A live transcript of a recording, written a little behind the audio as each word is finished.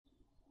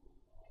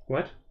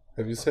What?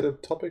 Have you set a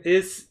topic?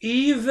 It's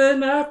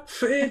even up.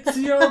 It's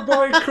your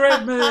boy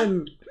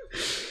Krebman.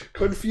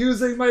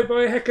 Confusing my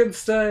boy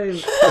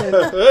Heckenstein. And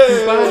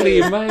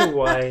Bali, my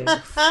wife.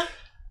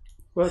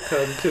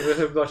 Welcome to the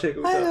Hypnotic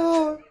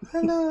Uta.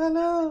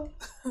 Hello.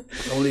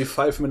 Only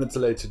 5 minutes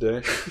late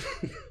today.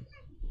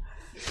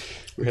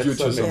 We had Due to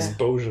some some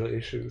exposure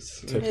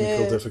issues.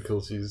 technical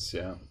difficulties,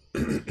 yeah.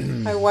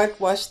 I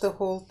whitewashed the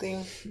whole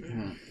thing.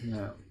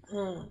 Yeah.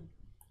 Mm.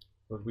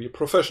 But we're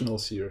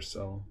professionals here,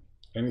 so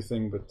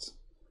anything but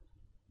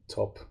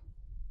top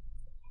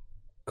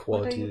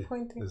What are you quality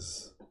pointing?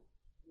 is...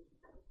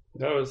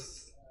 That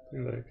was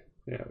like,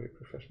 yeah, we're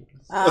professionals.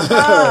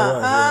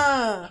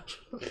 Aha,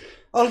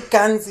 all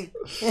ganzi.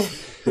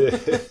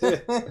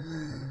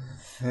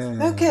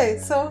 Okay,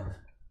 so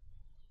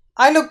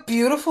I look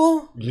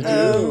beautiful. You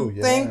do,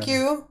 yeah. Thank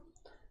you.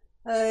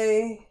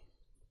 I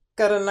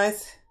got a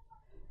nice,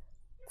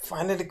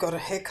 finally got a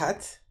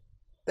haircut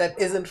that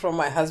isn't from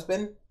my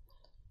husband.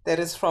 That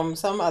is from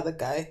some other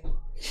guy.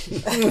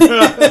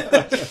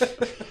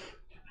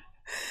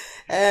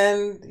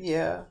 And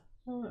yeah,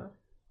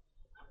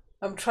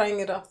 I'm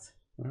trying it out.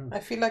 I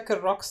feel like a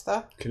rock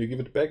star. Can you give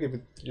it back if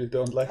you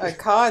don't like I it?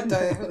 can't.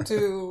 I have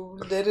to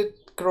let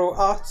it grow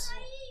out.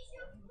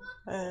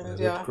 And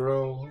Let it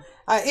grow.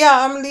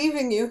 I'm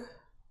leaving you,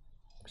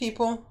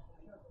 people.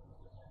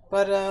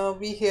 But I'll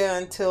be here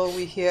until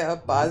we hear a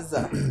buzz.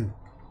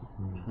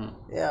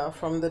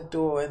 From the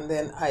door, and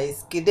then I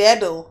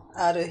skedaddle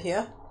out of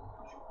here.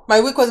 My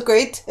week was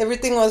great.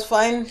 Everything was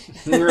fine.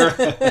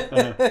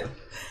 I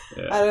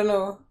don't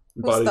know.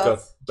 Who But you got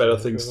starts? better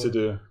things to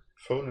do.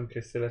 Phone in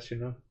case they let you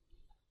know.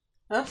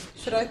 Huh?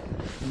 Should I?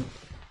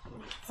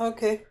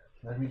 Okay.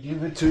 Let me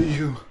give it to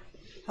you.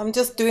 I'm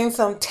just doing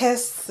some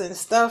tests and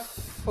stuff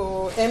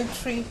for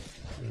entry.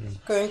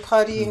 Going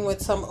partying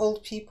with some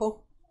old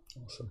people.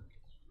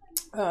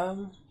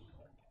 Awesome.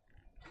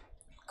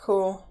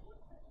 Cool.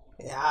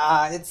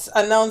 Yeah, it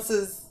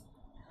announces.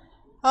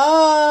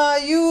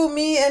 You,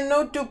 me, and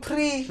no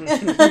Dupree.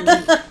 That's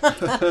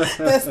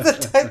the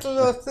title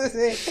of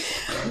today.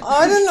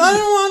 I don't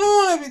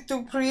want to be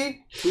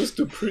Dupree. Who's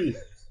Dupree?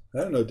 I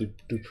don't know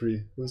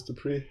Dupree. Who's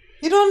Dupree?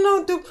 You don't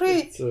know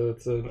Dupree.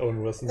 It's an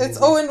Owen Wilson. It's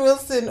movie. Owen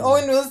Wilson.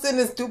 Owen Wilson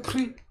is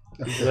Dupree.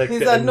 He's like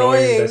He's the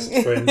annoying annoying. best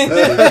friend that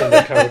sleeps on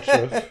the couch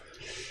with.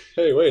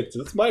 Hey, wait,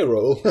 it's my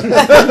role.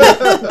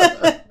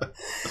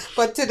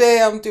 But today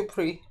I'm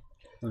Dupree.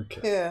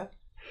 Okay. Yeah.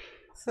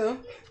 So,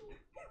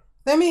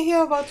 let me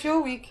hear about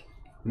your week.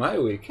 My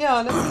week.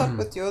 Yeah, let's start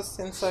with yours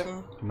since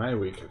I'm. My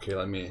week. Okay,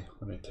 let me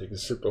take a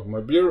sip of my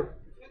beer.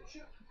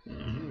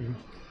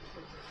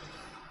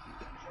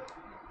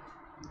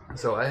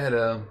 So I had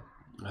a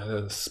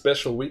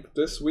special week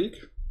this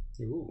week.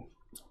 Ooh.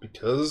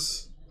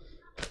 Because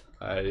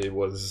I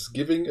was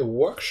giving a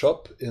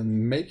workshop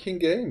in making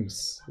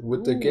games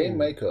with the Game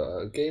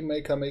Maker, a Game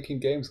Maker making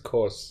games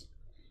course.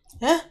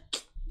 Huh?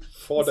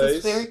 4 This days.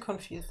 is very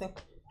confusing.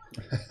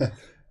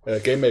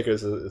 Game Maker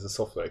is a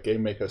software,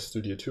 Game Maker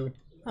Studio 2,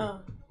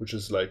 which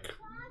is like,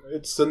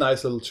 it's a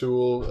nice little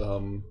tool,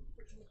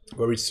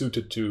 very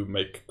suited to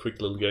make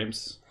quick little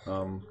games,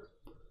 and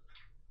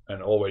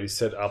already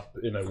set up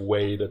in a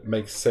way that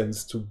makes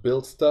sense to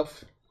build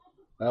stuff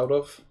out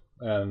of.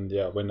 And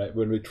yeah,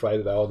 when we tried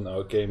it out in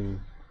our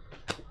game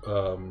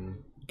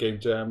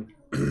jam,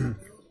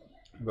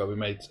 where we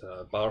made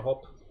Bar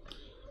Hop,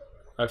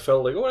 I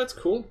felt like, oh, that's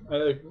cool.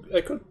 I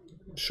could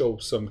show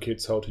some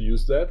kids how to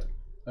use that.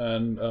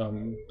 And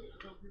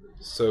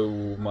so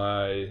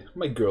my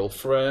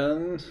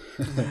girlfriend,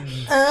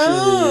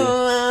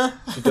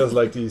 she does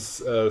like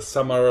these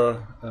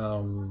summer.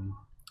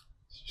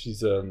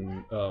 She's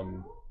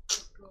well,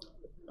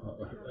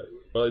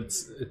 it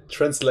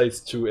translates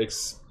to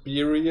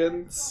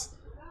experience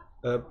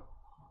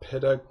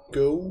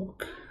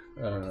pedagogue.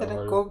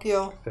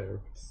 Pedagogical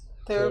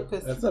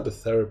therapist. That's not a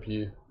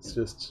therapy. It's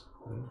just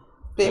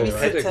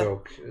Babysitter.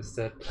 Pedagogue.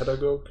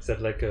 Is that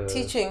like a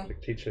Teaching.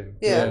 Like teaching.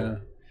 Yeah.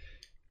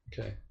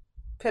 Okay.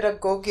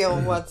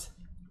 Pedagogical what?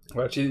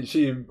 Well,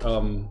 she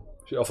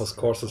offers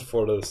courses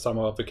for the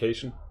summer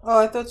vacation. Oh,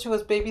 I thought she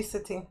was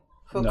babysitting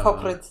for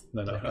corporates.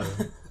 No.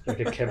 Like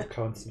a camp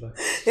counselor.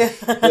 Yeah.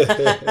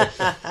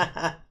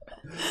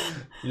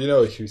 You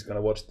know she's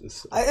gonna watch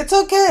this. It's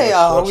okay.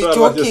 Are we What you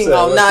joking? say,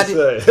 Oh, what not. you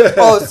say.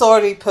 Oh,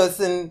 sorry,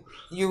 person.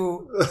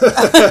 You.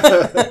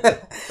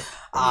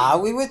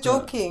 We were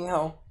joking.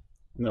 How?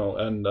 No,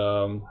 and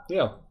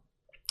yeah.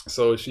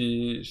 So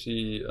she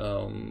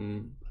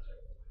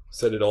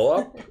set it all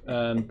up,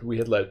 and we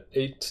had like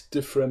 8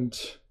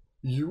 different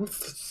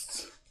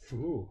youths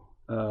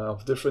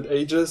of different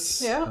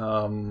ages. Yeah.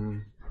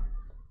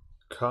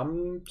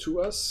 Come to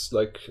us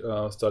like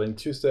starting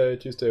Tuesday,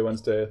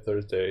 Wednesday,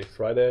 Thursday,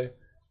 Friday,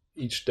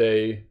 each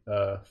day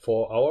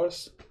 4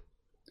 hours.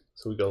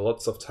 So we got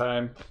lots of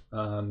time,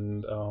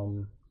 and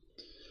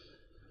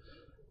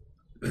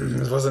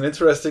it was an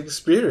interesting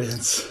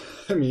experience.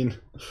 I mean,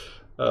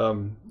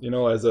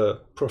 as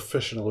a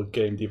professional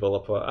game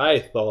developer, I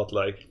thought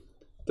like,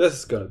 this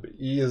is gonna be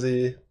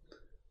easy.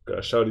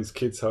 gonna show these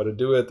kids how to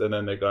do it, and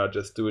then they're gonna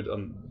just do it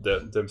on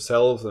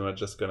themselves, and we're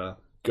just gonna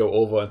go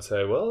over and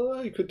say,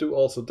 well, you could do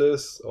also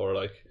this, or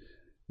like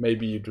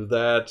maybe you do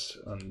that,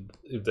 and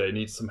if they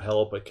need some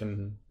help, I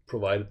can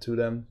provide it to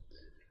them.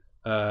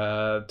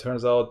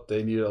 Turns out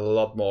they need a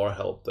lot more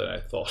help than I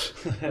thought.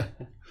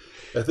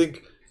 I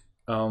think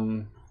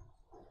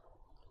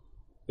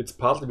it's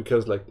partly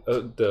because like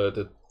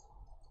the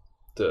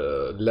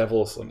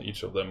levels on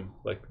each of them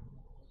like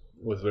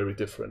was very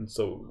different.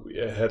 So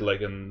I had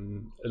like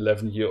an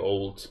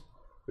 11-year-old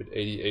with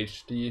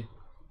ADHD.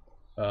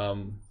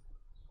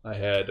 I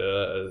had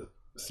a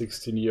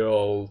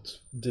 16-year-old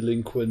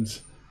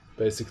delinquent,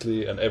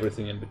 basically, and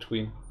everything in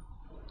between.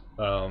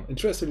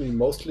 Interestingly,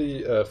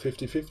 mostly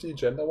 50-50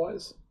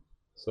 gender-wise.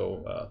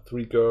 So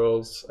 3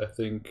 girls, I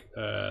think,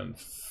 and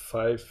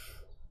 5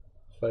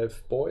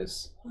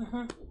 boys.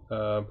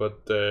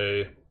 But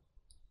they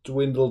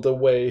dwindled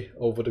away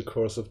over the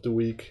course of the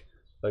week.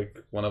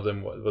 Like one of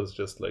them was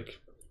just like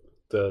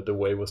the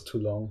way was too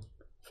long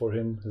for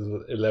him. He was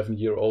an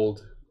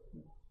 11-year-old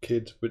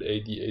kid with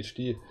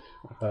ADHD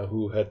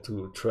who had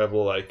to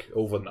travel like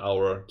over an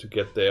hour to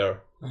get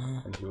there,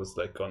 and he was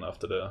like gone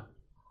after the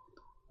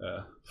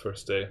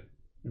first day.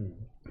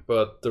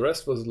 But the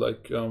rest was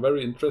like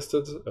very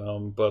interested.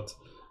 But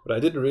what I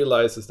didn't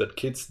realize is that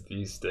kids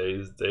these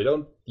days, they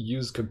don't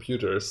use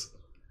computers,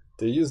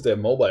 they use their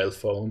mobile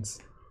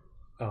phones.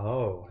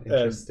 Oh,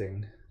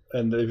 interesting.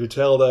 And if you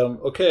tell them,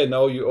 okay,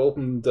 now you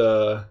open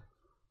the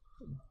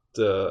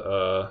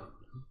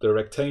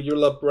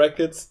rectangular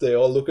brackets, they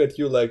all look at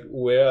you like,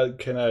 where's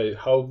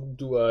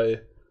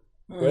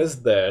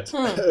that?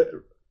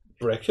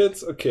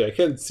 Brackets? Okay, I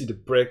can't see the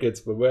brackets,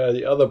 but where are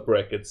the other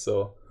brackets?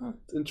 So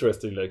it's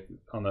interesting, like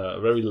on a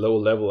very low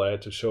level, I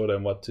had to show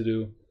them what to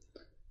do.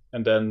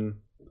 And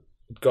then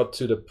it got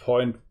to the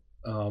point,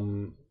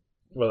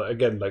 well,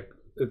 again, like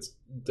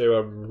they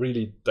were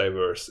really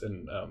diverse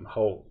in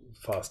how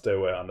fast they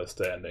were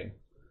understanding.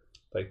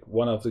 Like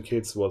one of the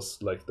kids was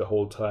like the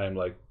whole time,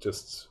 like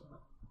just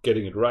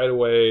getting it right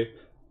away,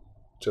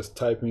 just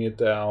typing it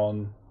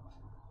down,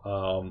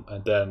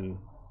 and then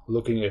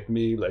looking at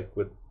me like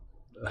with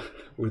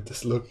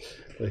this look,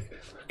 like,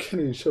 can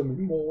you show me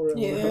more?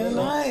 Yeah,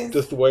 nice.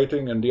 Just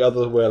waiting, and the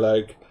others were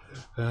like,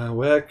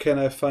 where can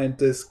I find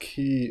this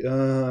key?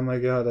 Oh my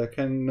god, I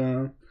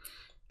can.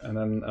 And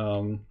then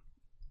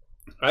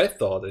I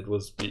thought it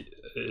was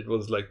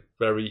like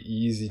very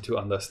easy to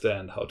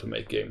understand how to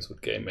make games with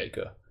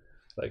GameMaker.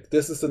 Like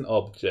this is an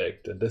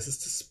object, and this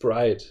is the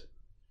sprite,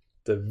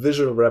 the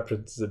visual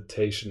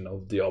representation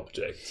of the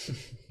object.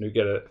 You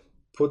gotta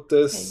put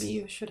this. Maybe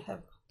you should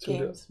have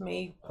games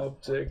made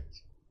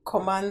object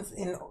commands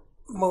in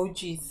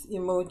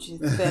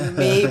emojis, then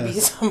maybe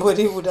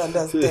somebody would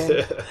understand.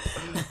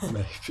 Yeah,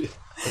 maybe.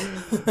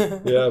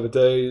 Yeah, but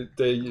they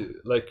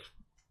like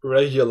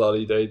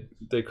regularly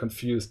they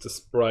confused the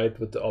sprite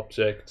with the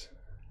object.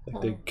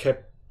 Like they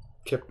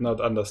kept not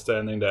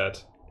understanding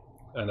that,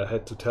 and I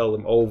had to tell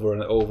them over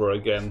and over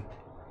again.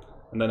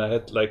 And then I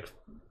had like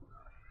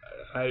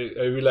I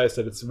realized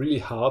that it's really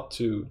hard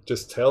to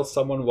just tell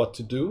someone what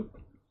to do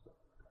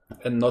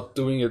and not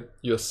doing it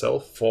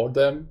yourself for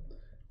them,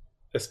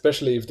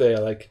 especially if they are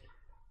like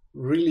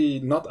really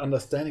not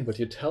understanding what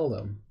you tell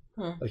them.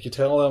 Like you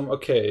tell them,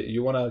 okay,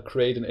 you want to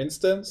create an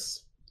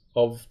instance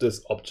of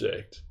this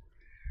object,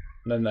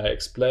 and then I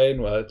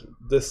explain, well,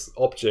 this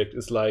object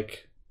is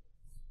like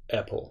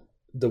apple,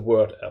 the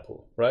word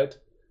apple, right?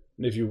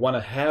 And if you want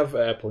to have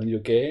apple in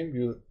your game,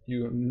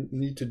 you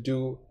need to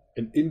do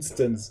an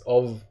instance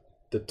of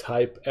the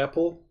type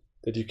apple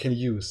that you can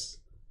use.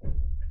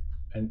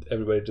 And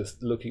everybody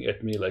just looking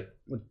at me like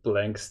with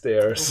blank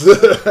stares.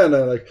 And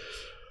I'm like,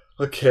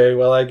 okay,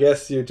 well, I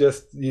guess you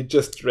just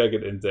drag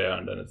it in there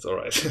and then it's all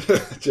right.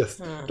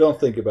 Just don't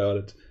think about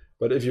it.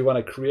 But if you want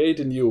to create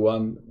a new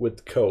one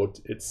with code,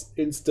 it's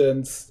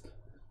instance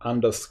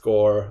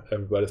underscore.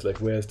 Everybody's like,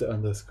 where's the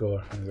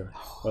underscore? Go,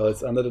 well,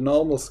 it's under the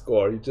normal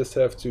score. You just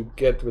have to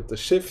get with the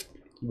shift.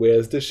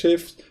 Where's the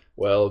shift?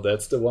 Well,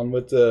 that's the one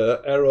with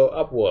the arrow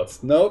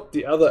upwards. No,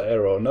 the other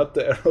arrow, not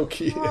the arrow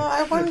key.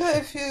 I wonder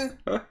if you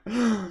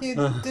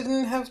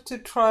didn't have to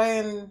try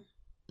and...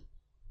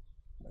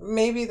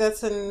 Maybe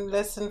that's a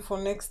lesson for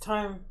next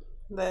time.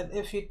 That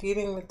if you're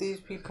dealing with these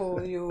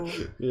people, you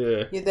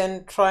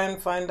then try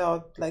and find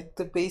out like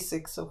the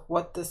basics of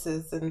what this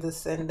is and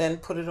this, and then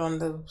put it on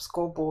the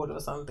scoreboard or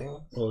something.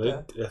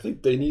 Well, I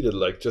think they needed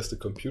like just a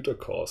computer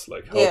course,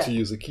 like how to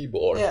use a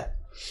keyboard. Yeah.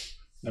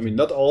 I mean,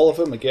 not all of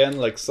them. Again,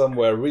 like some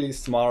were really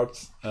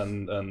smart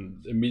and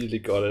immediately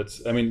got it.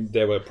 I mean,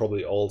 they were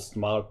probably all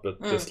smart, but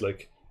just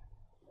like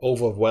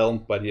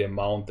overwhelmed by the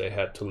amount they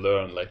had to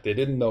learn. Like they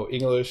didn't know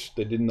English,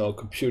 they didn't know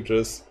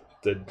computers,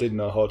 they didn't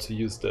know how to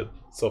use the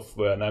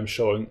software, and I'm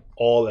showing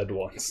all at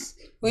once.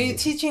 Were you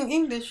teaching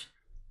English?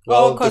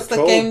 Well, because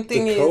the game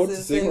thing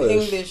is in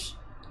English.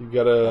 You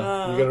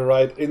gotta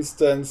write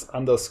instance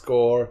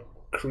underscore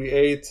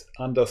create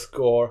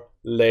underscore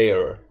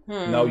layer.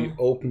 Now you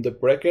open the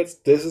brackets.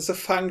 This is a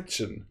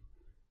function,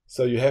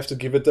 so you have to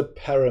give it the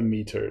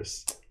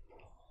parameters,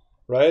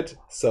 right?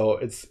 So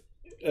it's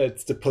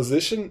it's the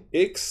position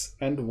X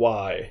and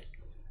Y.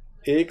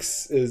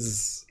 X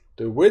is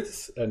the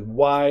width and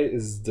Y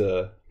is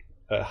the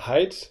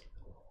height,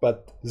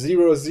 but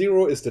 0,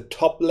 0 is the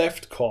top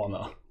left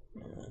corner,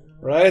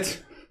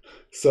 right?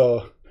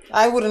 So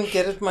I wouldn't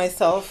get it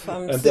myself.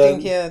 I'm sitting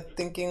here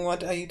thinking,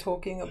 what are you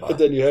talking about? But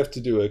then you have to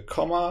do a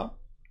comma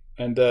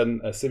and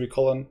then a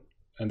semicolon,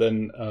 and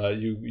then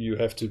you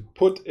have to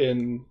put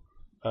in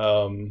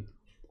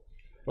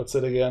what's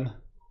it again?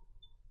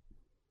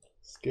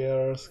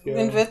 Scare.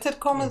 Inverted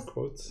commas.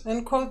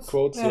 In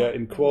quotes.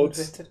 In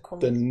quotes.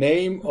 The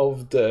name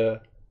of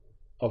the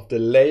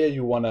layer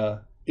you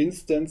wanna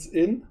instance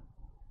in.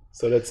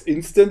 So that's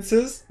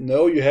instances.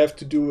 No, you have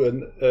to do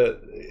an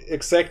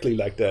exactly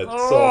like that.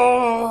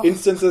 So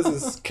instances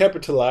is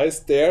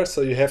capitalized there,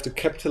 so you have to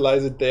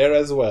capitalize it there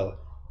as well.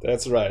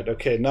 That's right.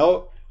 Okay,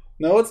 now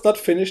it's not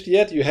finished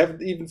yet. You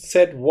haven't even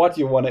said what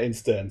you want to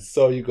instance.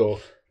 So you go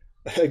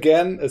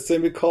again a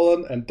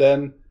semicolon and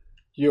then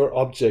your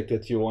object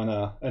that you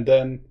wanna and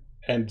then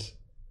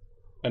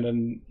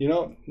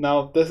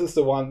now this is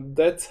the one.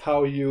 That's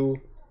how you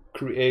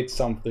create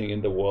something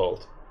in the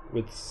world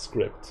with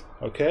script.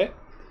 Okay.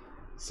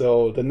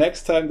 So the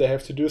next time they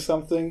have to do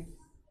something,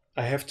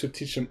 I have to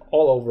teach them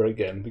all over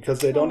again because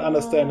they don't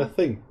understand a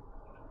thing.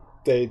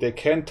 They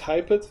can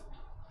type it,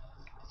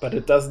 but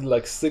it doesn't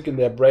like stick in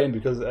their brain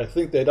because I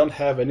think they don't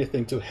have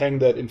anything to hang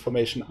that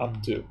information up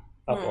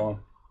on.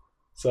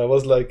 So I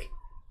was like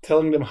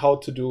telling them how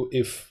to do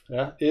if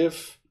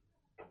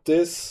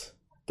this,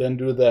 then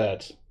do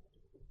that.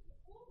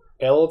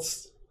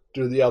 Else,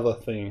 do the other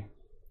thing.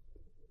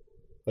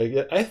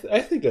 Like I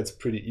think that's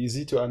pretty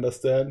easy to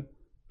understand.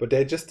 But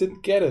they just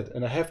didn't get it,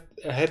 and I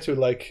had to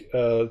like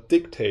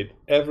dictate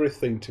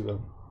everything to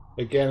them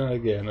again and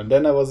again. And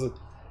then I was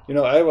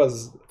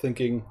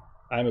thinking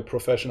I'm a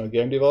professional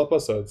game developer,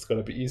 so it's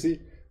gonna be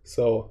easy.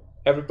 So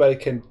everybody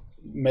can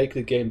make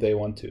the game they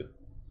want to.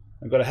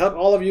 I'm gonna help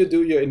all of you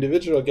do your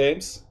individual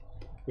games.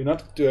 We're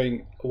not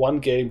doing one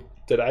game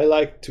that I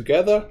like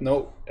together.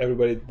 No,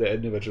 everybody their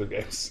individual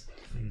games.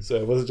 So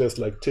it was just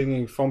like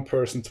tinging from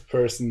person to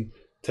person,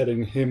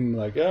 telling him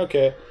like,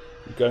 okay.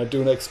 You're gonna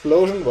do an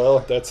explosion. Well,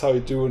 that's how you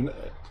do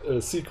a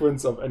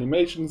sequence of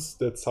animations.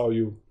 That's how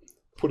you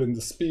put in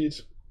the speed.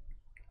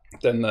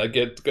 Then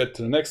get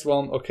to the next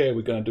one. Okay,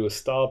 we're gonna do a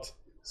start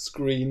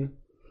screen.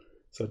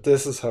 So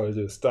this is how I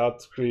do a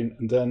start screen.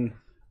 And then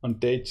on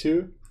day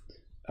 2,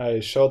 I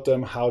showed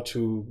them how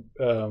to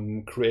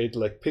create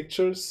like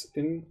pictures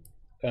in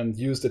and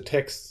use the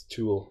text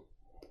tool.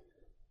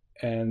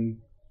 And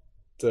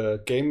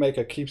the game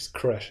maker keeps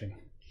crashing.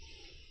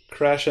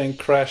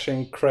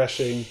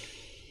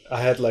 I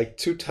had like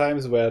 2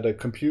 times where the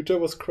computer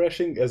was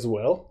crashing as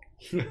well.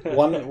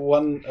 one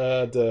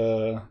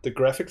the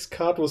graphics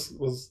card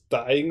was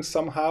dying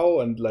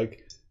somehow and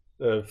like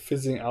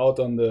fizzing out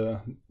on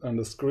the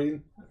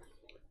screen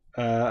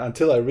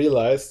until I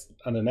realized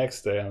on the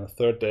next day, on the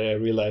third day, I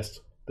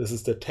realized this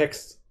is the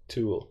text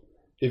tool.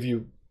 If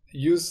you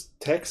use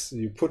text,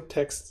 you put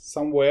text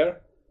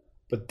somewhere,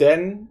 but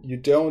then you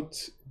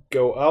don't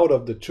go out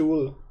of the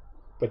tool,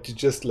 but you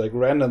just like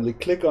randomly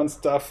click on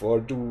stuff or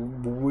do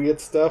weird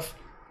stuff,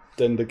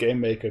 then the game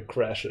maker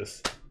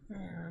crashes.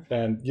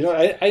 And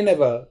I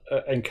never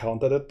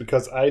encountered it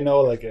because I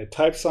know like I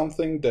type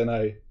something, then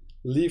I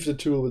leave the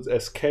tool with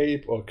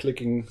escape or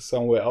clicking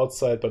somewhere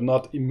outside, but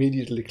not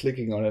immediately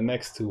clicking on the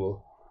next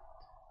tool.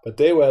 But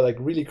they were like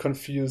really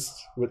confused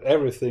with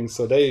everything,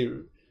 so they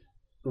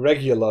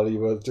regularly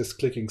were just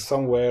clicking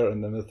somewhere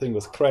and then the thing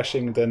was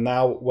crashing. Then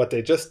now what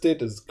they just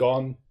did is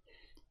gone,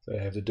 so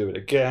I have to do it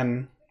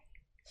again.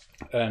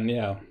 And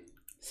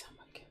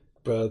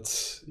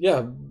but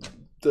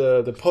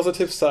the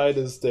positive side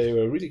is they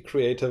were really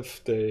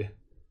creative. They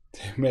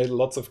made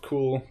lots of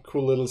cool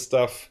little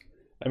stuff.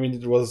 I mean,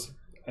 it was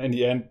in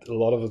the end a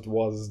lot of it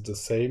was the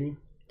same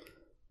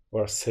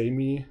or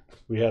samey.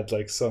 We had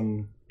like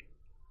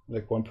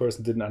one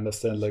person didn't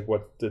understand like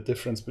what the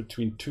difference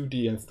between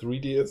 2D and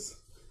 3D is.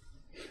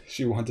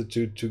 She wanted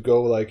to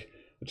go like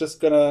just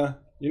gonna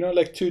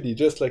like 2D,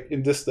 just like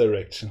in this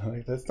direction.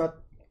 Like that's not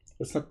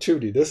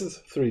 2D. This is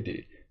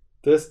 3D.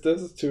 This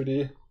is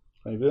 2D.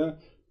 Like that.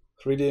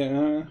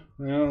 3D.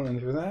 And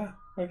he goes,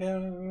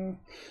 okay.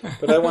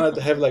 But I wanted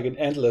to have like an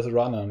endless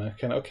run on.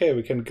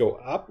 We can go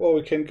up or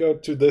we can go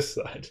to this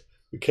side.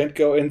 We can't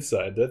go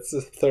inside. That's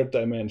the third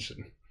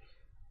dimension.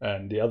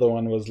 And the other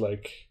one was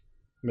like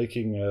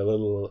making a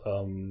little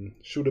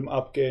shoot 'em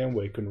up game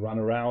where you can run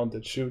around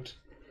and shoot.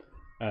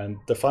 And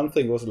the fun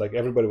thing was like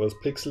everybody was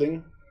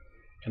pixeling,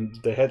 and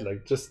they had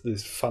like just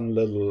these fun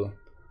little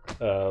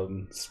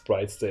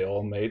sprites they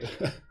all made.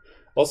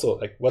 Also,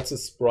 like, what's a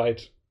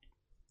sprite?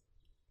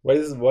 Why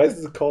is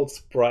it called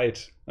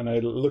sprite? And I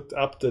looked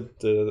up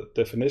the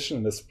definition,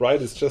 and the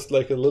sprite is just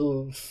like a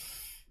little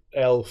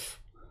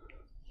elf.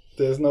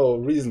 There's no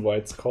reason why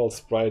it's called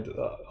sprite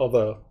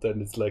other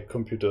than it's like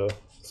computer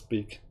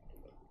speak.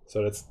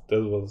 So that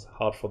was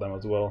hard for them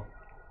as well.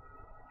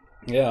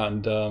 Yeah,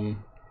 and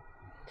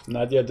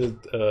Nadia did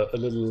a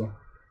little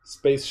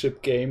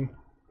spaceship game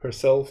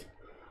herself.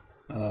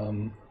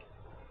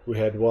 we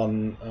had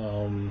one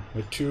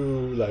with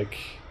two like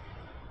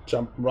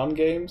jump and run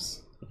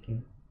games,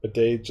 but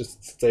they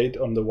just stayed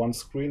on the one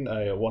screen.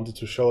 I wanted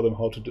to show them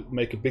how to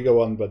make a bigger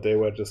one, but they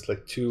were just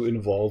like too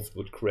involved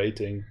with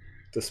creating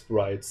the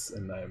sprites,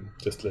 and I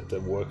just let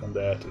them work on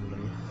that. And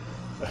then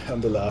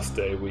on the last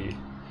day, we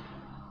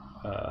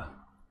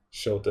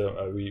showed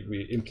them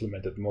we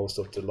implemented most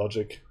of the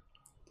logic.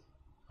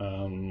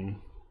 And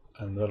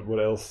what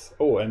else?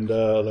 Oh, and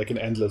like an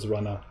endless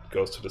runner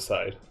goes to the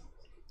side.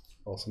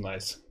 Also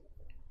nice.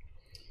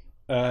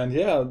 And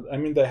yeah, I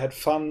mean, they had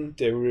fun.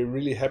 They were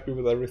really happy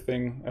with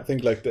everything. I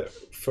think like the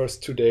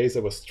first 2 days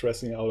I was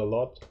stressing out a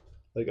lot.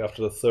 Like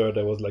after the third,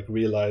 I was like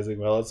realizing,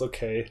 well, it's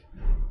okay.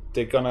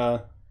 They're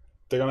gonna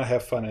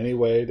have fun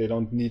anyway. They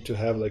don't need to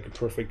have like a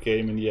perfect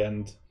game in the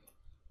end.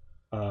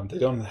 They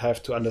don't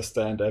have to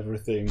understand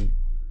everything.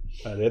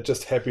 They're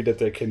just happy that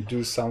they can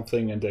do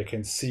something and they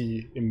can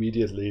see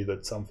immediately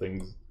that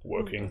something's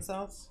working.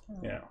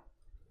 Yeah.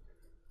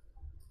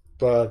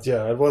 But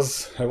yeah, it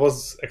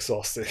was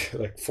exhausting.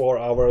 Like 4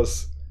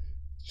 hours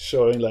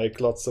showing like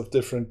lots of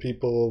different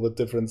people with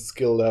different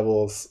skill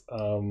levels,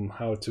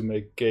 how to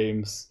make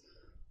games.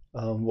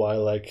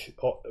 While like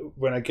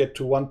when I get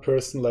to one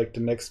person, like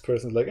the next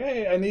person's like,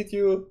 hey, I need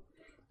you.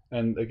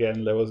 And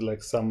again, there was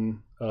like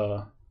some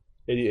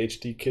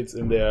ADHD kids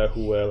in there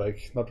who were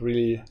like not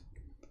really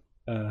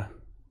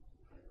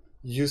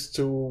used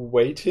to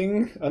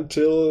waiting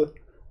until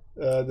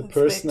the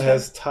person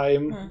has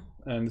time.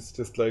 And it's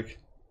just like,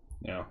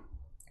 yeah,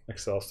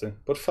 exhausting,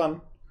 but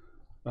fun.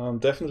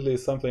 Definitely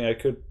something I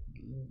could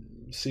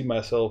see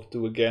myself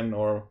do again,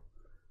 or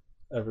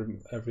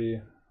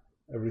every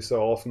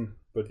so often.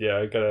 But yeah,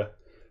 I gotta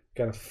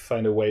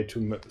find a way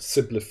to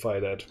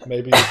simplify that.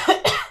 Maybe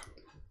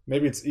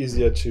it's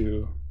easier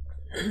to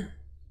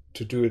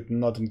do it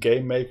not in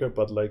Game Maker,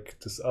 but like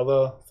this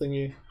other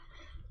thingy,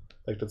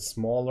 like that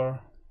smaller,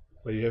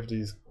 where you have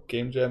these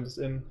game jams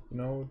in. You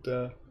know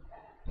the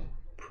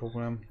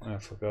program? I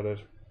forgot it.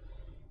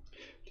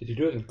 Did you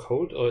do it in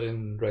code or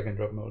in drag and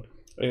drop mode?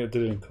 I did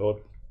it in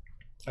code.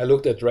 I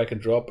looked at drag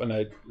and drop, and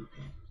I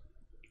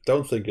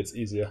don't think it's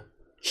easier.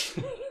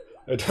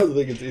 I don't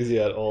think it's easy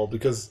at all,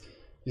 because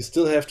you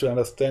still have to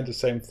understand the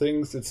same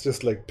things. It's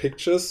just like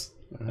pictures,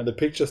 and the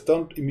pictures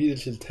don't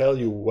immediately tell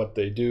you what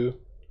they do.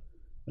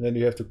 And then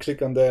you have to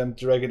click on them,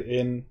 drag it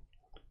in,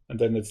 and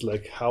then it's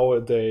like how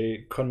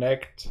they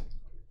connect.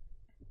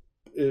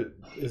 It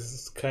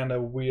is kind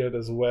of weird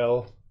as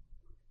well.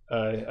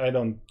 I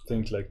don't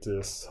think like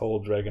this whole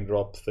drag and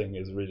drop thing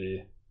is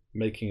really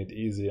making it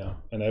easier.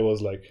 And I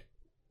was like,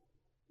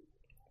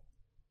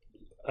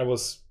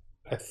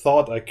 I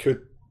thought I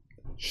could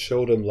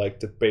show them like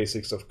the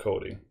basics of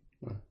coding,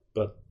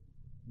 but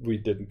we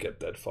didn't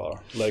get that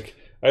far. Like,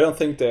 I don't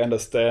think they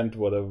understand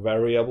what a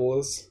variable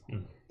is,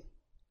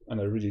 and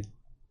I really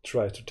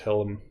try to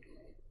tell them.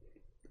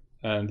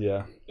 And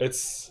yeah,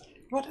 it's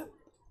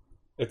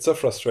so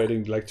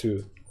frustrating, like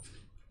to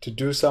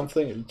do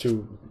something,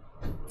 to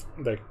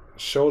like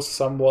show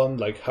someone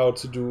like how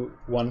to do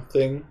one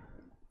thing,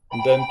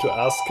 and then to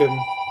ask them.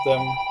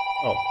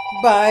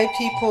 Bye,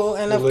 people,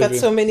 and I've got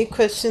so many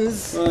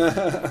questions.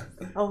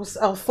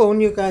 I'll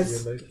phone you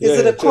guys. Is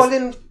it a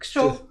call-in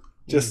show?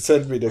 Just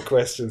send me the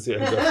questions here.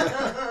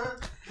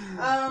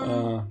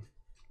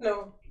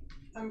 No,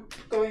 I'm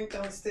going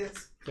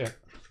downstairs. Yeah.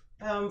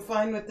 I'm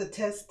fine with the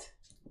test.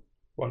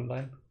 One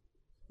line?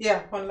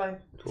 Yeah, one line.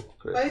 Cool.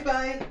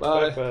 Bye-bye.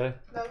 Bye.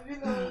 Love you,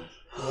 love.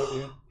 Love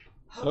you.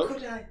 How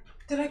could I?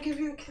 Did I give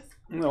you a kiss?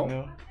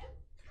 No.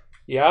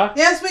 Yeah?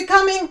 Yes, we're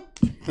coming.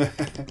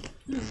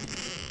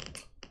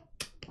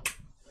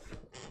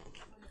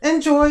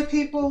 Enjoy,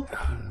 people.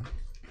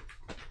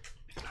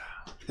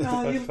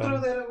 You throw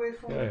that away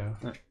for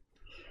me.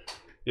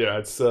 Yeah,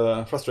 it's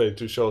frustrating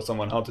to show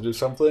someone how to do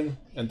something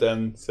and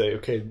then say,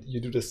 okay,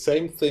 you do the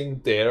same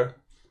thing there,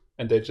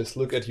 and they just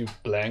look at you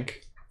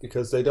blank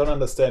because they don't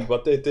understand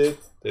what they did,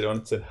 they don't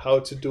understand how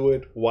to do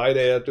it, why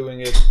they are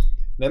doing it.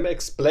 And I'm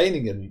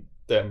explaining in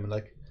them,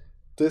 like,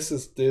 this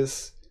is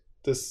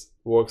this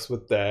works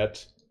with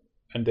that,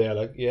 and they're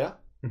like, yeah,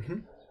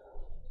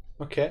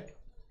 okay.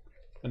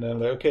 And then I'm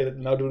like, okay,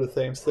 now do the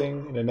same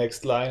thing in the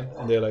next line,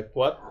 and they're like,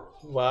 what?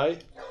 Why?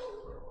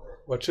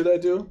 What should I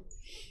do?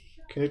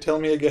 Can you tell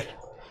me again?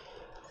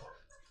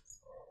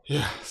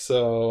 Yeah,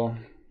 so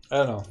I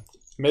don't know.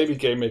 Maybe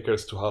Game Maker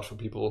is too hard for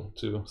people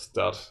to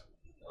start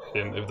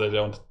in if they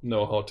don't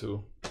know how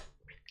to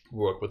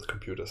work with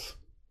computers.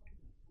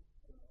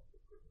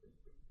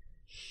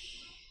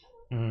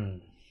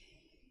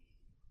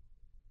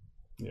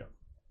 Yeah.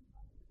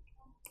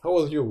 How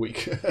was your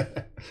week?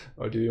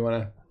 Or do you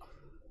want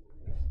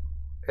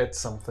to add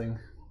something?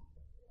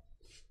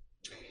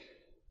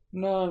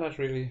 No, not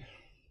really.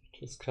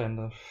 Just kind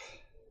of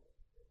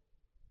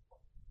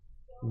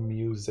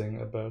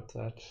musing about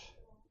that.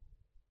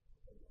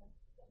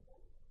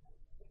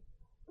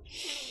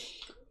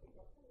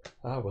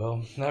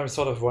 Well, now I'm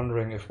sort of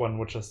wondering if one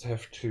would just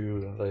have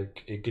to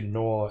like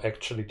ignore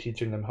actually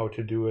teaching them how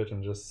to do it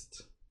and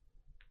just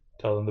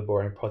tell them the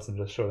boring parts and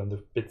just show them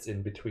the bits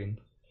in between.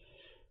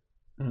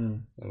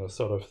 Mm.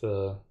 Sort of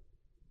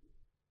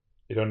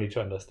you don't need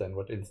to understand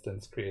what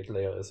instance create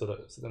layer is. So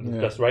Yeah.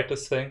 just write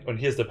this thing, and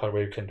here's the part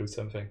where you can do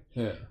something.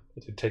 Yeah.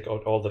 That you take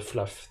out all the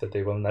fluff that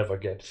they will never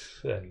get,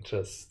 and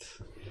just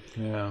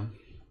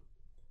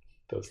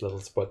those little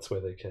spots where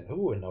they can.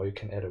 Oh, and now you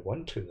can add a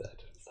 1 to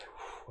that. It's like,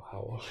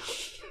 wow.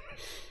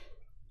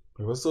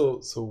 It was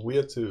so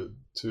weird to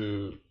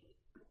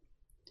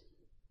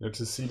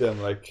see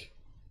them like.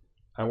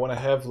 I want to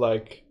have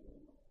like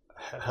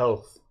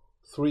health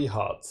 3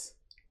 hearts,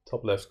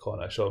 top left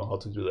corner. I show them how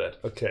to do that.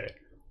 Okay,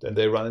 then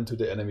they run into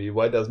the enemy.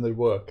 Why doesn't it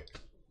work?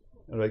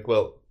 I'm like,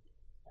 well,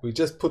 we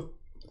just put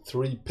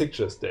 3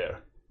 pictures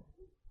there.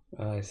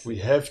 I see. We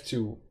have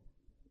to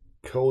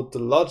code the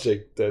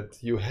logic that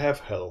you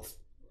have health.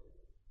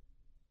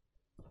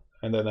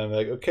 And then I'm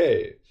like,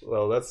 okay,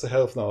 well, that's the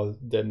health now.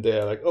 Then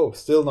they're like, oh,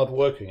 still not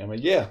working. I mean,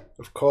 yeah,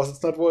 of course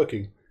it's not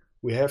working.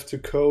 We have to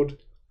code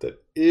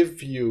that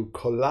if you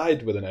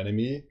collide with an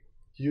enemy,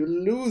 you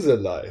lose a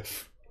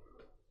life.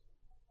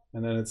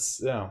 And then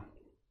it's, yeah.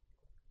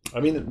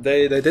 I mean,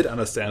 they did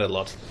understand a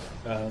lot.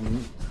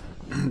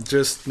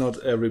 Just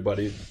not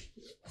everybody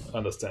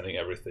understanding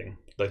everything.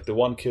 Like the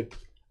one kid,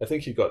 I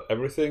think he got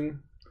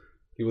everything.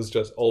 He was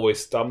just always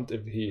stumped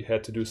if he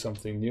had to do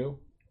something new.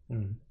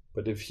 Mm.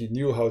 But if he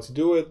knew how to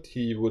do it,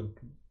 he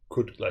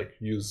could like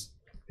use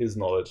his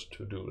knowledge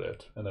to do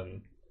that. And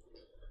then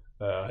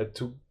I had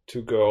two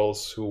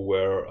girls who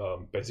were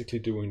basically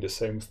doing the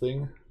same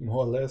thing,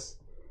 more or less.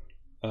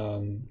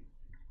 And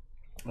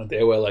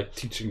they were like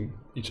teaching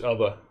each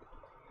other.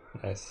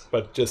 Nice.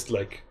 But just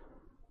like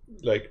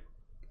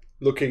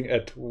looking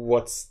at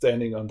what's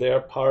standing on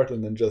their part,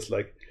 and then just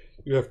like,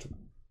 you have to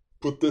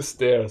put this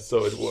there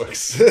so it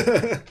works.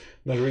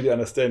 Not really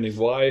understanding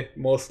why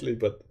mostly,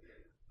 but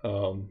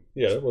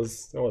yeah, it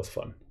was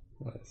fun.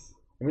 Nice.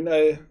 I mean,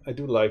 I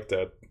do like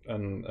that,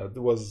 and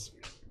it was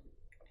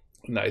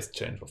a nice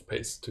change of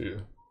pace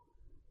to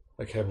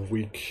like have a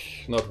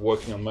week not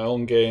working on my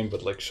own game,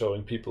 but like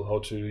showing people how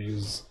to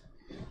use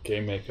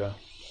Game Maker.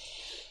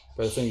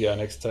 But I think, yeah,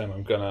 next time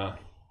I'm gonna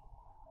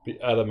be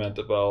adamant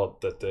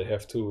about that they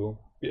have to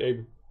be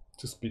able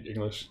to speak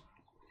English.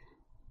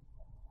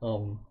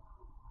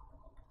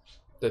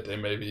 That they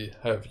maybe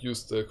have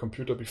used the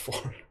computer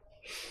before.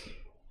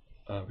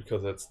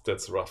 Because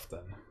that's rough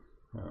then.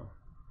 Yeah.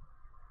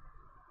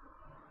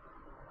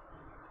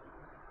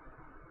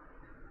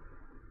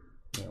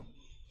 Yeah.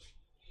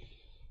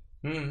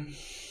 Hmm.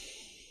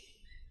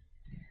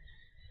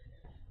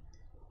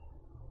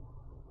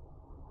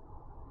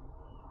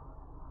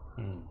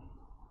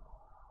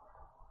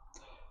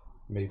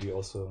 Maybe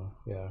also,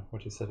 yeah,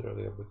 what you said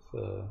earlier with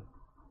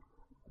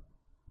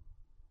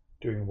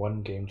doing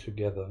one game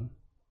together.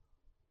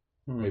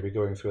 Maybe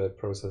going through that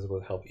process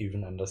will help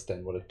even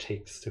understand what it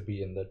takes to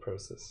be in that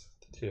process.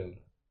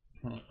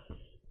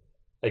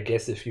 I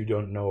guess if you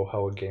don't know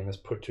how a game is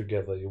put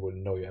together, you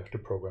wouldn't know you have to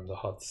program the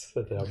HUDs.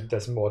 That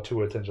there's more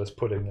to it than just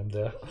putting them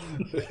there.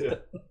 Yeah.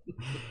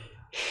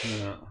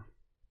 Yeah.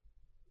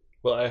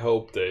 Well, I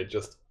hope they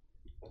just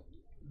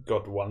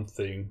got one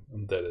thing,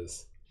 and that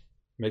is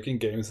making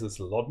games is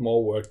a lot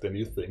more work than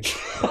you think.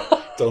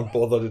 Don't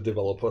bother the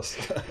developers.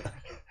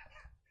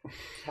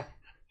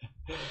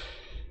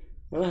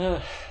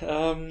 That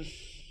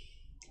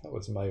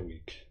was my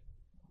week.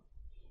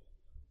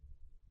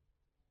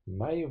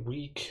 My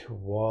week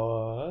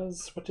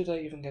was... What did I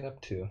even get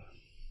up to?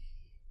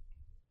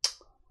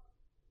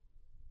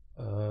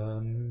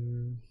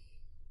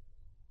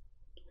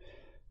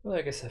 Well,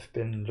 I guess I've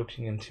been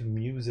looking into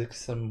music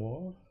some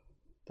more.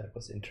 That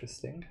was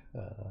interesting.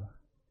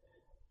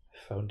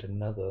 Found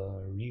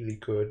another really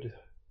good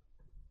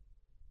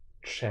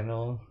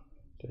channel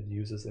that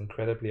uses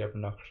incredibly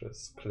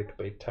obnoxious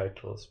clickbait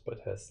titles, but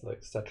has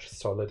like such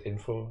solid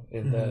info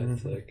in there.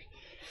 It's like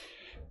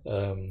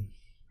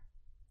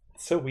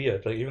it's so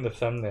weird. Like even the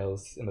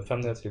thumbnails. In the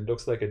thumbnails, he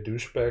looks like a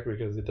douchebag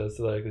because he does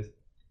like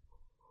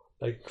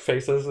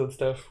faces and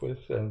stuff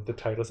with, and the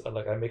titles are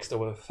like, I mixed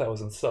over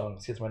 1,000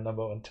 songs. Here's my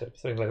 #1 tip,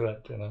 something like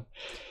that. You know.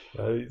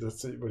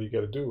 That's what you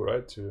got to do,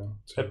 right? To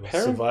Apparently.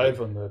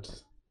 Survive on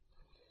that.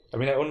 I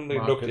mean, I only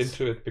markets. looked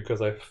into it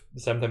because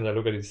sometimes I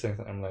look at these things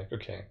and I'm like,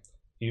 okay,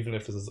 even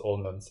if this is all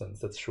nonsense,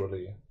 that's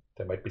surely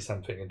there might be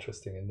something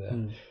interesting in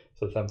there.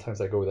 So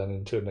sometimes I go then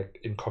into an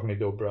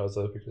incognito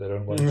browser because I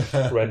don't want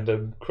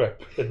random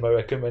crap in my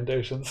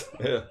recommendations.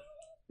 Yeah.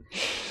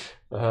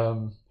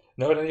 No,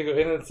 then you go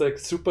in and it's like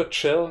super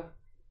chill.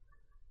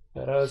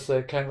 It's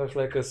like kind of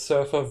like a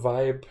surfer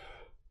vibe.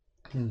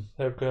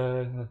 Like,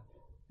 yo,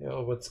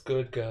 what's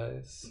good,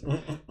 guys?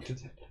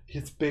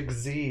 It's Big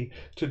Z.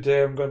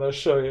 Today I'm gonna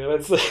show you.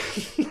 It's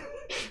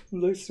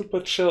like super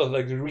chill,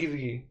 like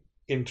really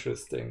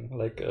interesting.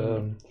 Like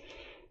I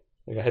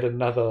had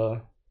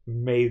another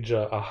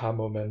major aha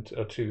moment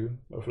or two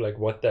of like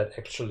what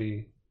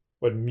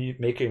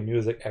making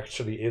music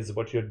actually is,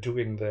 what you're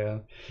doing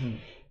there,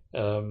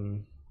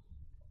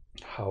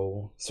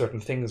 how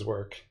certain things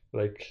work.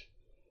 Like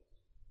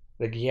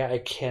yeah, I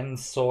can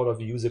sort of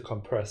use a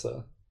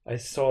compressor. I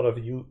sort of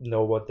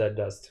know what that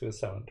does to a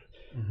sound,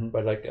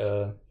 but like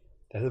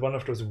that is one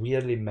of those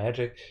weirdly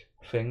magic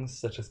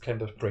things that just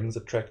kind of brings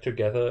a track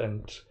together,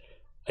 and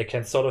I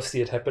can sort of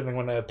see it happening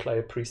when I apply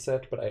a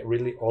preset, but I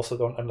really also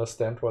don't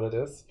understand what it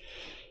is.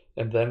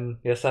 And then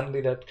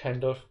suddenly that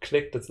kind of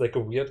clicked. It's like a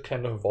weird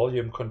kind of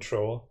volume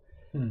control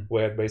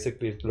where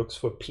basically it looks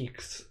for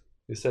peaks.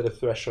 You set a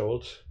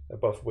threshold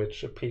above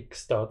which a peak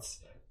starts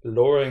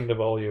lowering the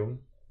volume,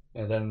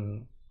 and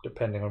then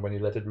depending on when you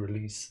let it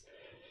release,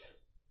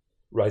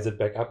 rise it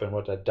back up. And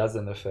what that does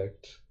in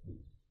effect,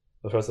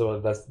 well, first of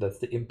all, that's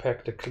the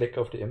impact, the click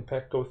of the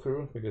impact go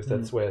through, because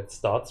that's where it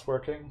starts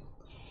working,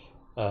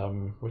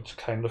 which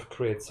kind of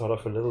creates sort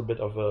of a little bit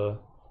of a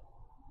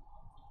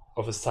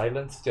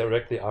silence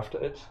directly after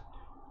it.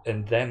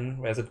 And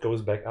then as it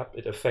goes back up,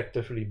 it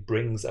effectively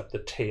brings up the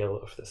tail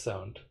of the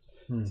sound.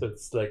 So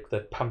it's like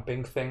that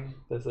pumping thing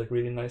that's like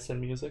really nice in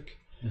music.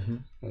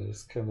 And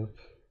it's kind of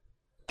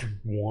I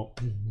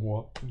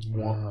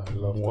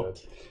love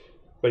that.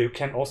 But you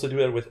can also do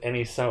that with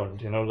any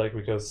sound, like,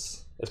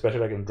 because especially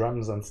like in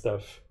drums and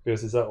stuff,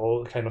 because these are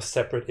all kind of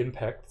separate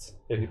impacts.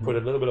 If you put a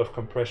little bit of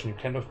compression, you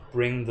kind of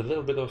bring the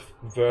little bit of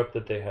verb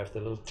that they have, the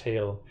little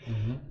tail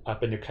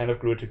up, and you kind of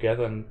glue it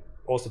together, and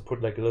also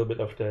put like a little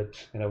bit of that,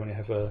 when you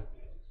have a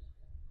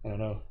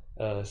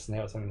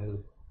snare or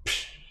something,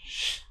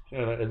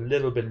 a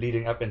little bit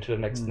leading up into the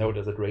next note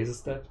as it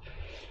raises that.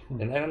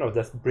 And I don't know,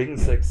 that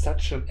brings like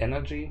such an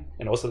energy,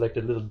 and also like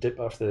the little dip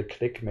after the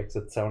click makes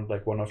it sound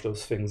like one of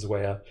those things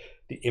where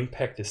the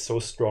impact is so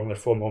strong that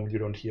for a moment you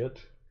don't hear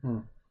it.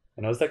 And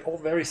I was like,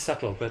 very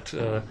subtle, but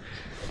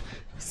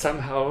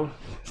somehow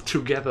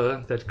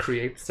together that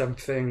creates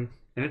something.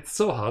 And it's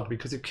so hard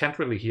because you can't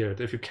really hear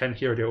it. If you can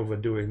hear it, you're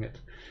overdoing it.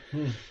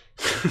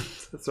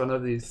 It's one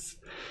of these,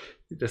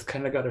 you just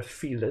kind of gotta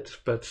feel it.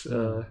 But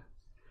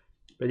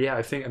yeah,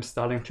 I think I'm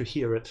starting to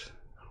hear it,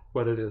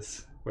 what it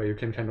is, where you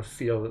can kind of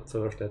feel that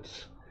sort of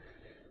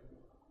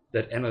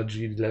that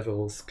energy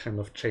levels kind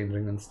of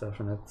changing and stuff,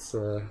 and that's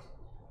so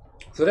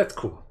that's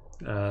cool.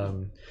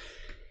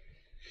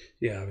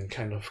 I've been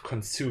kind of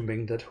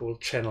consuming that whole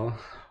channel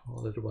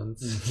all at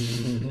once.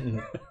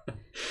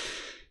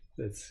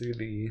 It's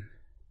really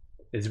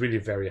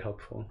very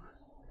helpful.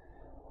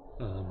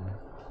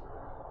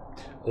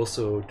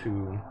 Also,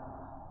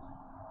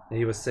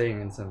 he was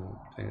saying in some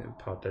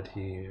part that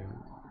he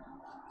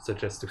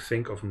suggests to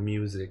think of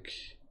music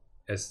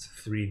as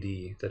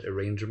 3D, that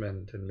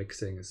arrangement and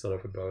mixing is sort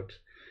of about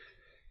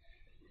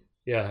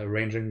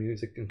arranging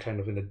music in kind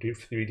of in a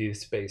 3D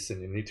space,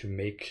 and you need to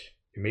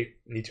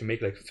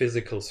make like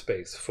physical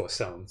space for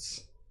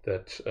sounds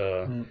that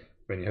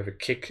when you have a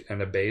kick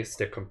and a bass,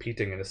 they're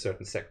competing in a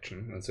certain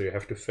section, and so you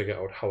have to figure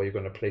out how you're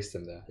going to place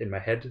them there. In my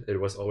head, it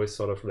was always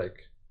sort of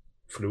like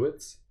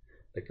fluids,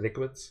 like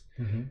liquids,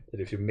 that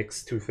if you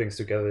mix two things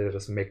together, they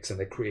just mix and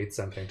they create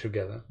something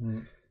together.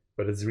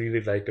 But it's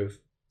really like a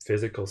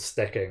physical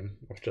stacking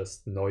of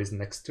just noise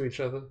next to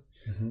each other.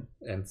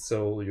 And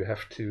so you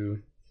have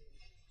to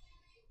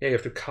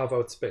carve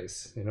out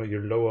space. You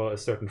lower a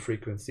certain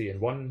frequency in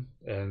one,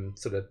 and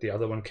so that the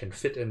other one can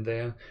fit in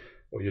there,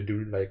 or you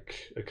do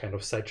like a kind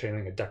of side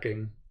chaining, a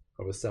ducking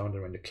of a sound,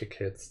 and when the kick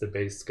hits, the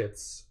bass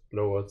gets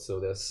lowered.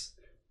 So there's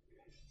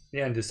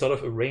and you sort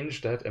of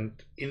arrange that, and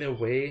in a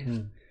way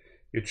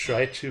you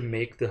try to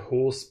make the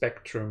whole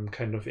spectrum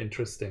kind of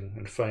interesting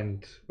and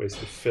find ways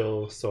to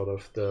fill sort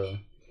of the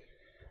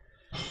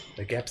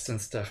gaps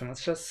and stuff, and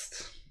it's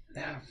just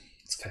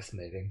it's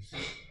fascinating.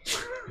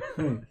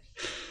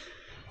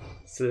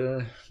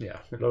 So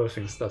a lot of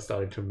things are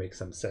starting to make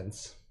some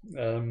sense.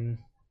 And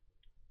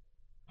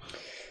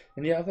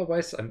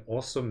otherwise I'm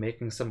also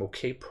making some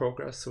okay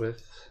progress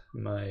with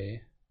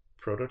my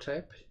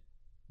prototype.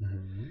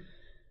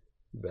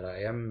 But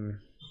I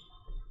am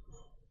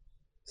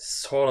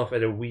sort of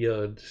at a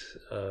weird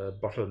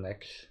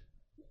bottleneck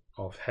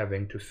of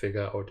having to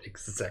figure out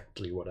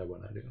exactly what I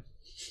want to do.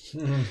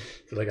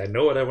 So like I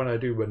know what I want to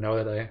do, but now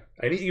that I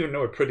need to even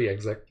know it pretty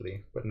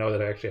exactly, but now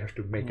that I actually have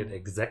to make it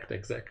exact,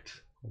 it's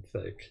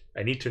like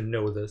I need to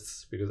know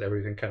this because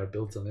everything kind of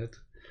builds on it.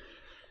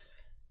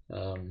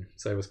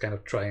 So I was kind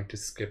of trying to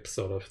skip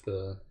sort of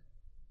the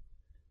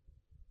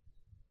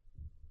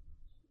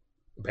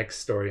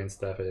backstory and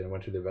stuff. I didn't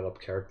want to develop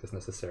characters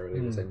necessarily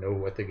because I know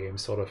what the game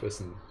sort of is,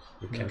 and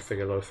you can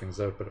figure a lot of things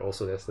out. But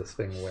also there's this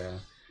thing where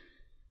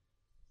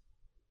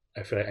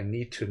I feel like I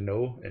need to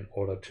know in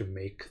order to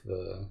make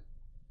the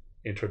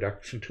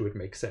introduction to it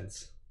make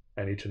sense.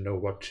 I need to know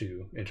what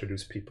to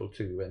introduce people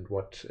to and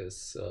what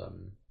is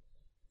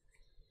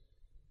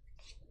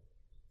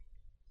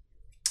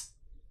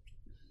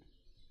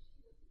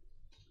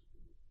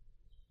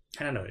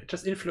I don't know, it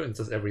just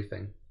influences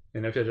everything.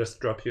 If I just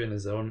drop you in a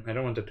zone, I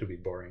don't want it to be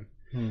boring.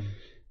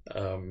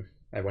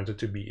 I want it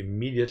to be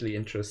immediately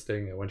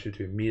interesting. I want you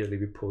to immediately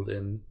be pulled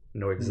in,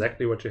 know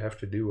exactly what you have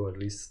to do, or at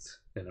least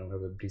have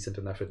a decent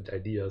enough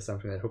idea or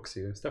something that hooks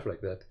you, stuff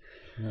like that.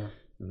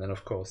 And then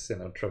of course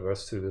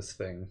traverse through this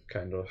thing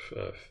kind of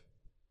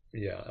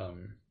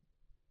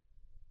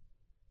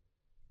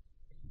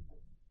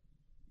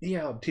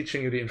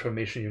teaching you the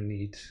information you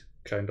need,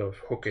 kind of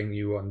hooking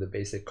you on the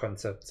basic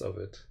concepts of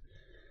it.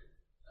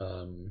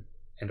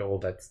 and all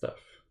that stuff,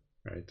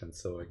 right? And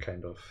so I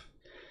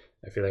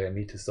feel like I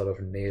need to sort of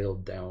nail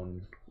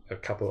down a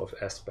couple of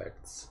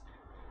aspects,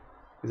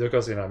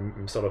 because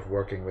I'm sort of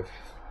working with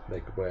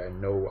like where I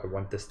know I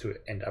want this to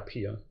end up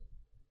here.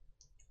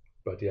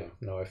 But yeah,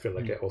 now I feel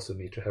like I also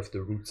need to have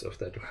the roots of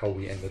that, how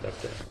we ended up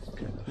there.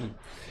 Kind of.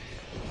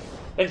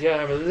 And yeah,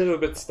 I'm a little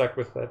bit stuck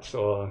with that,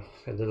 or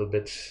a little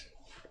bit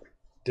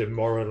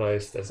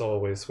demoralized as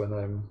always when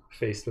I'm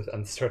faced with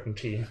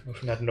uncertainty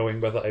of not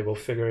knowing whether I will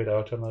figure it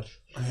out or not.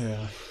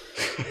 Yeah.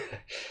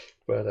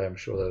 But I'm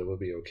sure that it will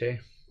be okay.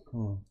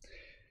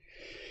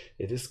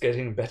 It is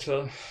getting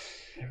better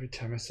every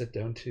time I sit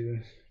down to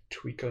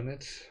tweak on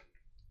it.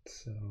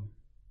 So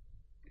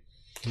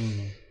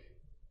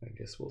I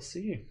guess we'll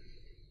see.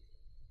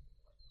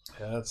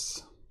 Yeah,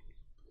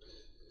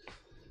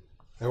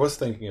 I was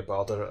thinking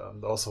about it,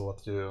 and also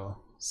what you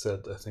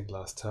said, I think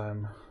last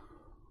time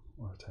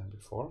or the time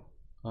before,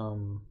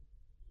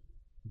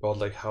 about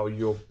like how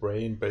your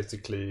brain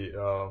basically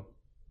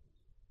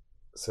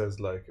says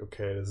like,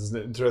 okay, this is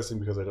interesting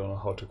because I don't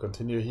know how to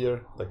continue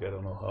here. Like I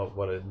don't know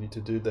what I need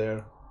to do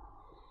there.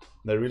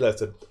 And I realized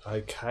that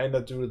I kind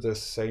of do the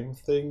same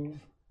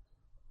thing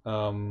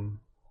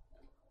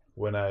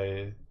when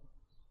I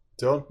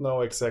don't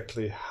know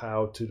exactly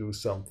how to do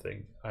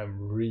something.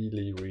 I'm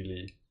really,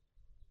 really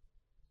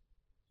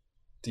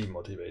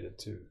demotivated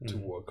to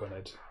work on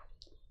it.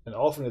 And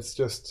often it's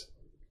just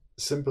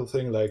a simple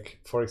thing like,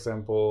 for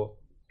example,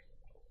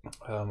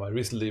 I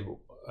recently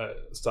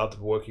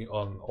started working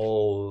on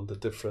all the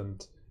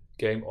different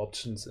game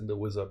options in the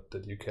wizard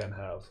that you can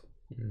have.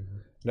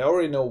 And I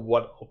already know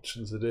what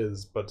options it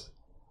is, but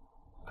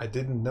I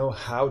didn't know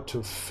how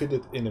to fit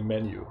it in a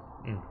menu.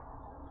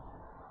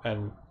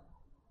 And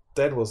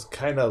that was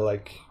kind of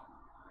like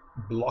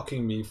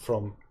blocking me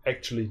from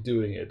actually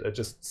doing it. I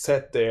just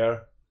sat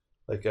there,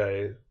 like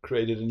I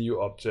created a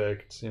new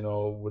object,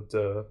 with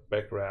the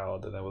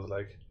background, and I was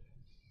like,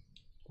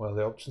 well,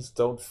 the options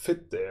don't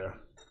fit there,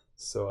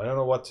 so I don't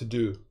know what to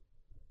do.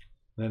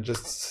 And I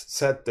just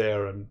sat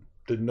there and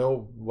didn't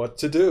know what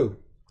to do.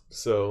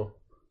 So,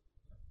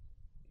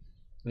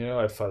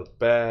 I felt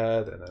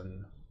bad,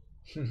 and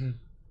then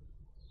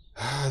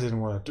I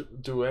didn't want to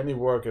do any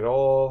work at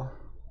all.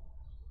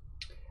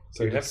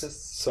 So I did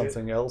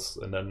something else,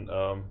 and then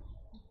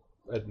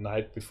at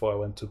night before I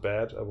went to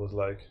bed, I was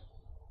like,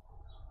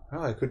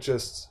 oh, I could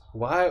just...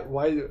 Why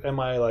am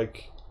I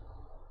like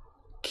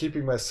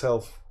keeping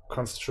myself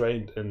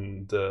constrained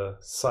in the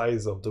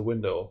size of the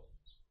window?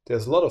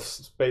 There's a lot of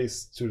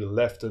space to the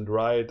left and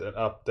right and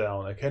up,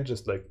 down. I can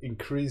just like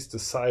increase the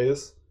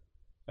size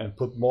and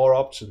put more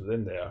options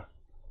in there.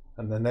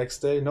 And the next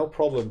day, no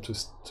problem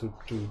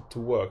to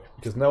work,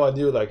 because now I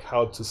knew like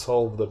how to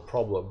solve the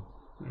problem.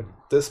 But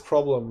this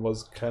problem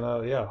was kind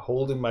of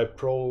holding my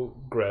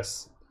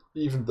progress,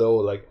 even though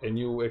like I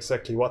knew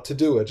exactly what to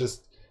do. I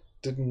just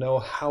didn't know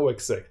how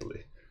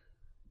exactly.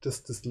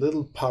 Just this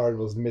little part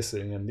was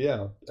missing, and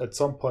at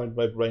some point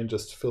my brain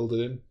just filled it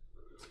in,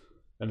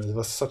 and it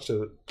was such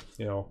a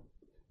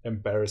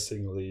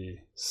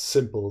embarrassingly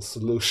simple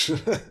solution.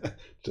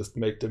 Just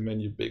make the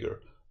menu bigger.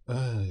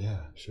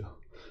 Yeah, sure.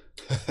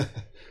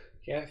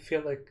 I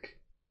feel like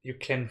you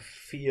can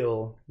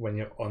feel when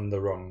you're on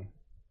the wrong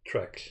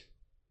track.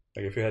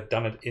 Like if you had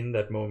done it in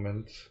that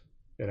moment,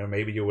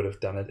 maybe you would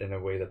have done it in a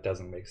way that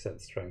doesn't make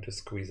sense, trying to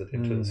squeeze it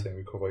into this thing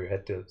because you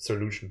had the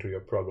solution to your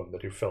problem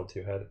that you felt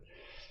you had.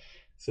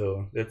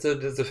 So that's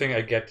the thing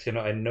I get.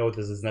 I know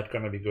this is not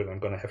going to be good. I'm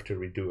going to have to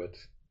redo it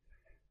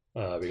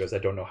because I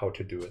don't know how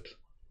to do it.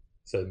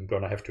 So I'm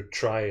going to have to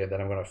try, and then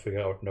I'm going to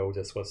figure out, no,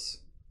 this was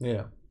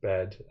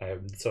bad.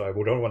 So I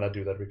don't want to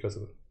do that because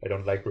I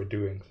don't like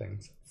redoing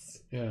things.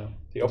 It's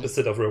the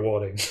opposite of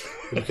rewarding.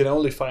 You can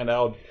only find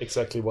out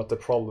exactly what the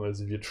problem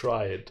is if you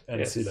try it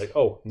and see like,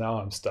 oh, now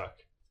I'm stuck.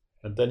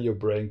 And then your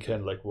brain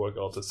can like work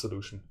out the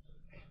solution.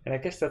 And I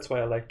guess that's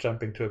why I like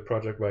jumping to a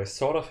project where I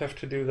sort of have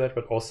to do that,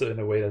 but also in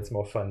a way that's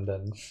more fun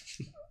than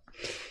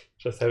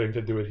just having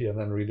to do it here and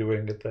then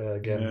redoing it there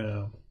again.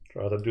 Yeah.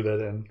 Rather do that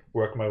and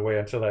work my way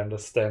until I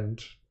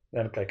understand,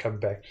 and I come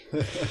back.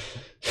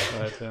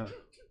 Right, yeah.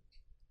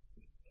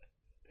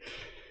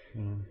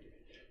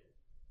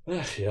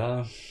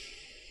 Yeah.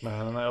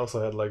 Man, and I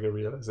also had like a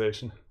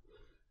realization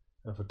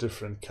of a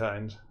different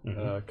kind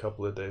a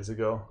couple of days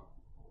ago.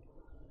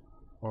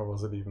 Or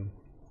was it even...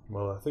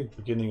 Well, I think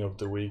beginning of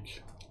the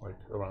week, like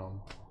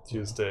around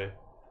Tuesday,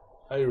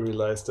 I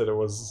realized that I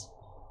was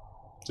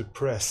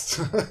depressed.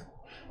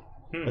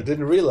 I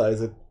didn't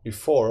realize it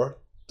before.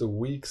 The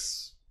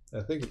weeks,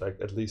 I think like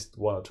at least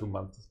 1 or 2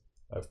 months,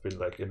 I've been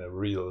like in a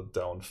real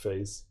down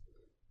phase.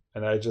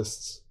 And I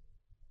just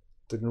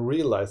didn't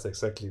realize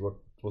exactly what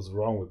was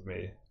wrong with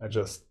me. I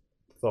just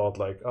thought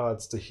like,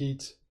 it's the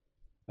heat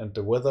and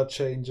the weather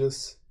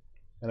changes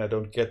and I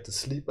don't get the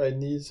sleep I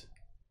need.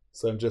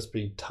 So I'm just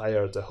being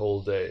tired the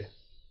whole day.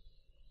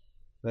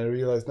 Then I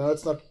realized, no,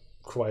 it's not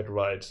quite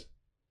right.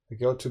 I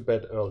go to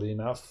bed early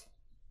enough.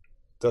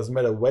 Doesn't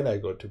matter when I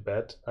go to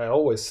bed. I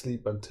always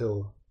sleep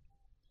until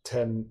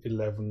 10,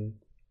 11,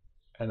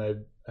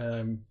 and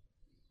I'm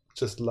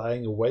just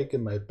lying awake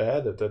in my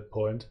bed at that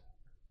point.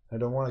 I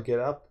don't want to get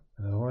up.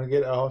 I don't want to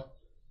get out.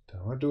 I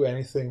don't want to do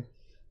anything.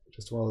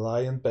 Just want to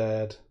lie in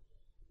bed,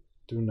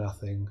 do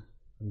nothing.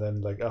 And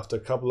then like after a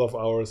couple of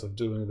hours of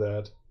doing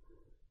that,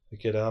 I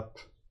get up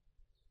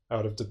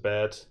out of the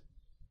bed,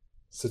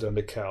 sit on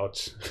the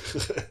couch,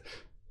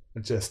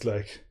 and just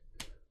like,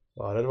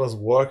 wow, that was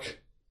work.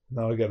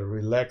 Now I gotta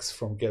relax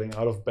from getting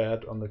out of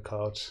bed on the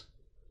couch,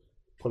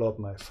 pull out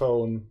my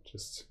phone,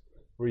 just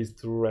read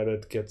through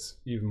Reddit, get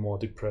even more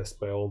depressed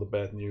by all the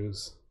bad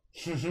news.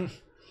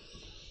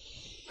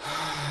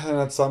 And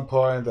at some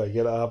point I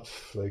get up,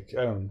 like,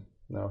 I don't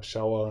know,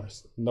 shower,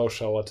 no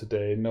shower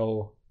today,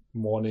 no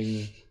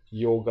morning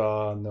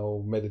yoga,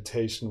 no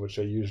meditation, which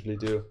I usually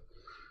do.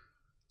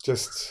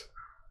 Just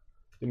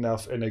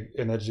enough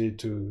energy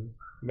to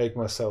make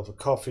myself a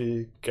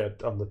coffee,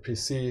 get on the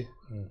PC,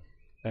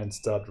 and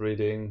start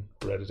reading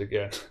Reddit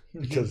again.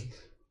 Because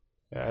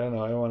I don't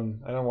know,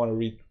 I don't want to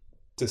read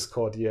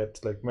Discord yet.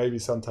 Like maybe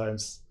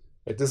sometimes,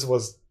 like this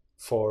was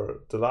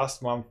for the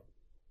last month,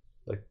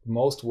 like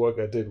most work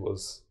I did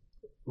was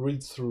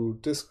read through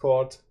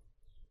Discord,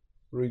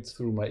 read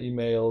through my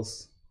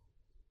emails,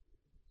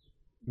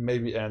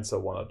 maybe answer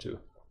one or two.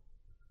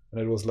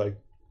 And it was like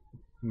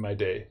my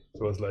day.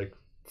 So it was like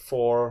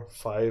 4,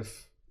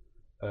 5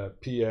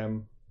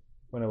 p.m.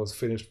 when I was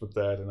finished with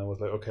that, and I was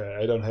like, okay,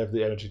 I don't have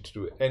the energy to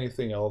do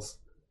anything else.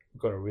 I'm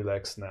gonna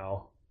relax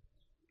now.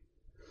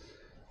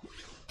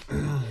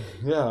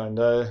 Yeah, and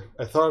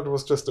I thought it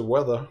was just the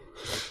weather.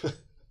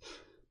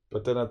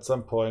 But then at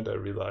some point I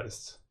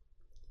realized,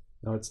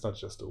 no, it's not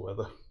just the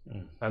weather.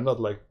 I'm not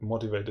like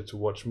motivated to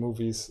watch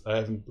movies. I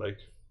haven't like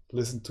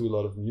listened to a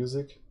lot of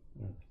music.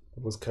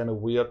 It was kind of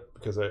weird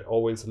because I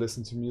always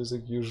listen to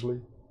music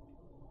usually.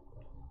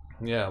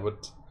 Yeah,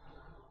 but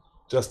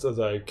just as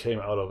I came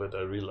out of it,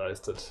 I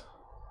realized that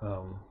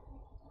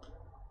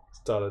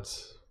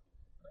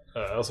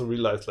I also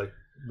realized, like,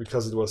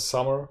 because it was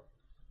summer,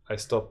 I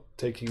stopped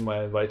taking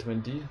my vitamin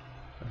D.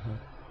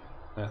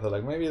 And I thought,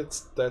 like, maybe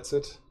that's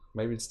it.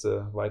 Maybe it's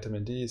the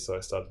vitamin D. So I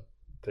started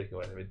taking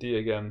vitamin D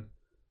again.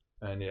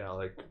 And yeah,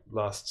 like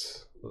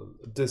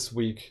this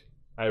week,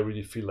 I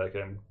really feel like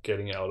I'm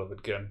getting out of it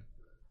again.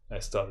 I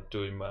started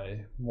doing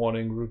my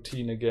morning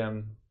routine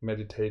again,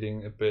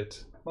 meditating a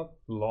bit, not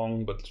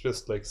long, but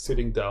just like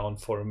sitting down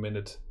for a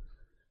minute,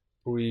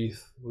 breathe,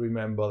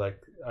 remember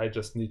like I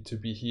just need to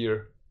be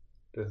here.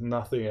 There's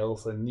nothing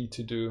else I need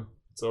to do.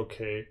 It's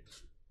okay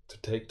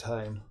to take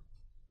time.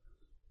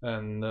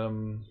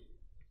 And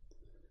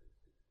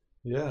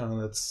yeah,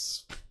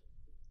 that's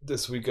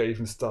this week I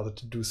even started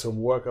to do some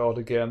workout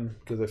again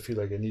because I feel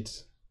like I need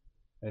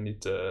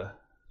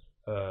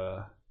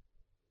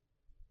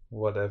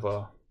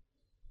whatever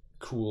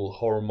cool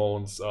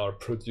hormones are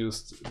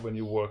produced when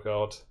you work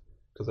out,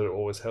 because it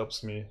always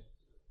helps me.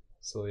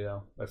 So yeah,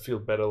 I feel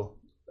better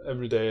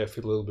every day. I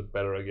feel a little bit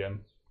better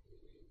again.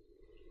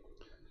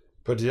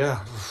 But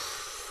yeah,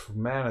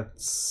 man,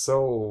 it's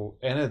so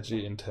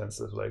energy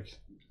intensive, like,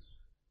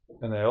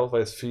 and I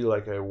always feel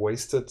like I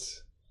wasted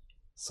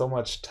so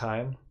much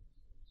time.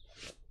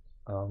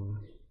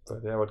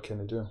 But yeah, what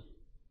can you do?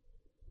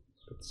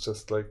 It's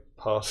just like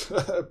part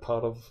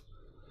of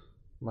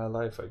my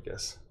life, I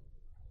guess.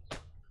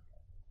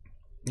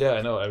 Yeah,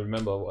 I know. I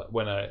remember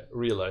when I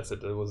realized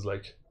it. It was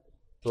like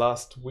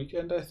last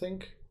weekend, I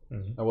think.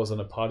 I was on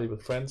a party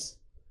with friends.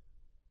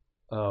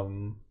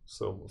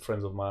 So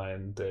friends of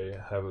mine, they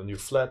have a new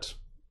flat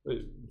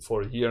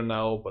for a year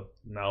now, but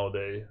now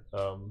they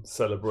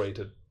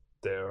celebrated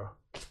their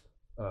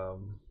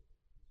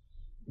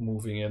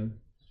moving in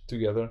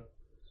together.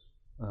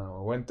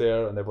 I went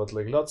there, and there was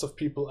like lots of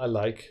people I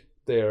like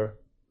there,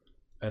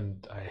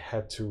 and I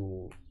had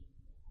to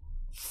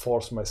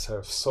force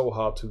myself so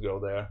hard to go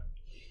there.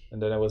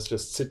 And then I was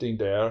just sitting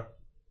there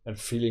and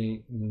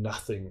feeling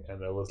nothing,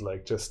 and I was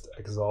like just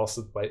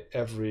exhausted by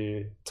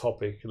every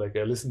topic. Like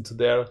I listened to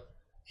their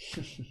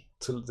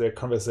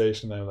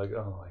conversation, and I'm like,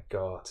 oh my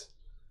god,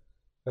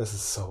 this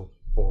is so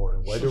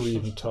boring. Why do we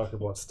even talk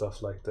about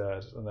stuff like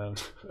that? And then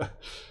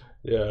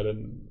yeah,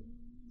 then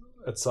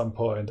at some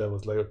point I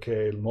was like,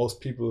 okay,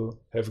 most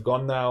people have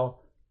gone now.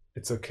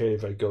 It's okay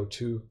if I go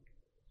too.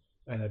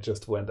 And I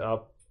just went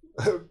up,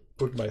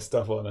 put my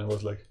stuff on, and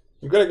was like,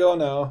 I'm gonna go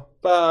now.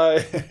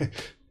 Bye.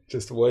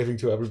 Just waving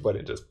to everybody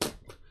and just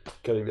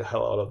getting the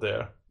hell out of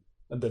there.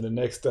 And then the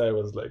next day I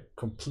was like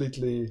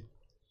completely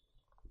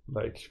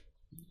like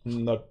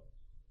not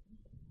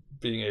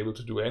being able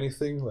to do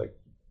anything, like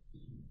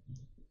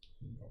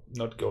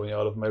not going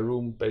out of my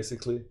room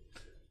basically.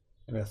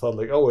 And I thought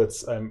like, oh,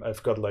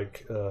 I've got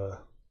like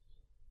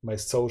my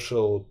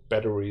social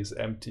battery is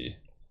empty.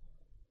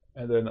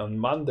 And then on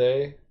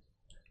Monday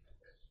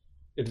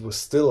it was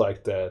still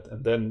like that.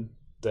 And then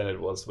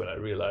it was when I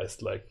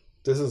realized like,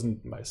 this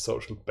isn't my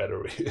social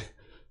battery.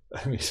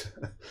 I mean,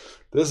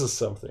 this is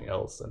something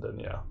else. And then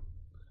yeah,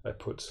 I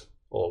put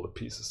all the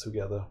pieces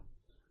together,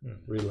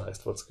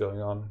 realized what's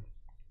going on.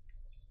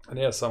 And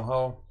yeah,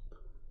 somehow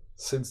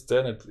since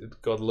then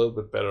it got a little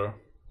bit better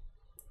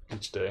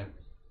each day.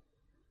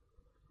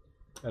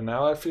 And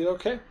now I feel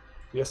okay.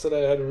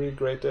 yesterday I had a really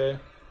great day.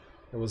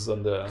 I was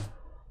on the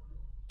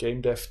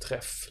Game Dev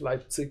Treff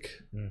Leipzig.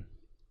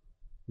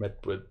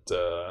 Met with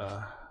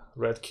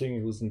Red King,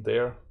 who wasn't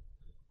there.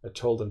 I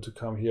told them to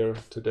come here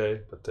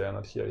today, but they're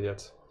not here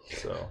yet.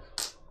 So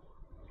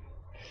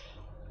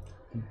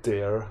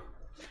their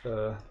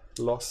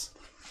loss.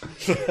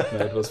 No,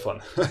 it was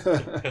fun.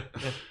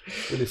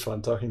 Really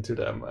fun talking to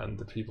them and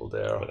the people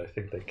there. But I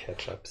think they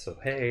catch up, so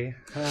hey.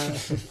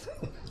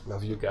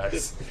 Love you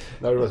guys.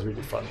 No, it was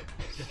really fun.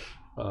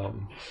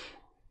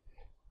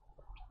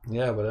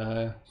 Yeah, but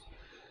I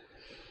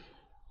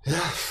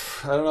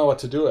don't know what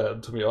to do,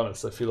 to be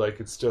honest. I feel like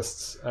it's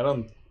just, I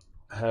don't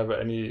have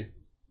any,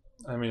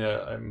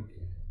 I'm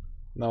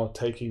now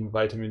taking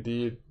vitamin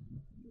D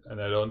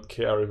and I don't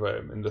care if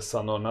I'm in the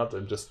sun or not.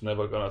 I'm just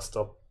never gonna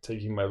stop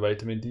taking my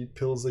vitamin D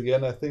pills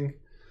again, I think.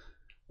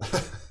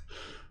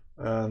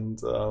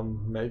 And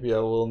maybe I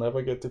will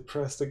never get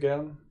depressed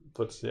again.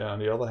 But yeah, on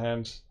the other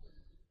hand,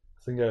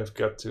 I think I've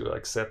got to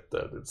accept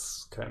that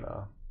it's kind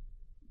of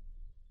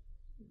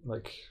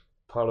like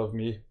part of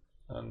me,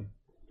 and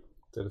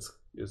that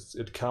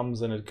it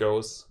comes and it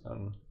goes,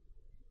 and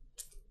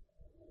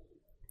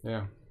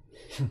yeah.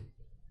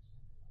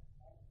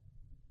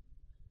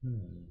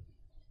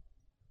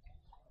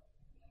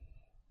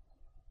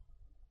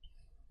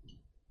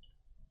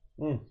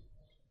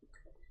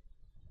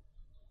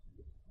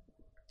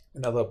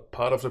 Another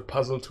part of the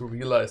puzzle to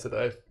realize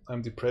that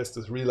I'm depressed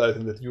is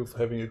realizing that you're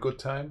having a good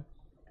time.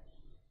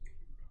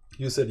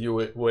 You said you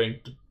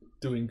weren't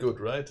doing good,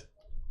 right?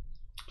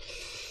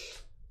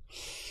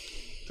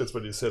 That's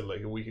what you said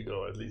like a week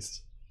ago at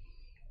least.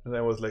 And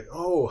I was like,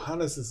 oh,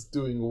 Hannes is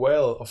doing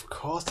well. Of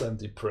course I'm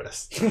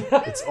depressed.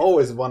 It's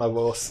always one of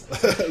us.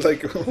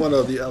 Like one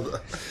or the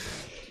other.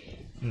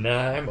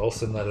 Nah, I'm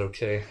also not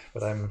okay,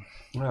 but I'm...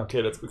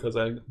 Okay, that's because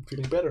I'm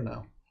feeling better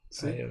now.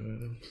 See?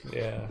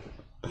 Yeah.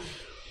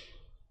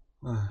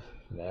 Nah,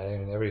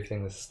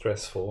 everything is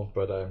stressful,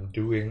 but I'm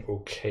doing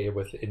okay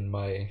within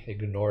my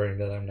ignoring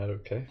that I'm not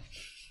okay.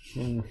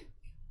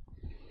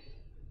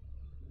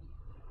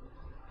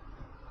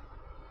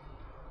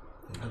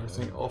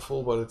 Everything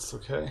awful, but it's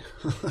okay.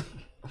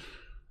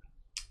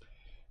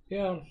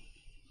 Yeah,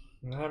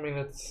 I mean,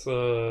 it's,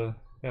 I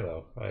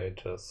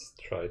just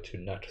try to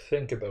not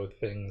think about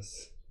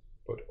things,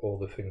 but all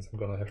the things I'm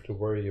gonna have to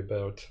worry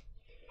about.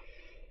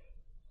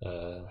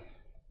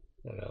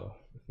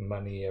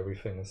 Money,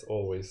 everything is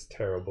always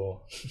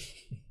terrible.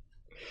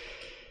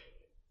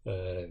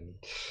 And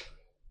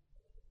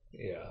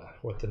yeah,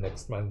 what the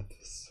next month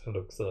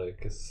looks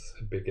like is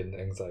big in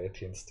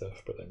anxiety and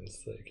stuff, but I'm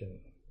just like,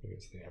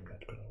 obviously I'm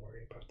not gonna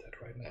worry about that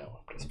right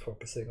now. I'm just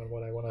focusing on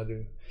what I want to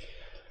do.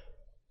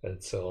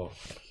 And so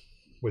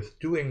with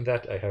doing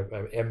that, I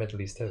am at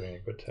least having a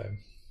good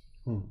time.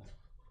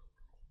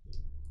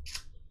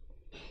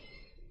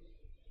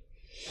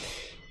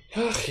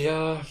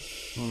 Yeah.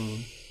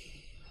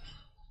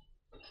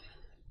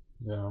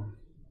 Yeah,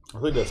 I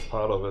think that's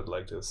part of it,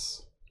 like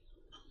this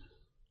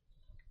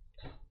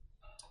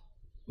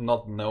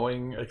not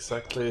knowing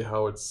exactly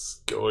how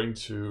it's going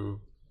to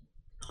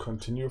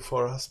continue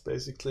for us,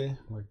 basically.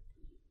 Like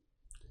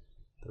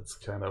that's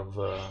kind of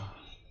a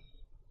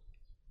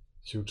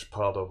huge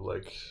part of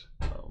like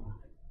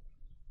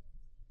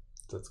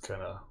that's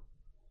kind of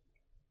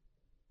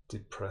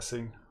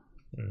depressing.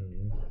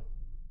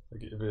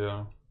 Like if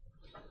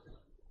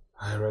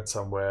I read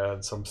somewhere,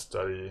 and some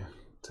study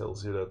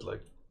tells you that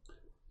like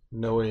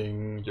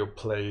knowing your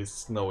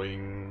place,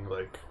 knowing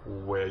like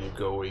where you're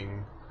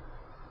going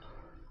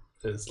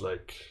is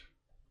like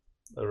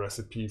a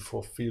recipe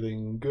for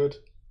feeling good.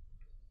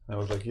 And I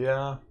was like,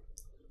 yeah,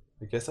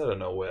 I guess I don't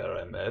know where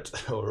I'm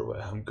at or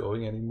where I'm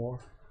going anymore.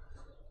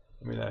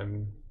 I mean,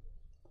 I'm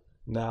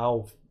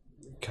now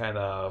kind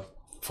of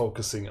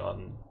focusing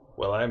on,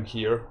 well, I'm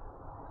here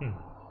and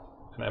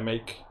I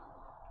make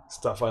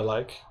stuff I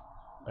like,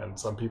 and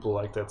some people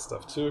like that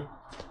stuff too,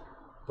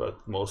 but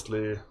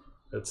mostly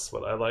it's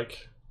what I like,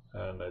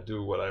 and I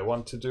do what I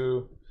want to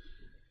do.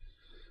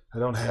 I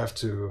don't have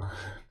to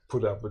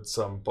put up with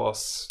some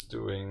boss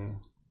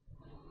doing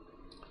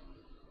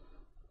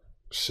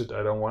shit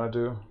I don't want to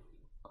do.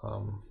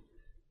 And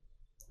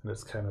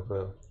it's kind of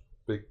a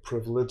big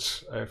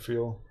privilege, I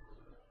feel,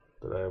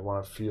 that I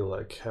want to feel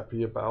like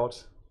happy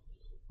about,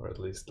 or at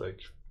least like,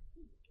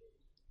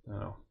 you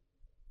know,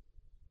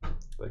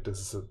 like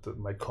this is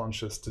my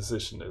conscious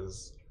decision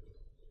is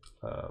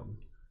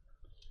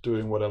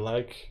doing what I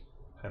like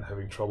and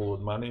having trouble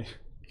with money.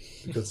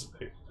 Because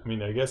I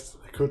mean, I guess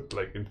I could,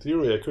 like in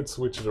theory, I could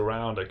switch it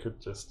around. I could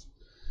just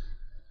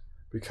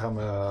become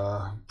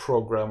a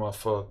programmer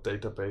for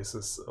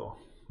databases. So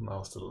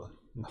now still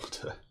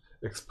the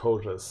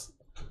exposure's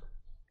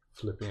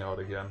flipping out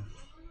again.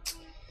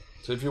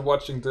 So if you're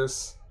watching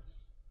this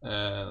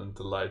and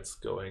the light's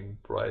going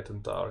bright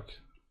and dark,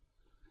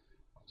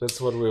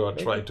 that's what we were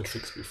trying to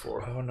fix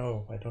before. Oh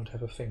no, I don't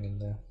have a thing in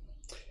there.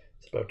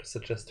 It's about to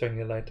suggest turning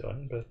the light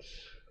on, but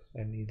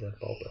I need that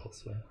bulb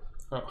elsewhere.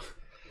 Oh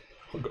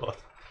god.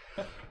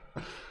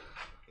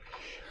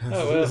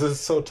 This is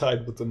so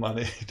tight with the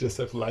money. You just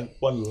have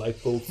one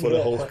light bulb for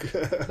the whole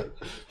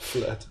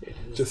flat.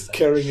 Just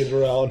carrying it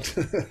around.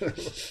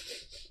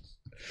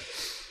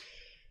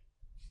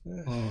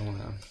 Oh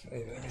man.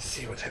 Let me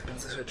see what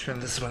happens if I turn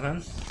this one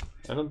on.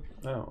 I don't.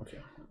 Oh, okay.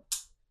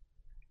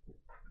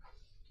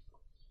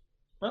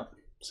 Well,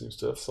 seems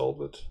to have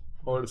solved it.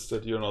 Or it's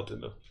that you're not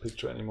in the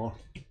picture anymore.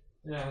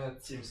 Yeah,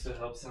 that seems to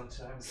help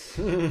sometimes.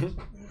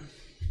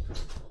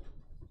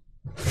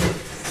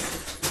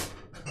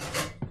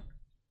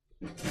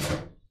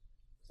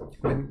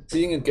 I mean,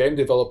 being in game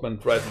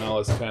development right now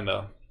is kind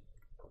of.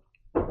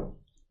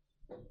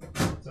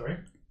 Sorry?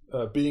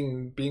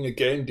 Being a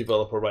game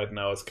developer right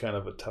now is kind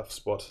of a tough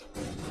spot.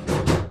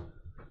 If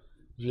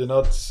you're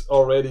not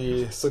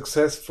already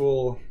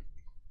successful,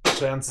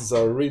 chances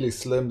are really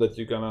slim that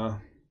you're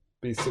gonna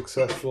be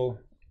successful.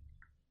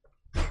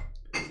 Yeah.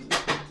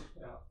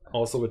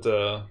 Also with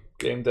the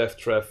game dev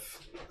ref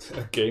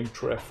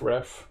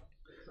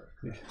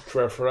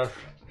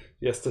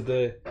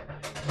yesterday,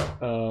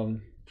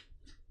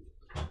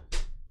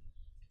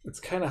 it's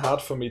kind of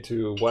hard for me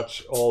to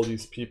watch all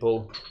these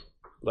people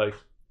like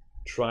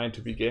trying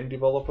to be game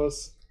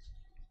developers.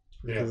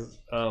 Yeah. Because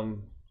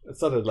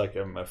it's not like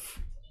MF.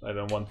 I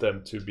don't want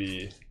them to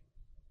be.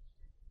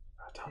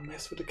 Don't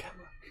mess with the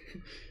camera.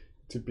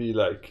 To be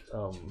like.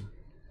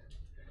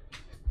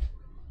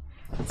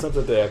 It's not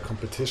that they are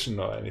competition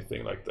or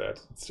anything like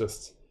that. It's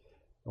just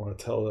I want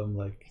to tell them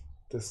like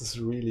this is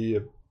really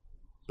a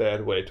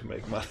bad way to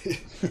make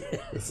money.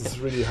 This is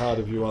really hard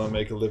if you want to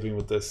make a living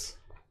with this.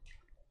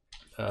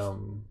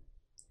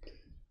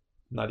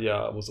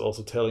 Nadia was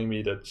also telling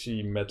me that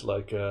she met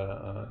like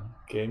a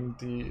game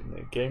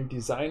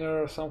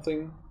designer or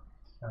something,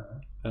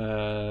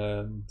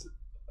 and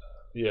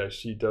yeah,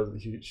 she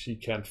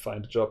can't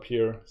find a job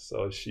here,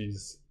 so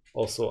she's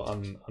also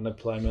on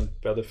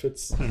unemployment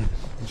benefits. And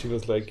she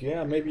was like,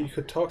 yeah, maybe you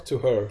could talk to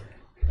her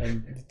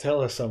and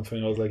tell her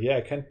something. I was like, yeah,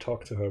 I can't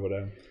talk to her, but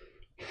I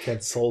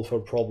can't solve her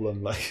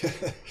problem. Like,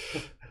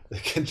 I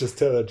can't just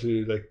tell her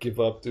to like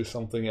give up, do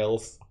something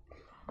else.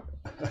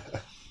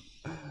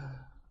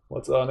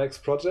 What's our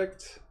next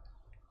project?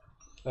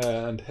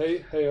 And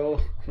hey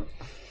all.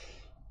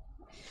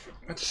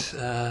 It's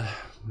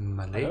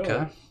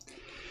Maleka.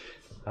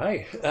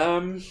 Hi.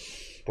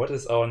 What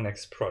is our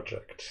next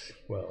project?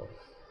 Well,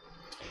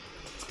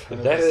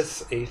 that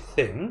is a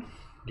thing.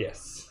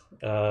 Yes.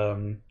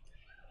 That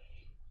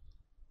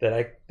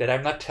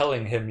I'm not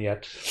telling him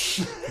yet.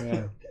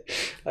 Yeah.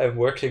 I'm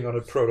working on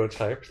a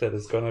prototype that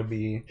is gonna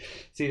be.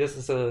 See, this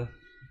is a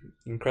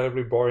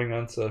incredibly boring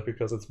answer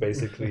because it's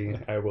basically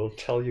I will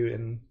tell you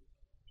in.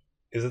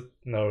 Is it?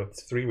 No,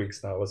 it's 3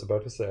 weeks now. I was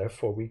about to say I have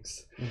 4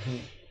 weeks. Mm-hmm.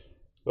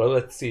 Well,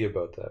 let's see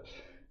about that.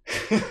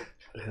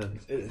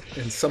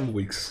 In some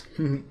weeks.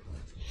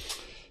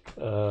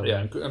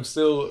 Yeah, I'm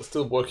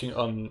still working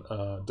on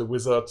the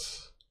Wizard.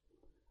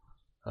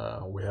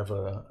 We have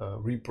a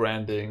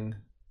rebranding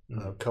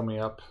coming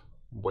up.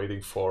 I'm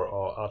waiting for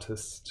our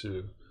artists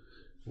to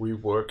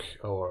rework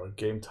our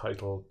game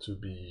title to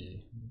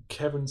be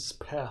Kevin's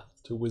Path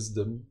to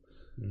Wisdom.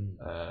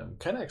 I'm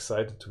kind of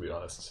excited, to be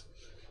honest,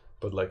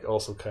 but like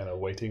also kind of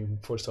waiting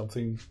for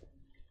something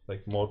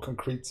like more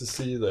concrete to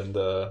see than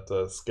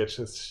the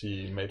sketches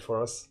she made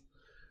for us.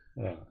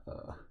 Yeah.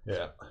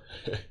 Yeah.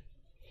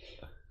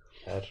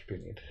 That should be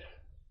neat.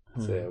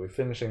 So yeah, we're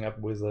finishing up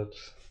Wizard.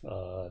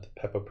 The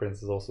Pepper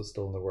Prince is also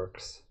still in the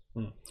works.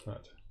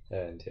 Right.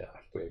 And yeah,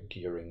 we're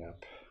gearing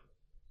up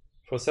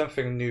for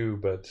something new,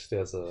 but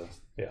there's a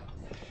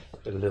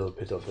little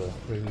bit of a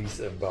release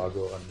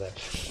embargo on that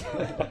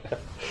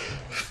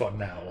for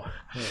now.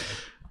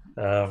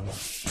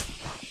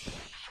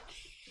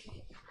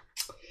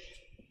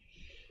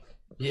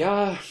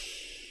 Yeah,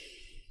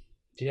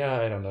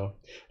 I don't know.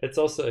 It's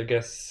also, I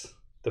guess,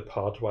 the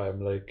part why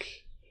I'm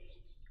like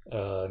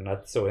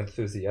not so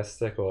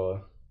enthusiastic,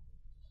 or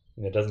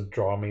it doesn't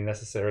draw me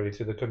necessarily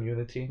to the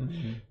community,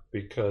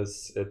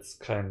 because it's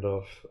kind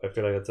of, I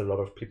feel like it's a lot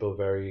of people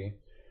very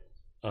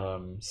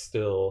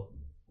still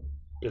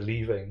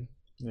believing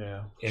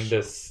in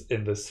this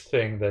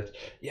thing that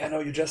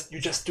you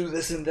just do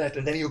this and that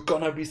and then you're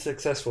gonna be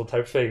successful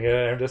type thing.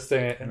 I'm just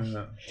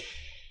saying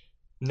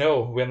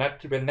no, we're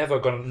never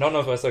gonna, none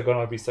of us are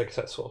gonna be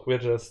successful.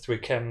 We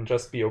can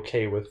just be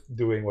okay with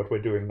doing what we're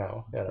doing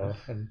now,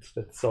 and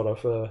that's sort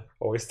of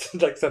always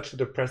like such a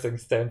depressing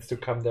stance to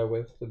come there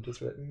with, and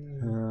just I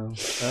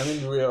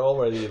mean, we are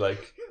already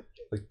like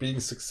being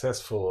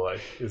successful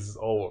is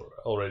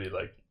already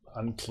like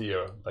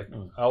unclear.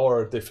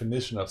 Our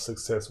definition of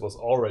success was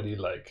already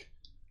like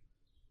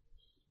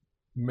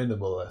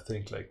minimal. I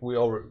think like we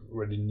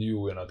already knew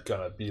we're not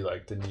gonna be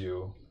like the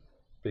new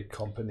big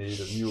company,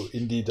 the new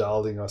indie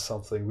darling or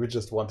something. We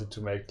just wanted to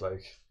make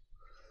like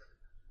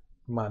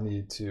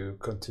money to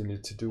continue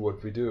to do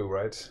what we do,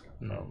 right?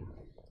 And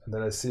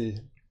then I see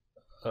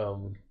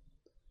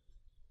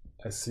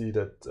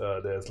that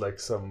there's like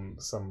some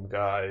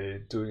guy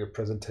doing a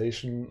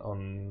presentation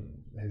on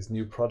his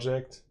new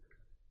project,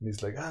 and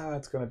he's like,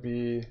 it's gonna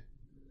be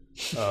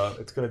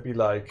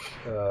like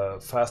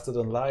faster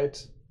than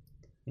light,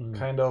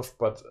 kind of,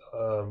 but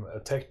a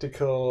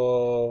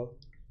tactical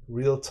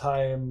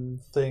real-time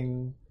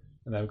thing,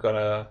 and I'm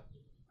gonna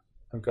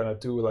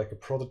do like a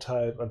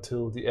prototype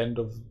until the end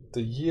of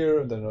the year,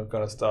 and then I'm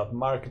gonna start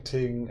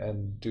marketing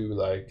and do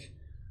like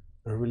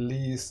a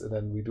release, and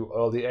then we do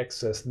early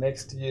access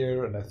next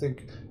year. And I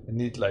think I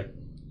need like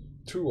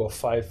 2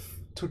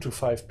 to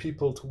 5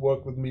 people to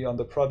work with me on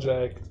the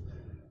project,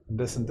 and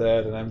this and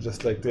that. And I'm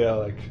just like there,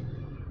 like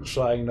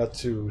trying not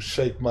to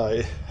shake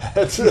my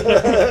head,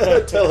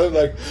 tell him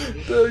like,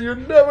 "You're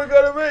never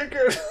gonna make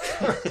it,"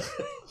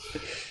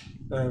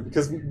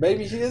 because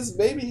maybe he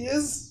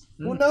is.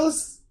 Who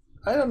knows?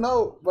 I don't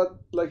know, but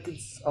like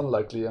it's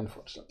unlikely,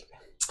 unfortunately.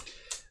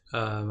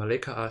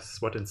 Maleka asks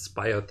what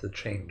inspired the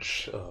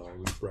change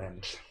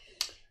rebrand.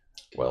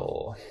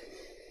 Well,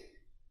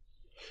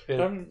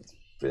 it's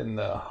been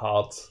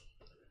hard.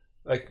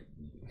 Like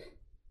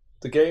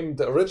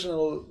the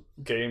original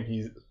game,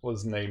 he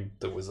was named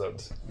The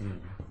Wizard,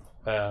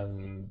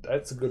 and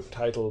that's a good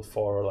title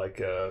for like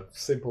a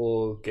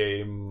simple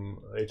game,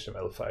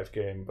 HTML5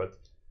 game, but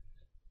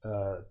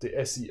the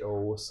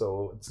SEO,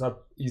 so it's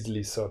not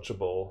easily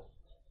searchable.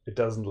 It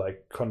doesn't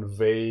like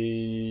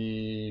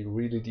convey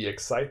really the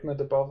excitement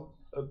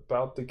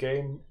about the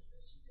game,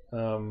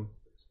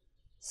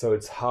 so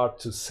it's hard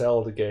to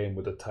sell the game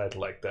with a title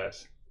like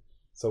that.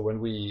 So when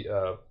we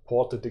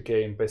ported the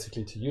game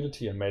basically to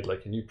Unity and made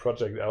like a new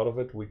project out of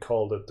it, we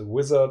called it The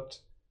Wizard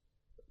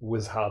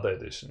Wizharder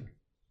Edition.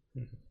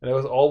 And I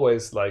was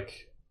always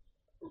like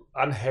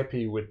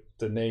unhappy with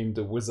the name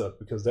The Wizard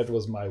because that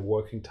was my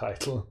working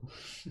title.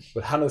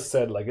 But Hannes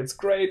said like, it's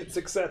great, it's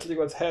exactly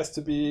what it has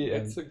to be.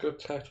 It's a good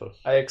title.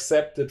 I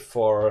accepted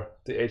for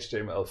the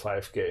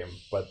HTML5 game,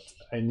 but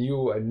I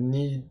knew I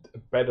need a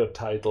better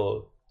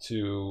title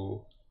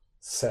to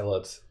sell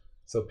it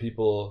so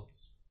people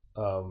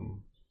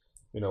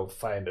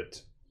find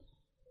it,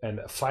 and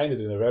find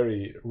it in a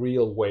very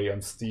real way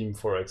on Steam.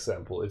 For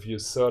example, if you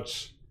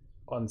search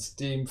on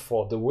Steam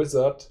for The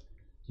Wizard,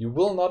 you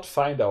will not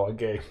find our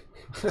game.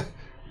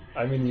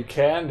 I mean, you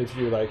can if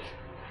you like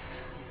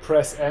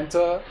press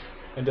enter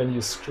and then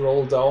you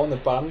scroll down a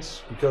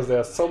bunch, because there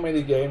are so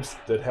many games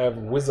that have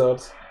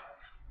wizard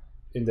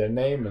in their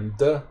name, and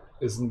the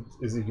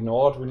is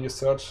ignored when you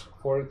search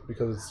for it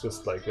because it's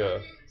just like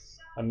a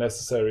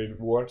unnecessary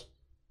word.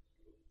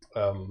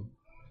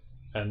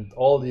 And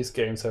all these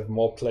games have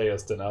more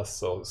players than us,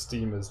 so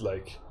Steam is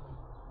like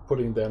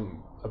putting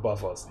them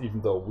above us,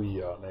 even though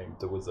we are named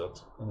The Wizard.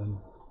 And then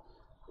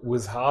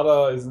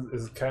Wizharder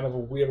is kind of a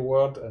weird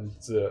word, and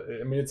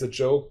I mean it's a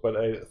joke, but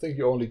I think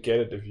you only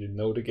get it if you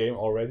know the game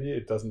already.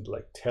 It doesn't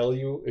like tell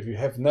you if you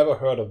have never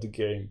heard of the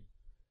game.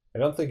 I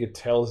don't think it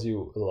tells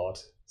you a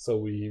lot. So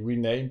we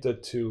renamed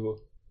it to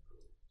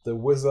The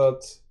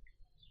Wizard.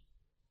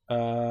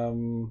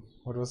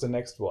 What was the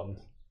next one?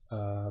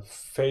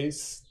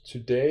 Face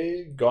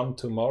Today, Gone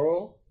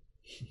Tomorrow,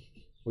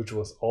 which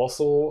was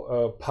also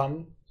a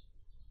pun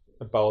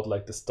about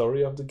like the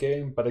story of the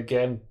game, but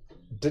again,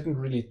 didn't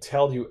really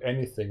tell you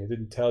anything. It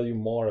didn't tell you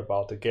more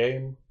about the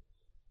game.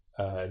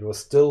 It was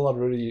still not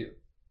really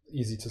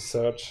easy to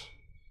search,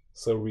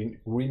 so we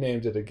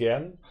renamed it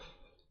again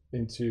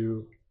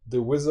into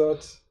The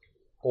Wizard,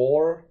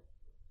 or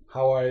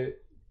How I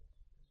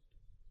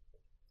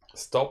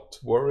Stopped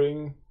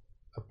Worrying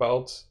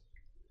About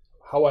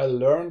How I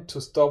Learned to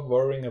Stop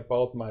Worrying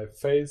About My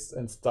Face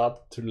and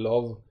Start to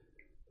Love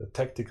the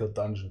Tactical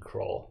Dungeon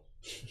Crawl.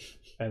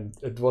 And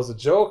it was a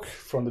joke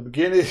from the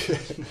beginning,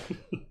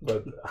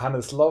 but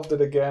Hannes loved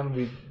it again.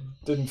 We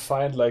didn't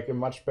find like a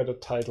much better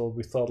title.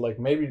 We thought like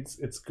maybe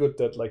it's good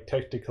that like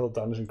tactical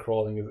dungeon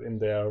crawling is in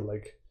there.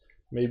 Like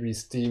maybe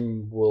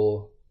Steam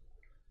will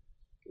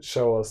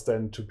show us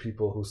then to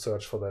people who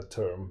search for that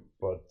term.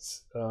 But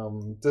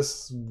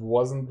this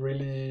wasn't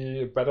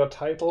really a better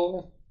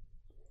title.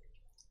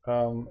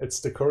 It's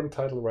the current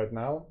title right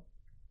now.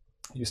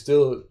 You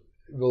still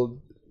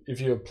will, if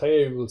you're a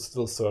player, you will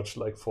still search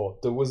like for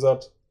The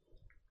Wizard,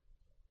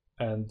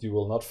 and you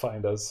will not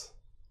find us.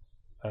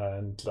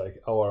 And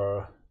like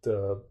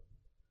the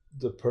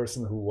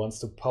person who wants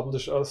to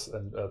publish us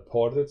and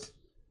port it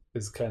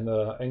is kind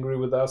of angry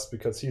with us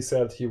because he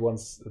said he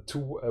wants a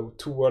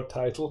two-word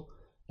title,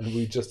 and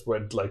we just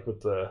went like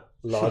with the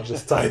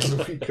largest title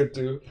we could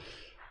do.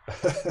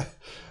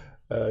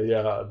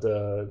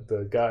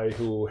 The guy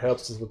who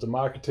helps us with the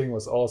marketing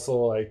was also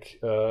like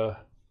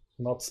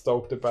not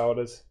stoked about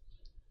it.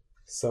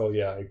 So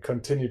yeah, I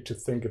continued to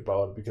think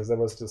about it because I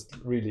was just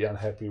really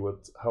unhappy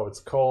with how it's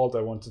called.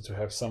 I wanted to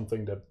have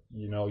something that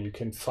you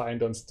can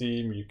find on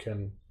Steam, you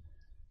can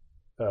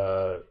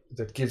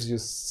that gives you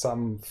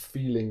some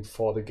feeling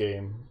for the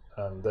game,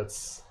 and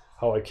that's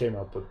how I came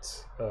up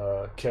with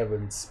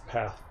Kevin's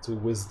Path to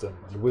Wisdom,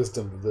 and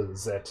wisdom with the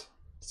Z,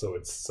 so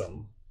it's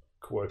some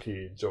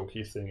quirky,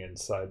 jokey thing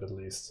inside at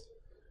least.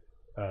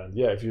 And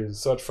yeah, if you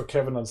search for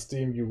Kevin on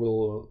Steam, you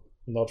will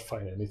not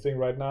find anything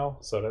right now,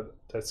 so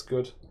that's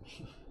good.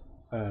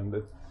 And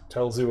it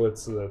tells you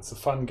it's a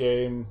fun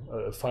game,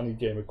 a funny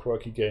game, a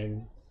quirky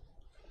game,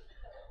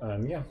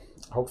 and yeah,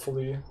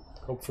 hopefully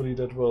hopefully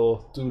that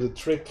will do the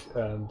trick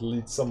and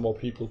lead some more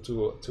people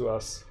to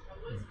us.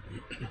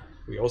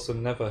 We also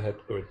never had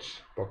good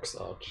box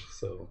art,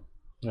 so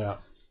yeah,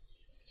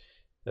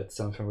 that's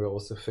something we're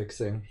also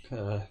fixing.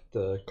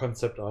 The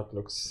concept art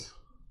looks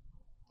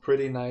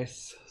pretty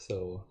nice,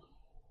 so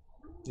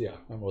yeah,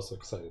 I'm also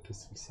excited to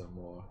see some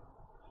more.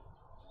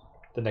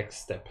 The next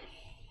step.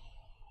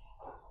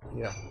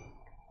 Yeah,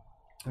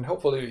 and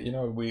hopefully,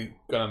 we're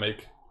gonna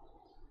make.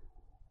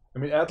 I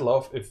mean, I'd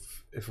love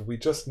if we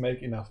just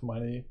make enough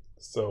money,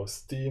 so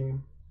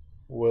Steam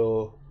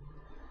will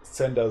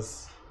send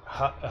us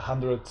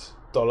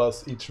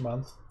 $100 each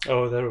month.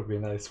 Oh, that would be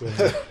nice. I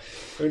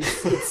mean,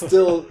 it's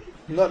still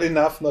not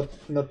enough,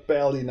 not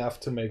barely enough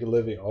to make a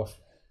living off,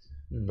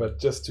 but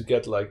just to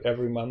get like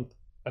every month,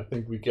 I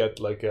think we get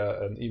like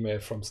an email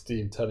from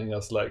Steam telling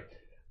us like,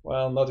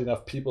 well, not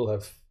enough people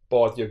have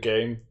bought your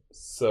game,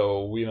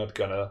 so we're not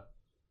gonna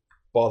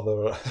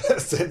bother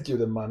send you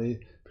the money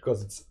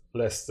because it's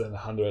less than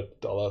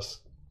 $100.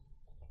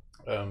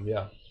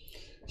 Yeah,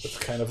 it's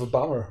kind of a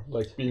bummer,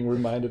 like being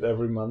reminded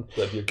every month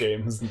that your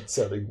game isn't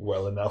selling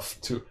well enough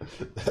to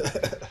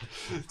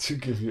to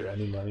give you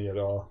any money at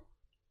all.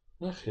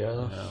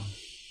 Yeah.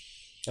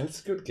 And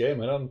it's a good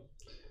game.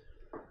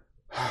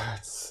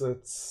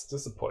 It's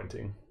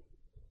disappointing.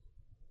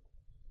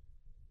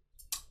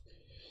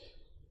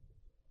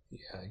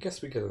 Yeah, I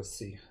guess we gotta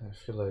see. I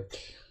feel like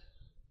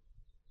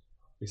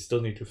we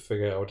still need to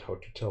figure out how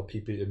to tell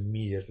people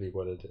immediately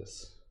what it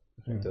is.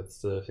 I think that's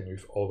the thing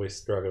we've always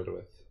struggled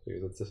with.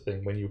 Because it's the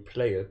thing, when you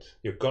play it,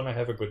 you're gonna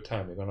have a good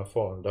time, you're gonna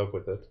fall in love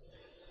with it.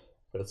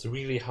 But it's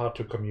really hard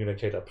to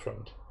communicate up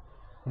front.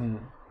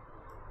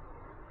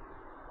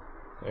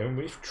 I mean,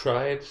 we've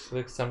tried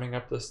like summing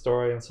up the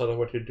story and sort of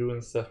what you do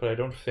and stuff, but I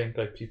don't think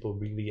like people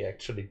really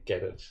actually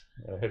get it.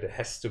 There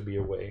has to be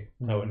a way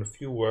how in a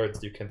few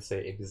words you can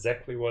say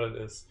exactly what it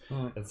is,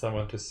 and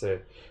someone to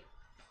say,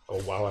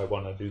 "Oh wow, I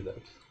want to do that."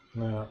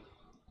 Yeah.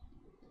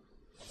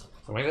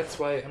 I mean, that's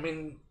why. I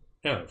mean,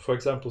 for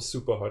example,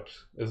 Superhot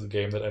is a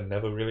game that I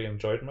never really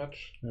enjoyed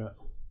much. Yeah.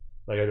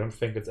 Like, I don't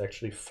think it's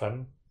actually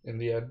fun in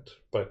the end,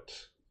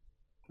 but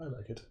I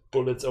like it.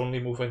 bullets only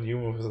move when you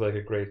move is like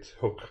a great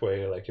hook where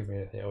you're like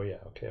immediately, oh yeah,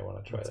 okay, I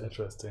want to try That's that.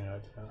 interesting.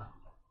 Right?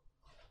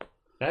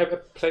 Yeah.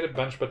 I've played a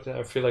bunch, but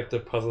I feel like the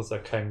puzzles are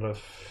kind of,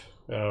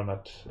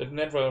 not. It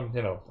never,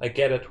 I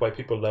get it why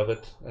people love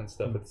it and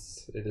stuff.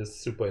 It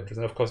is super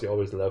interesting. Of course, you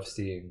always love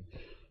seeing,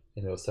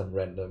 some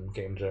random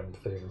game jam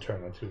thing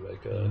turn into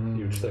like a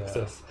huge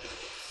success.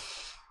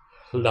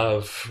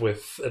 Love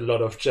with a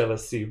lot of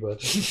jealousy,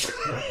 but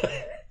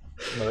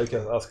Malika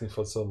is asking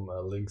for some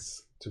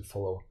links to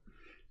follow.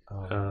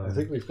 I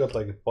think we've got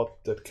like a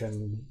bot that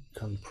can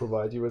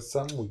provide you with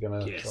some. We're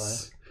gonna try.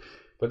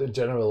 But in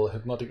general,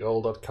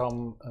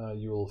 hypnoticowl.com,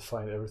 you will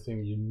find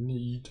everything you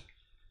need.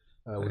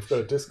 We've got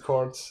a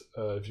Discord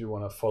if you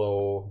want to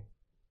follow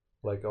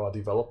like our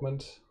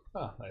development.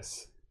 Ah,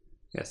 nice.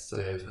 yes,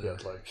 There you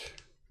get like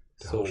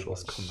the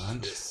socials whole bunch.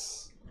 command.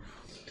 Yes.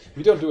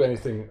 We don't do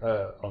anything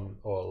or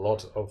a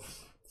lot of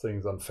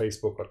things on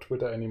Facebook or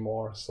Twitter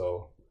anymore,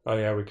 so Oh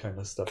yeah, we kind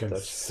of stopped can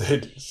that.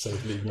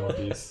 safely ignore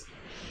these.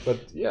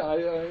 But yeah,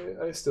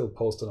 I still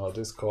post on our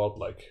Discord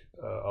like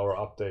our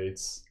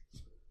updates,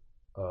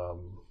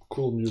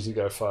 cool music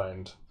I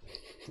find.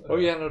 Oh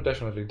yeah, no,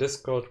 definitely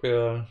Discord.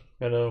 We're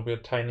a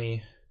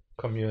tiny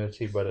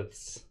community, but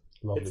it's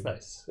Lovely. it's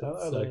nice. I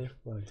It's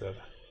like that.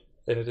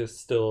 and it is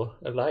still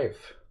alive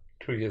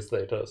 2 years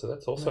later, so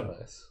that's also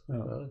nice.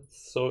 Yeah.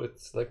 So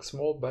it's like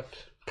small but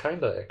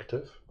kinda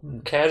active,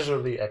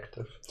 casually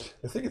active.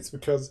 I think it's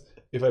because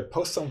if I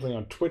post something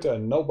on Twitter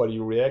and nobody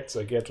reacts,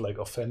 I get like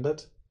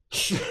offended.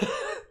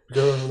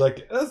 Because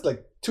like there's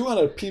like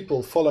 200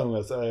 people following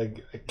us.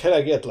 Can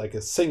I get like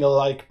a single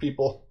like,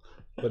 people?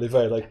 But if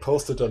I like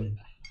post it on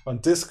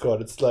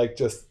Discord, it's like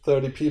just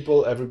 30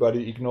 people.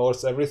 Everybody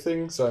ignores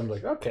everything. So I'm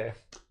like, okay,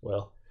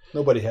 well,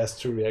 nobody has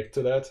to react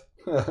to that.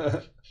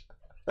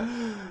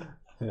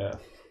 Yeah.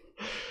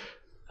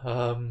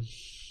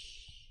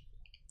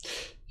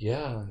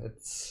 Yeah,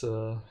 it's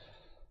I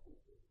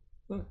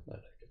like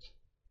it.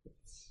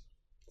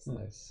 It's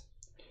nice.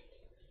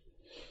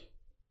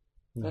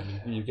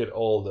 You get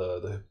all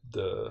the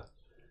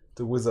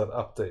wizard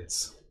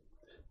updates.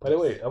 By the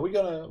way, are we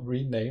gonna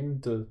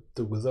rename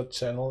the wizard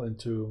channel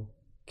into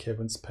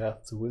Kevin's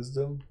Path to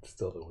Wisdom?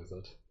 Still the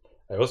wizard.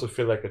 I also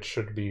feel like it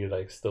should be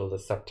like still the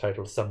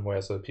subtitle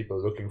somewhere so people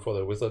looking for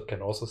the wizard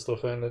can also still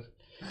find it.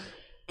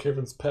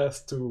 Kevin's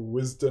Path to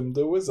Wisdom,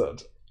 the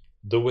Wizard.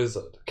 The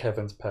Wizard,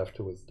 Kevin's Path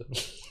to Wisdom.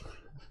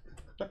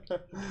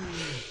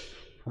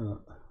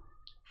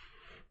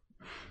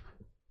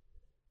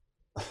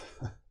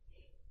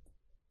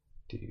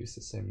 Do you use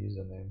the same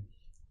username?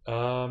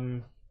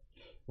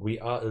 We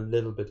are a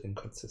little bit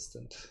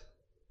inconsistent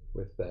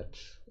with that.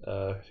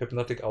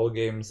 Hypnotic Owl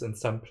Games in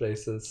some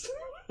places.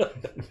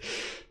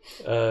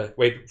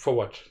 Wait, for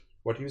what?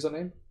 What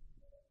username?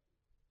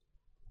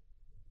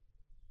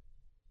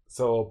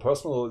 So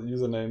personal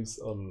usernames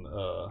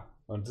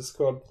on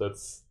Discord,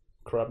 that's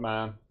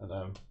Crabman and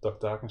I'm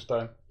Dr.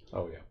 Hackenstein.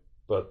 Oh yeah.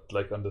 but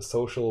like on the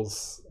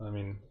socials, I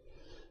mean,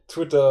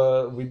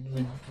 Twitter, we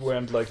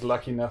weren't like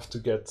lucky enough to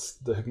get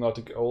the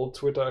Hypnotic Owl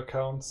Twitter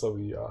account, so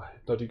we are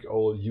Hypnotic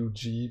Owl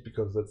UG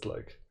because that's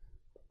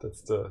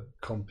the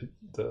company.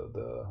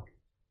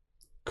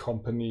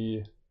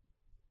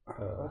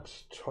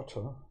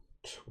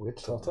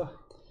 Twitter.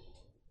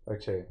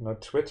 Okay, no,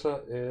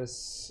 Twitter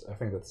is. I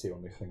think that's the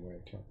only thing where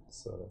you can.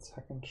 So that's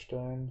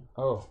Hackenstein.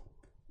 Oh,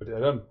 but I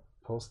don't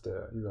post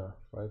there either,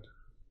 right?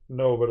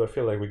 No, but I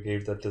feel like we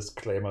gave that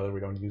disclaimer that we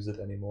don't use it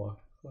anymore.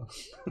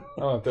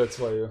 Oh, that's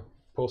why you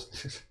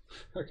posted it.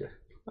 Okay.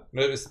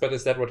 No, but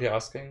is that what you're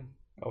asking?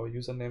 Our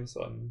usernames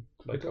on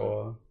like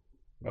our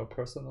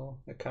personal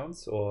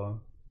accounts,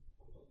 or?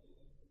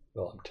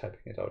 Well, I'm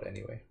typing it out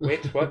anyway.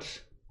 Wait,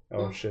 what?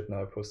 Oh shit!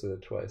 Now I posted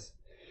it twice.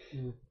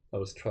 I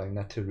was trying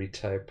not to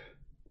retype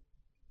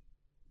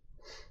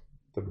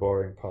the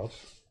boring part,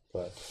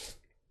 but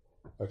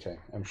okay,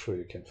 I'm sure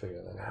you can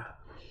figure that out.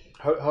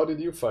 How did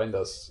you find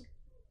us?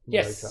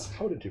 Yes. Like,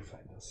 how did you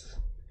find us?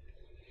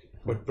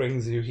 What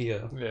brings you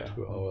here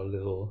to our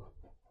little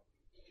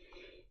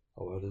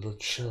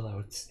chill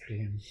out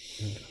stream?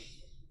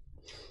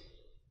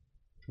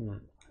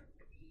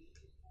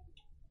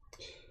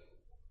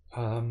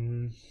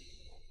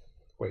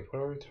 Wait, what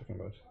are we talking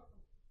about?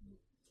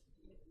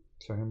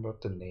 Talking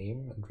about the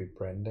name and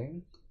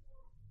rebranding.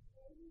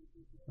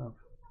 Oh.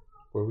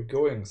 Were we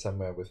going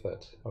somewhere with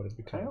that? How did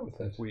we come up with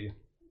that? We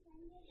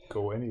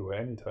go anywhere,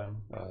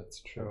 anytime.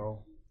 That's true.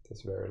 So,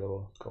 there's very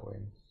little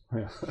going.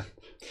 Yeah,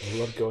 a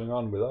lot going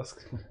on with us.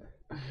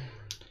 A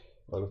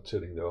lot of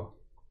chilling though.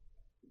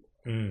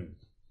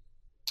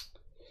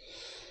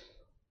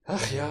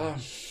 Ach yeah.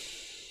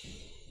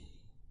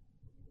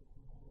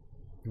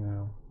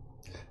 Yeah.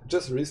 I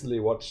just recently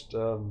watched.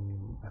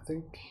 I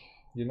think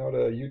you know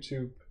the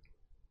YouTube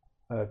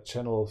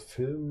channel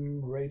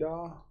Film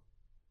Radar.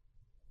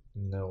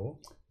 No.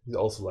 He's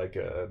also like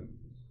a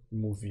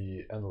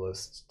movie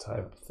analyst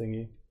type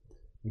thingy.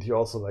 And he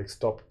also like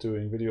stopped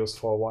doing videos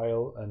for a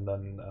while, and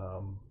then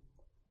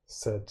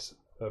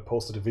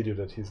posted a video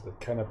that he's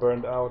kind of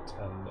burned out,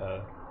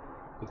 and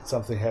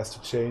something has to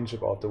change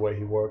about the way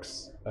he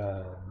works.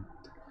 And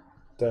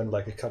then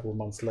like a couple of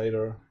months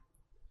later,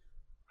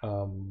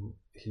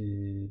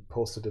 he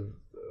posted a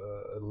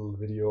little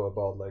video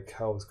about like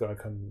how it's gonna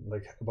come,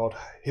 like about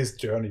his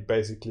journey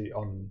basically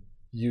on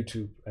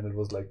YouTube, and it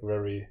was like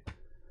very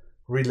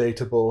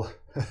relatable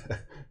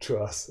to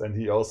us. And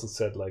he also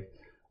said like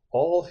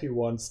all he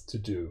wants to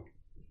do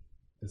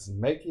is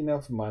make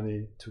enough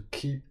money to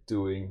keep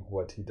doing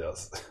what he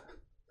does.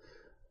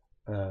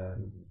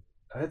 And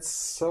it's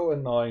so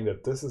annoying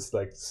that this is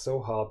like so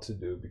hard to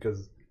do,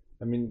 because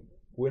I mean,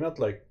 we're not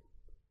like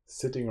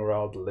sitting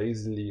around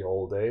lazily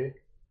all day,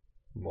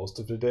 most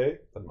of the day,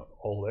 but not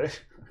all day.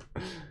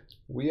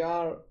 We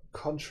are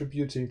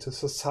contributing to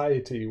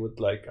society with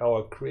like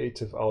our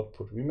creative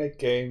output. We make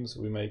games,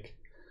 we make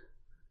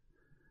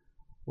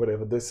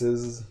whatever this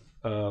is,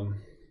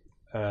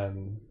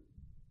 and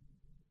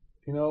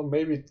you know,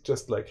 maybe it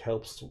just like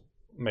helps to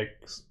make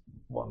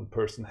one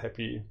person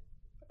happy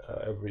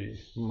every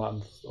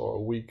month or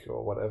a week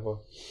or whatever,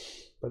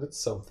 but it's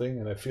something.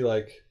 And I feel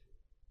like,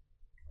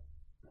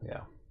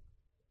 yeah,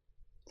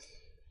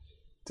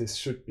 this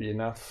should be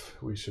enough.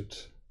 We should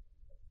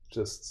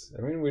just,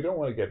 I mean, we don't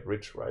want to get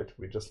rich, right?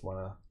 We just want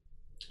to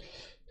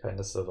kind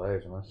of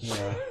survive, man.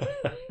 Yeah.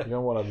 We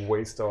don't want to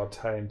waste our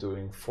time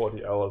doing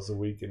 40 hours a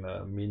week in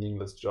a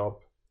meaningless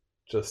job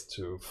just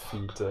to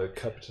feed the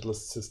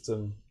capitalist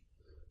system,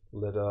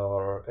 let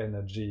our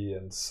energy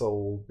and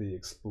soul be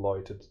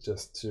exploited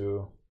just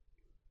to,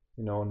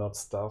 you know, not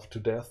starve to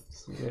death.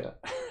 Yeah.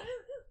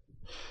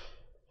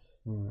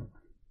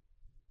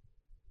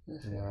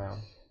 Yeah.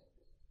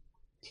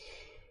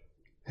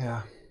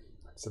 Yeah,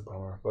 it's a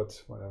bummer,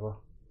 but whatever.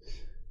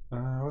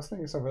 I was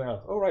thinking something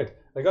else. Oh, right.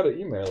 I got an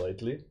email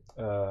lately,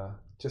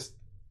 just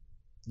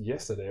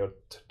yesterday or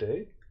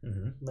today,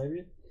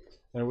 maybe.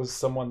 And it was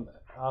someone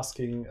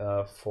asking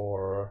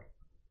for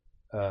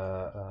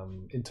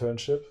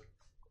internship.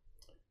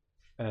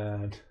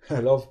 And I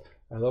love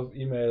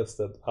emails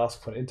that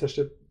ask for an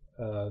internship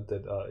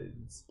that are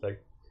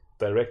like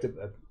directed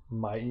at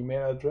my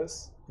email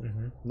address,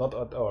 not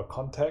at our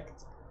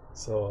contact.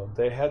 So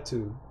they had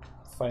to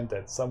find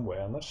that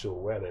somewhere. I'm not sure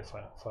where they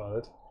found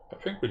it. I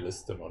think we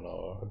list them on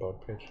our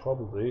about page.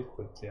 Probably,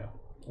 but yeah,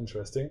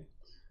 interesting.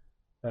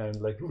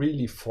 And like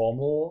really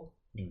formal.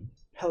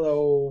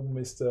 Hello,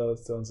 Mr.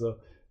 So-and-so.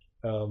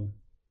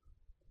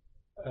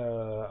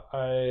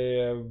 I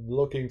am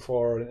looking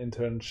for an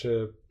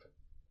internship.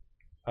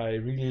 I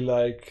really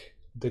like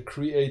the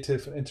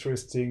creative and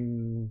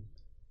interesting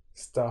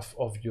stuff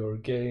of your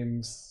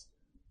games.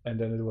 And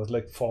then it was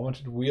like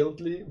formatted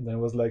weirdly. And then it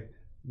was like,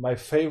 my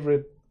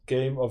favorite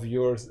game of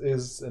yours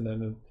is, and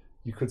then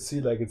you could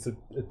see like it's a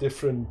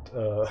different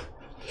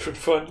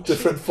font.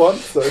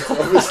 So it's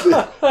obviously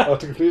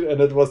autocomplete, and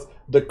it was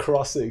The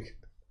Crossing.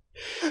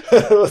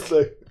 I was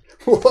like,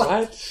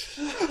 what?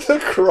 The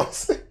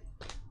Crossing.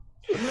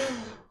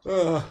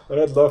 And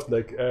I loved,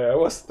 like, I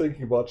was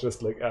thinking about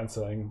just like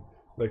answering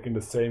like in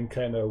the same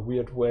kind of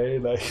weird way,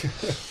 like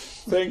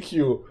thank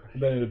you,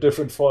 and then in a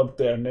different font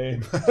their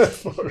name.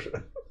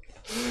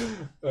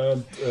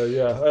 And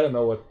yeah, I don't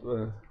know what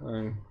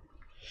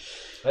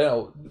I don't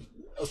know.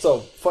 So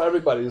for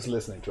everybody who's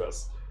listening to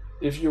us,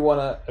 if you want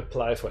to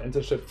apply for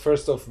internship,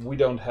 first off, we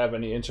don't have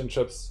any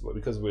internships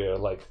because we are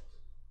like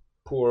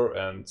poor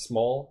and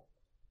small.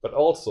 But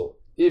also,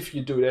 if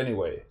you do it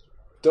anyway,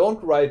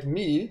 don't write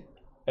me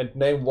and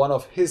name one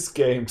of his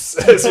games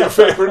as your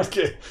favorite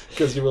game,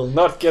 because you will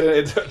not get an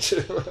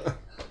internship.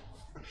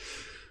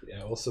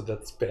 Yeah, also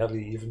that's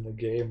barely even a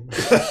game.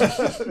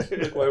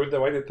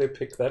 Why did they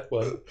pick that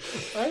one?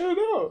 I don't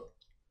know.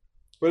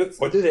 But it's,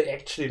 or do they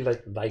actually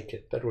like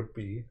it? That would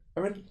be.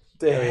 I mean,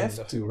 they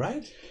have to,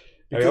 right?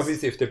 I mean,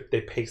 obviously, if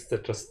they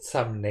pasted just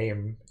some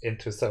name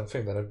into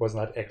something, then it was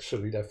not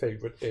actually their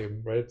favorite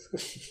game, right?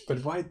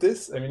 But why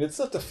this? I mean, it's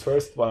not the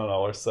first one on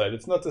our side.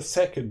 It's not the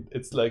second.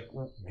 It's like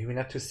maybe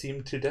not to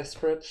seem too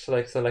desperate.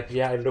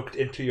 Yeah, I looked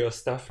into your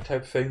stuff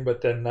type thing, but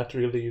then not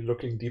really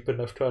looking deep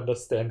enough to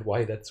understand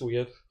why that's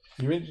weird.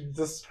 You mean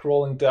just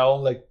scrolling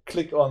down, like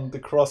click on The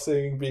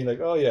Crossing, being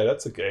like, oh yeah,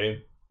 that's a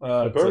game.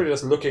 Probably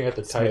just looking at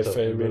the title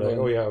and be like, one.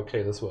 oh yeah,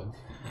 okay, this one.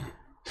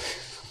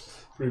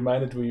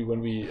 Reminded me when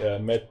we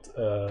met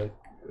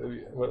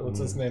what's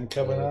his name,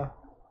 Kavanagh?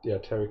 Yeah,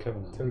 Terry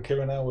Kavanagh. Terry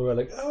Kavanagh. We were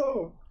like,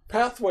 oh,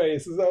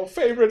 Pathways is our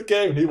favorite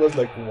game. And he was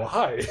like,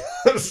 why?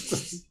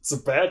 It's a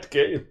bad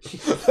game.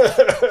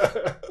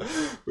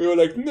 We were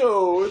like,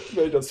 no, it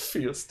made us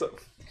feel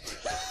stuff.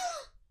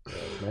 Yeah,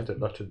 it meant it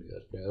not to be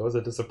that. Yeah, it was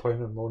a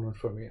disappointing moment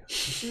for me.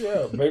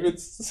 Yeah, maybe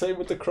it's the same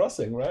with The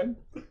Crossing, right?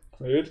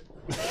 Maybe.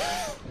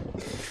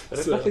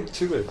 There's nothing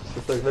to it.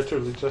 It's like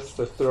literally just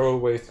a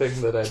throwaway thing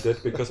that I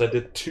did because I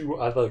did 2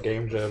 other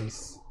game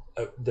jams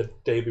the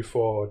day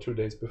before or 2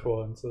 days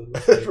before, and so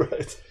like,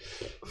 right,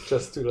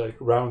 just to like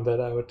round that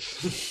out.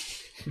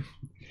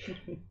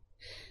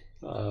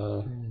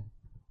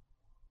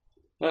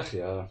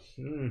 Yeah.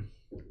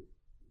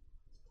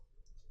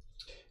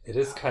 It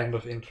is kind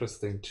of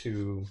interesting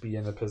to be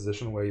in a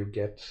position where you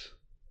get,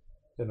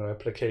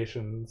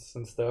 applications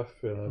and stuff.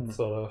 It's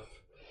sort of.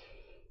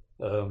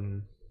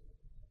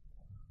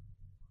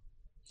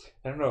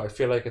 I don't know. I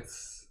feel like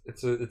it's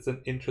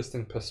an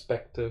interesting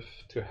perspective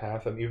to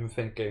have. I'm even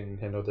thinking,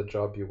 the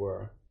job you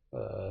were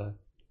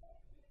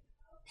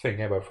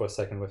thinking about for a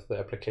second with the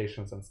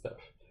applications and stuff.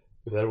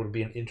 That would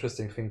be an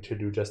interesting thing to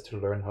do, just to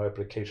learn how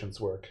applications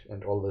work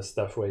and all this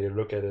stuff where you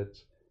look at it.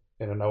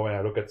 Now when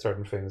I look at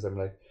certain things, I'm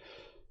like,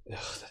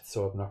 ugh, that's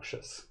so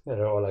obnoxious,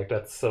 or like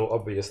that's so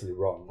obviously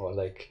wrong, or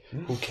like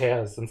who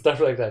cares and stuff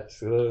like that.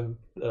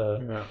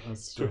 Yeah,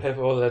 that's true. To have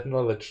all that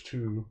knowledge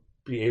to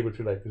be able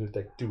to like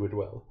do it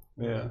well.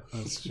 Yeah,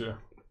 that's true.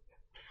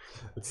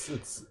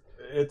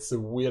 It's a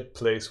weird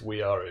place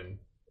we are in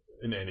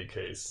any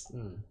case.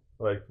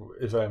 Like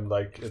if I'm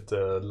like at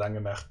the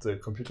Lange Nacht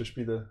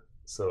Computerspiele,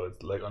 so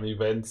it's like on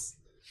events,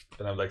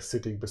 and I'm like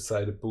sitting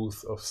beside a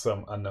booth of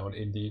some unknown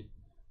indie,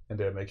 and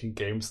they're making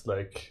games,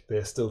 like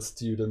they're still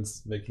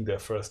students making their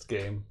first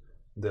game.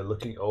 They're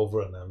looking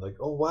over, and I'm like,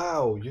 oh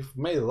wow, you've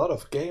made a lot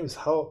of games.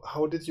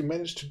 How did you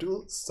manage to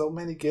do so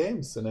many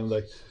games? And I'm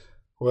like,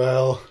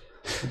 well,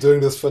 I'm doing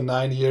this for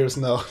 9 years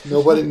now.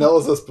 Nobody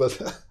knows us, but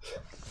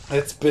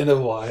it's been a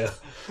while.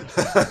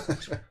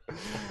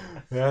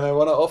 Yeah, and I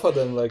want to offer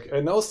them, like,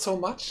 I know so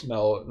much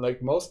now,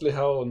 like mostly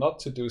how not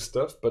to do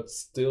stuff, but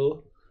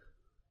still.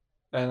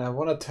 And I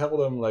want to tell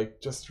them,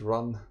 like, just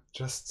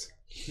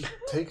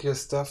take your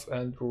stuff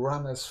and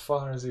run as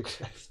far as you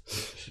can.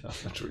 No,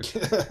 not really.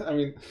 I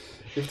mean,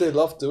 if they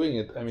love doing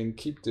it,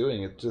 keep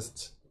doing it.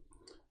 Just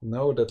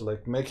know that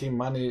like making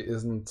money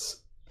isn't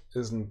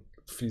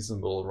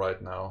feasible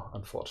right now,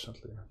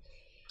 unfortunately.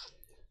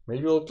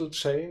 Maybe it'll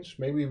change.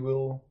 Maybe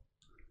we'll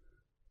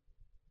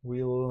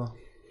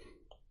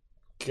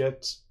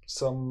get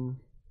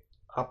some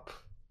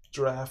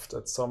updraft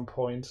at some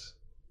point.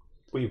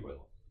 We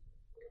will.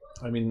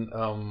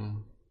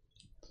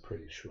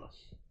 Pretty sure.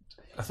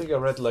 I think I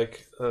read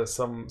like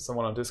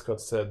someone on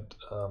Discord said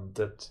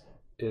that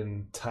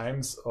in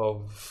times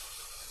of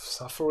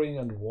suffering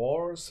and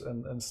wars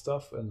and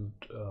stuff and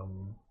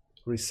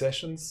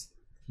recessions,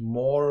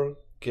 more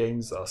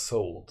games are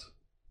sold.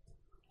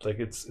 Like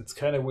it's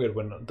kind of weird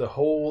when the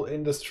whole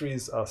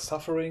industries are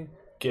suffering,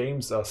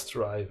 games are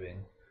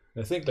thriving.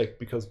 And I think like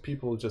because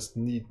people just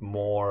need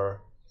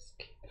more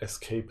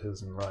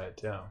escapism, right?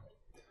 Yeah.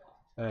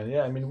 And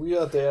yeah, we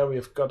are there.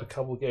 We've got a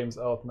couple games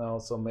out now,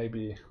 so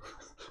maybe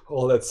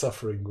all that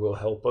suffering will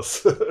help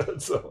us.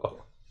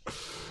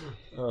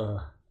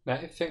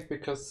 I think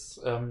because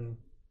I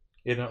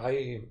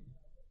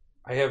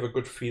have a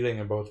good feeling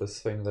about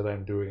this thing that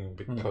I'm doing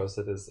because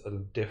it is a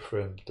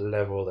different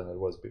level than it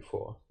was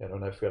before.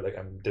 And I feel like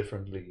I'm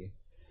differently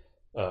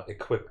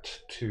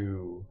equipped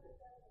to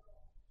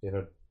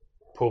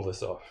pull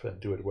this off and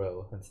do it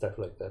well and stuff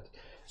like that.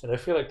 And I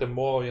feel like the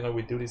more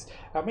we do this,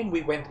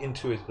 we went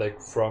into it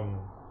like from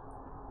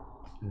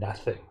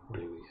nothing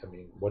really. I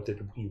mean, what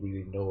did we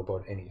really know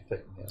about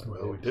anything?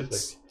 Well, we did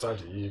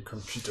study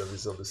computer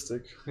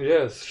visualistic.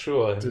 Yes,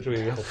 sure.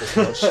 Didn't help us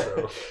much,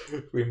 though.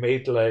 We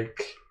made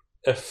like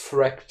a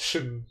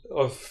fraction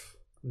of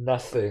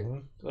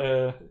nothing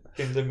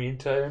in the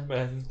meantime,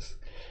 and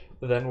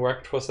then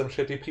worked for some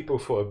shitty people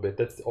for a bit.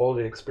 That's all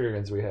the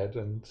experience we had,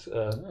 and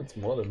that's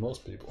more than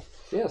most people.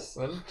 Yes,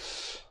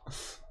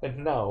 and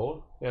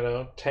now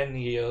 10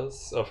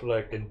 years of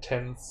like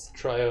intense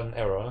trial and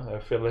error. I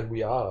feel like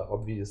we are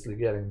obviously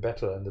getting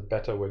better, and the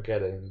better we're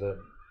getting,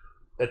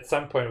 at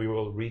some point we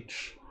will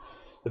reach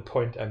the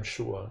point, I'm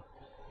sure,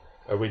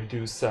 where we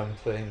do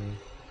something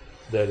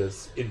that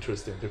is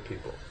interesting to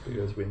people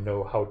because we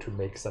know how to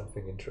make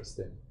something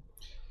interesting.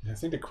 I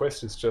think the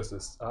question is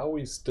just are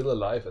we still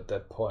alive at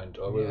that point,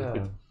 or will it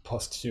be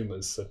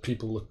posthumous that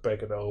people look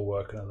back at our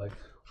work and are like,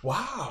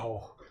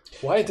 wow,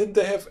 why didn't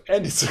they have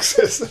any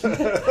success?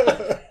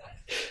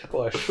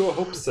 Well, I sure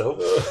hope so.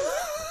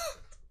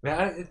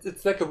 Yeah,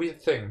 it's like a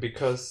weird thing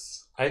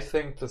because I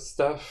think the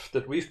stuff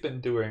that we've been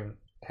doing,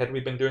 had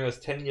we been doing this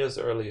 10 years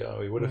earlier,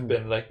 we would have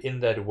been like in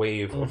that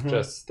wave of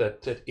just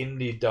that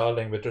indie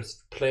darling. We're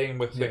just playing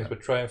with things, we're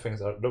trying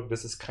things out. Look,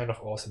 this is kind of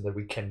awesome that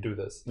we can do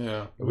this.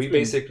 Yeah,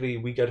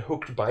 we got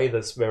hooked by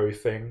this very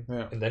thing,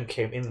 and then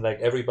came in like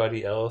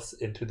everybody else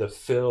into the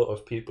fill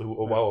of people who,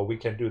 wow, we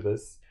can do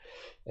this,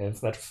 and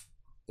it's not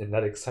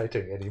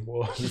exciting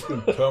anymore. We've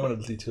been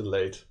permanently too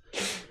late.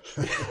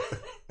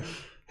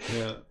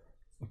 Yeah,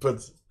 but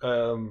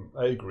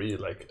I agree.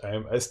 Like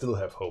I still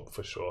have hope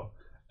for sure,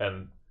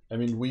 and I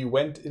mean, we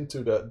went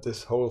into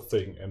this whole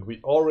thing and we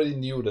already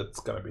knew that it's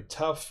going to be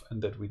tough and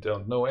that we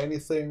don't know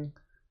anything.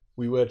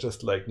 We were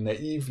just like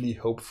naively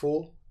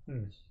hopeful.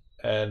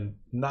 And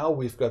now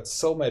we've got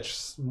so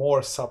much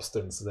more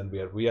substance than we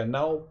had. We are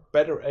now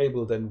better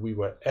able than we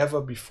were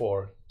ever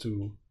before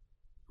to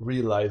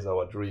realize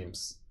our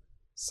dreams.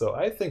 So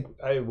I think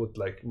I would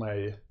like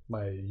my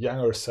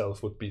younger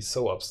self would be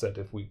so upset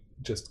if we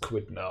just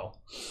quit now.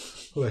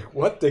 Like,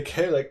 what? They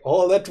came like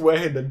all that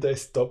way and then they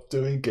stopped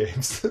doing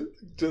games.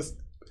 Just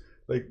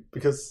like,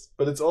 because,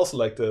 but it's also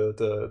like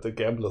the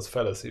gambler's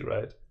fallacy,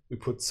 right? We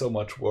put so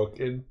much work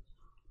in,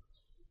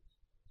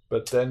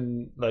 but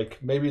then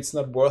like maybe it's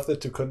not worth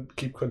it to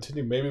keep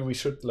continuing. Maybe we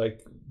should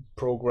like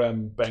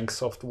program bank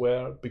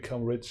software,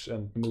 become rich,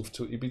 and move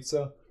to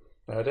Ibiza.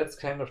 That's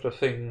kind of the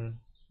thing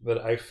that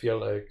I feel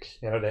like,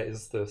 there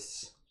is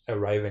this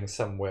arriving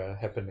somewhere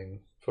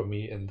happening for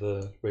me in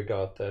the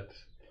regard that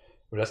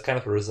I'm just kind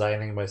of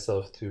resigning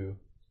myself to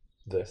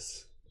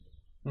this.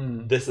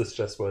 This is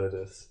just what it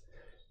is.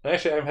 And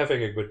actually, I'm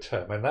having a good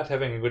time. I'm not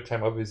having a good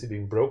time, obviously,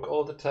 being broke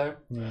all the time.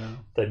 Yeah.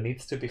 That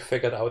needs to be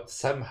figured out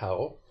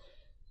somehow.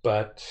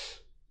 But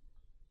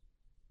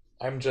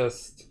I'm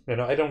just, I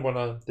don't want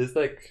to,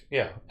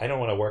 I don't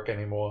want to work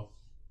anymore.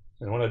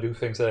 I don't want to do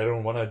things that I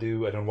don't want to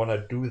do. I don't want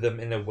to do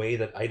them in a way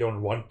that I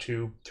don't want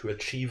to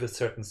achieve a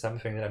certain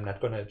something that I'm not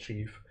going to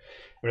achieve.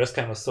 I'm just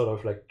kind of sort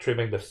of like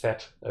trimming the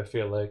fat, I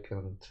feel like,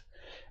 and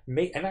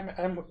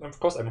I'm of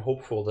course I'm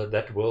hopeful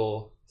that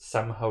will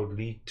somehow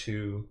lead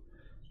to,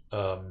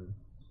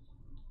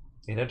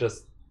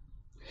 just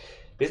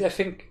because I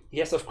think,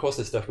 yes, of course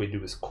the stuff we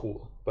do is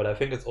cool, but I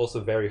think it's also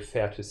very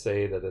fair to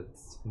say that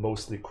it's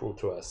mostly cruel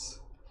to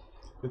us.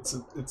 It's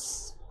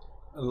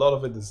a lot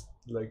of it is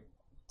like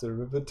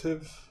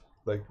derivative.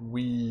 Like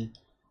we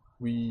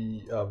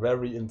are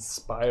very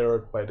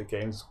inspired by the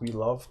games we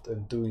loved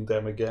and doing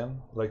them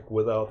again. Like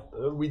without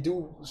we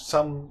do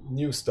some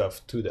new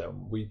stuff to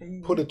them. We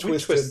put a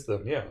twist in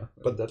them, yeah.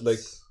 But that's like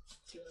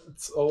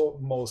it's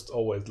almost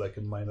always like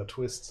a minor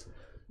twist.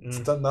 It's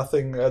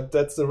nothing.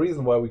 That's the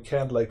reason why we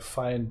can't like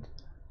find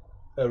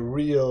a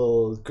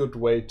real good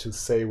way to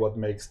say what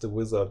makes the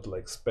Wizard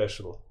like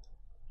special.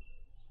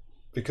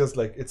 Because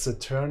like it's a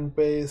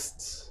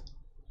turn-based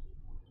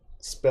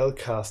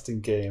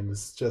spellcasting game.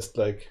 It's just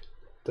like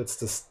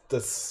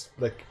that's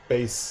like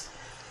base.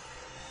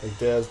 Like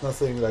there's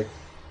nothing like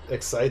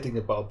exciting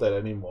about that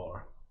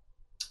anymore.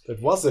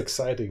 It was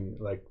exciting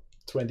like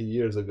 20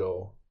 years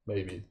ago,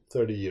 maybe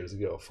 30 years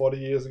ago, 40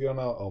 years ago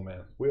now. Oh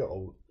man, we're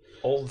old.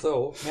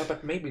 Although,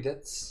 but maybe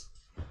that's...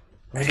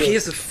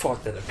 Here's a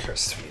thought that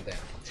occurs to me there.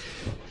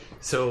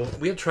 So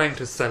we're trying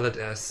to sell it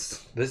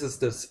as, this is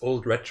this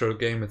old retro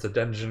game, it's a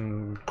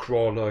dungeon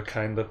crawler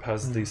kind of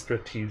puzzly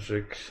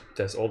strategic,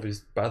 there's all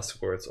these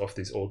buzzwords of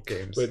these old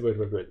games. Wait.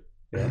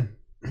 Yeah.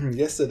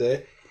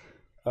 Yesterday,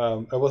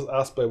 I was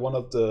asked by one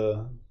of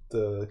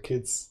the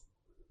kids,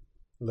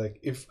 like,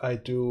 if I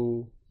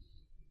do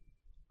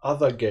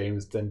other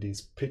games than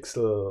these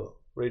pixel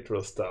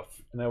retro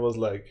stuff. And I was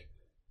like,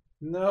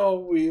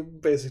 no, we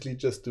basically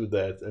just do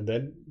that. And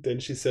then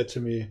she said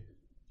to me,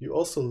 you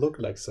also look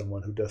like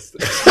someone who does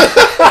that.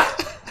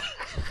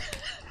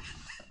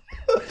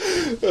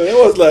 And I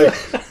was like,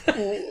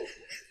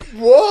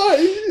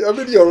 why? I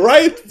mean, you're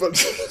right,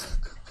 but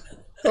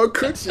how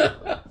could you?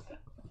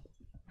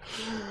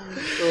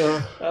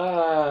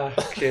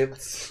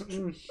 Kids.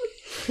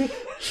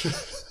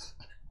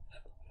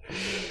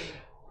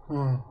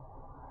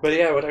 But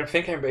yeah, what I'm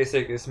thinking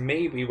basically is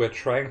maybe we're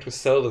trying to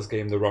sell this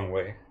game the wrong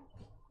way.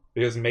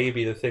 Because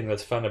maybe the thing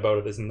that's fun about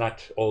it is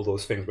not all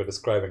those things we're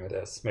describing it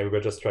as. Maybe we're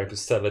just trying to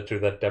sell it to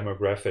that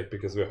demographic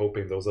because we're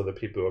hoping those are the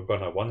people who are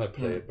gonna wanna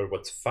play it. But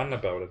what's fun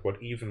about it,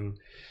 what even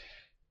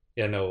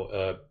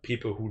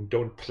people who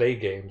don't play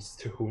games,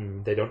 to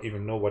whom they don't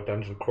even know what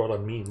dungeon crawler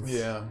means.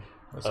 Yeah.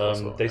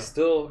 They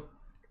still,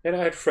 I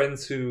had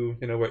friends who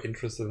were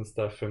interested in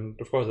stuff, and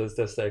of course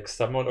there's like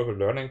somewhat of a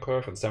learning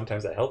curve, and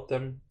sometimes I help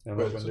them.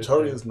 But the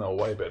tutorial is now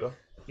way better.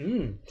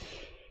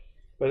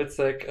 But it's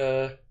like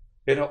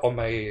or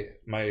my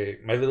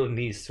little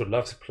niece who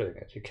loves playing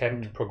it. She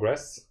can't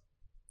progress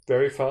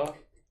very far,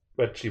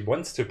 but she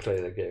wants to play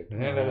the game.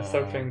 There's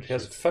something, she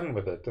has fun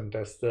with it, and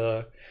there's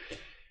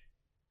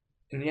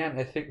in the end,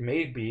 I think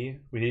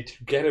maybe we need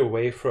to get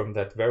away from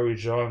that very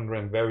genre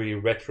and very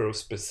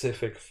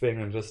retro-specific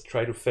thing and just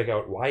try to figure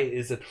out why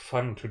is it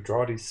fun to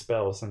draw these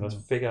spells and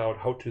just figure out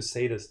how to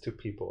say this to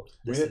people.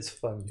 This is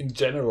fun. In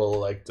general,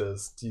 like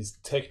these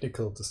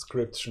technical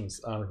descriptions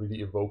aren't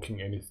really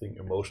evoking anything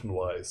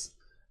emotion-wise.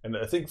 And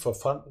I think for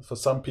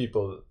some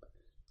people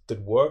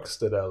that works,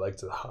 that are like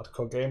the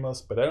hardcore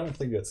gamers, but I don't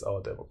think that's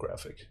our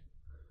demographic.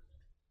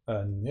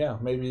 And yeah,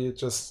 maybe it's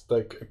just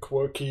like a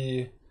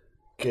quirky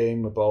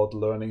game about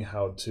learning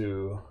how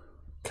to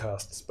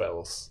cast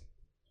spells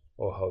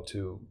or how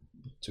to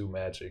do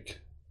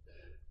magic.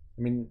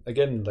 I mean,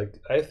 again, like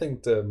I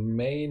think the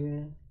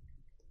main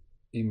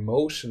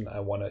emotion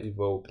I want to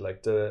evoke,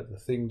 like the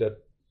thing that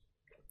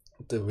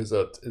the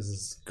wizard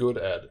is good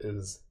at,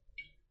 is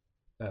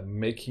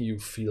making you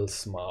feel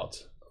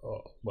smart,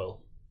 or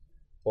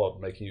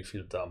making you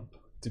feel dumb,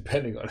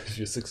 depending on if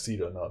you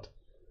succeed or not.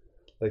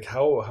 Like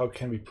how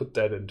can we put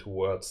that into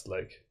words?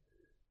 Like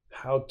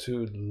how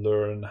to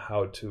learn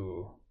how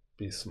to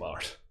be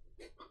smart.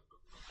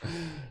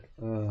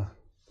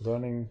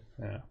 Learning,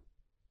 yeah.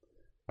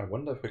 I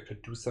wonder if we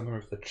could do something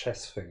with the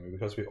chess thing,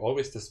 because we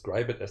always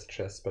describe it as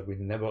chess, but we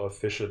never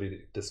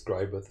officially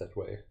describe it that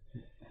way.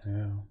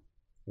 Yeah.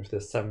 If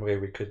there's some way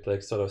we could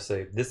like sort of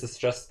say, this is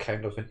just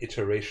kind of an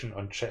iteration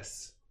on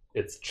chess.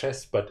 It's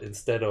chess, but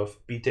instead of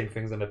beating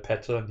things in a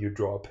pattern, you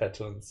draw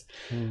patterns.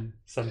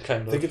 Some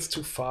kind of... I think it's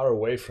too far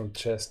away from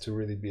chess to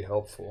really be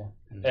helpful.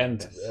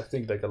 And yes. I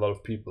think like a lot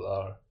of people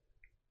are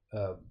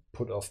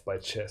put off by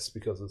chess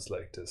because it's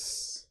like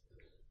this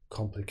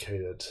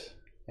complicated...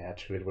 Yeah,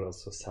 actually it would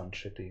also sound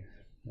shitty.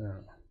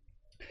 Yeah.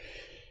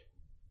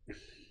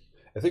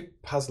 I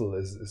think puzzle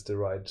is the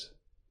right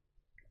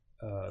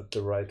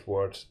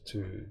word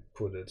to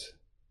put it.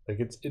 Like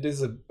it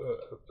is a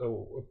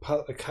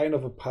kind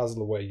of a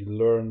puzzle where you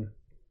learn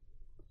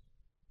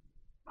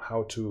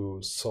how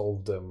to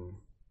solve them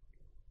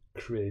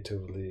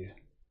creatively.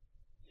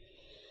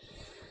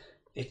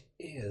 It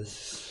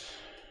is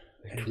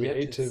a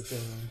creative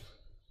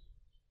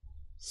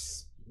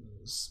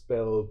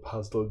spell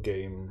puzzle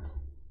game.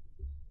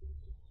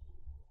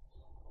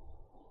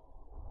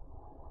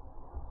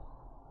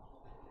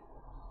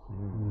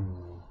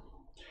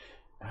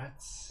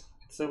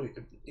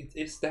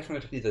 It's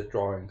definitely the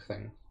drawing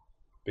thing,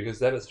 because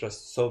that is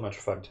just so much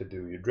fun to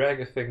do. You drag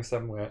a thing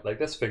somewhere, like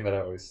this thing that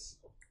I always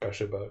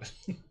gush about.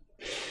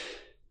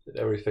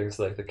 Everything's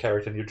like the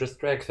character, and you just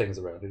drag things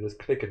around. You just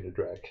click and you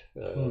drag.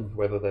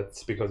 Whether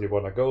that's because you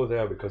want to go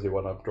there, because you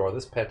want to draw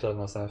this pattern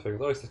or something.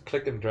 It's always just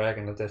click and drag,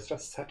 and there's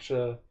just such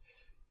a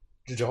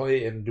joy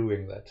in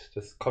doing that.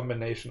 This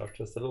combination of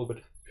just a little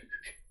bit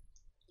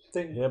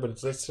thing. Yeah, but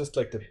that's just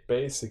like the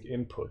basic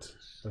input.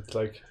 It's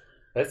like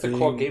that's the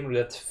core game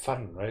that's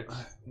fun, right?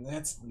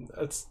 That's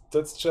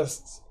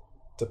just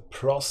the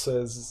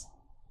process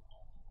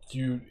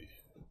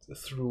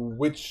through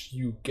which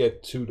you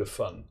get to the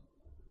fun.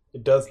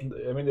 It doesn't.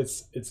 I mean,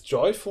 it's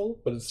joyful,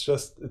 but it's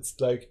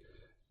like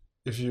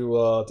if you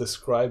are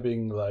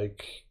describing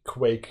like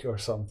Quake or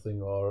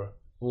something, or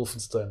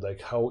Wolfenstein,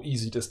 like how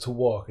easy it is to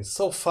walk. It's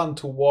so fun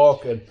to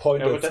walk and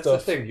point at stuff. But that's the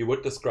thing. You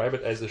would describe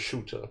it as a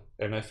shooter,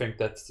 and I think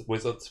that's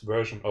Wizard's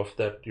version of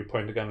that. You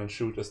point a gun and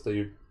shoot, is that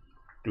you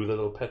do the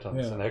little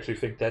patterns, and I actually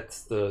think that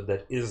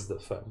is the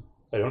fun.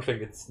 I don't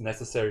think it's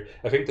necessary.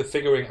 I think the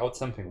figuring out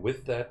something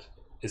with that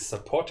is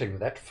supporting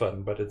that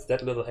fun, but it's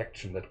that little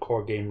action, that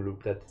core game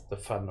loop, that's the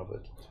fun of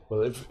it.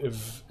 Well,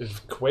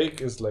 if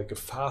Quake is like a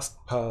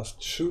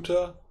fast-paced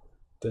shooter,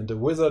 then the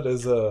Wizard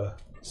is a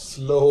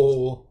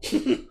slow,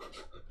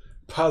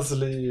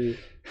 puzzly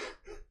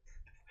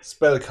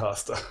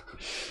spellcaster.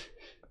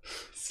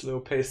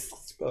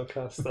 Slow-paced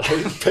spellcaster.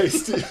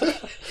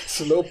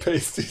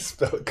 Slow-paced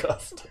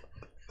spellcaster.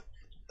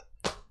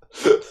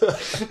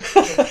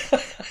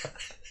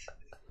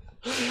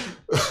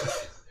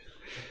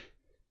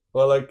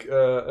 Well, like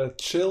a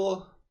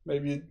chill,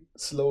 maybe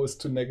slow is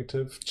too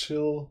negative.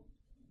 Chill,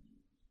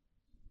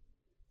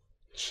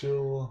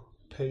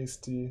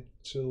 pasty,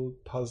 chill,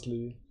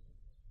 puzzly,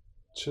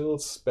 chill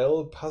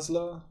spell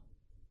puzzler.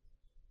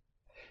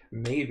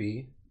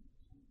 Maybe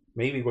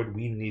what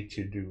we need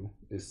to do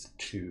is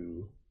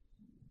to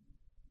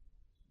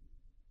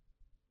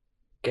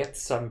get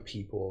some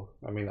people.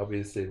 I mean,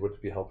 obviously it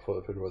would be helpful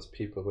if it was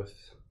people with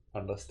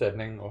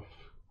understanding of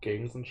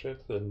games and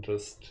shit, and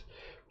just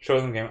show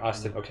them the game,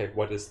 ask them, okay,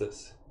 what is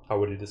this? How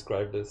would you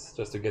describe this?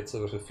 Just to get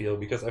sort of a feel,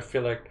 because I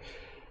feel like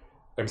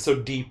I'm so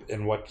deep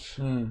in what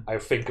I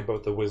think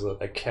about the Wizard,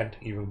 I can't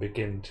even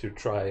begin to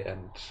try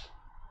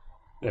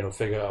and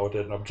figure out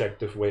an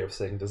objective way of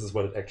saying this is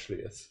what it actually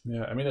is.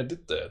 Yeah, I mean, I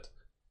did that.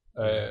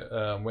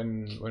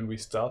 When we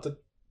started,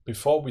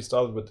 before we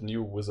started with the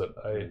new Wizard,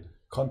 I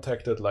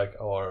contacted like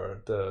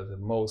the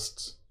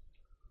most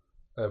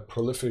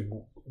prolific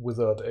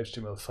Wizard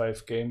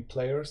HTML5 game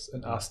players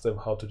and asked them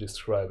how to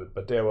describe it,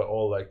 but they were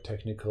all like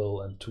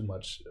technical and too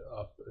much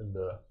up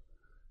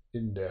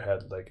in their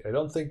head. Like, I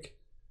don't think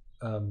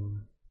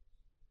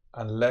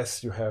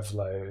unless you have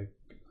like,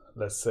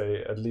 let's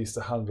say, at least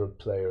 100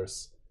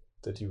 players,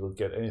 that you will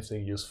get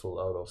anything useful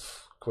out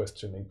of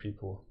questioning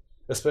people,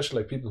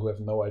 especially like people who have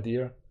no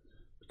idea,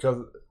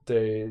 because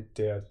they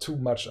are too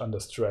much under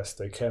stress.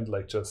 They can't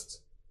like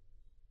just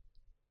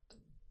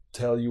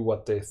tell you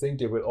what they think.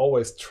 They will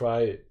always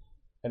try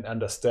and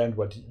understand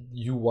what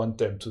you want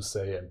them to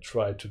say and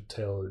try to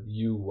tell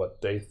you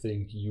what they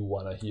think you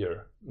want to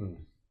hear.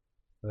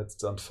 That's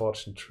the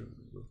unfortunate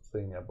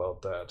thing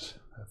about that,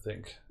 I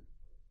think.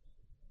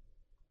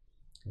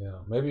 Yeah,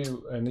 maybe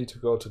I need to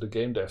go to the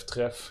game dev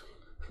treff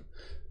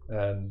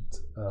and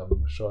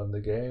show them the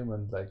game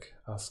and like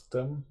ask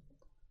them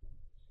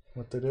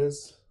what it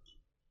is.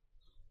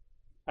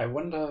 I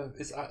wonder,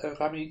 is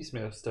Rami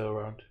Ismail still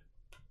around?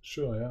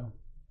 Sure,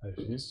 yeah.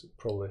 He's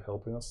probably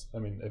helping us. I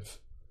mean, if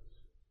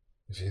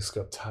he's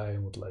got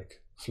time with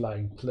like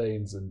flying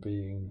planes and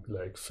being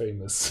like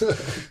famous.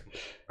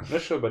 I'm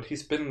not sure, but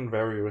he's been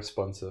very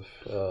responsive,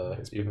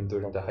 even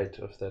during the height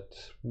of that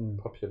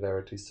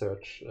popularity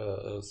surge.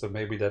 So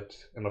maybe that,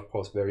 and of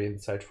course very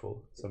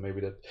insightful. So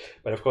maybe that,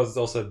 but of course it's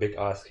also a big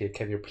ask here.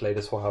 Can you play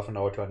this for half an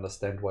hour to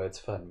understand why it's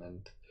fun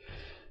and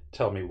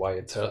tell me why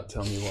it's fun?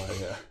 Tell me why,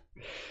 yeah.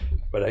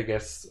 But I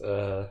guess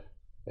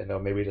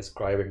maybe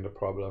describing the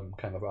problem,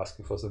 kind of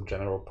asking for some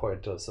general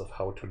pointers of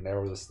how to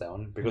narrow this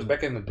down. Because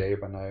back in the day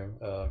when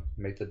I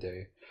made the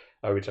day,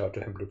 I reached out to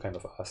him to kind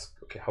of ask,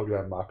 okay, how do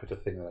I market a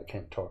thing that I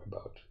can't talk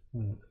about?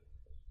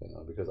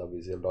 Because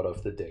obviously a lot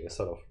of the day is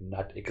sort of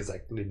not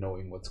exactly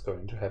knowing what's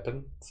going to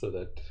happen. So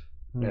that,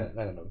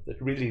 I don't know, it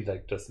really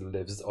like just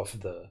lives off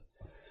the...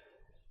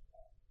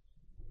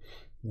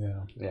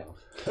 Yeah.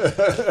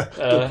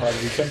 The part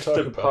we can talk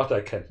the about. part I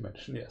can't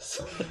mention,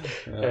 yes.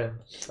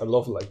 I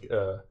love like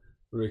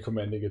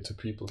recommending it to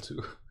people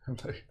too.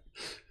 Like,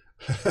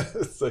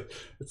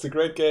 it's a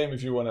great game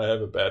if you want to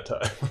have a bad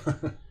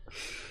time.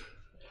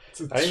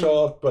 It's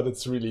short, but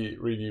it's really,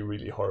 really,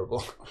 really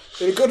horrible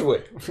in a good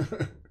way.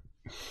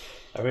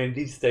 I mean,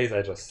 these days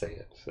I just say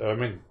it. I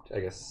mean,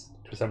 I guess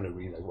to some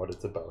degree, like what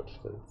it's about.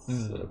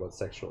 It's about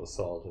sexual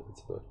assault. And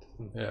it's about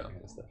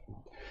kind of stuff.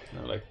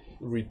 Like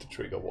read the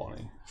trigger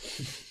warning.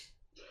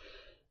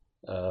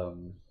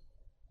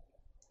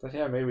 But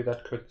yeah, maybe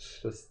that could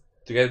just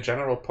to get a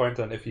general point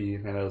on if he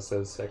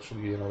says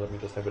actually let me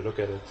just have a look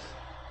at it,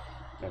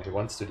 and he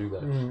wants to do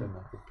that, then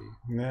that would be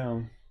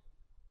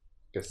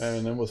I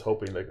mean, I was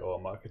hoping like our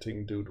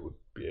marketing dude would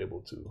be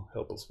able to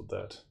help us with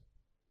that,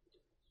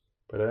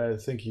 but I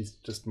think he's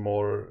just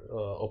more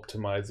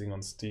optimizing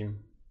on Steam.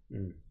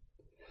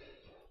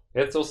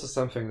 Yeah, it's also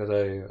something that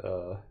I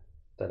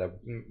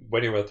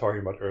when you were talking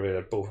about earlier,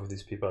 that both of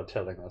these people are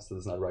telling us this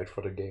is not right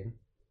for the game,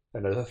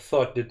 and a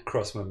thought did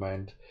cross my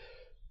mind: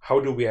 how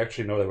do we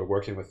actually know that we're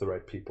working with the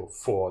right people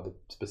for the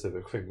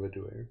specific thing we're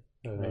doing?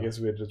 I guess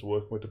we're just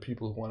working with the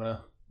people who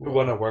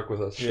wanna work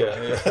with us. Sure.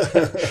 Yeah.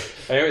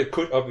 I mean, it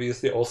could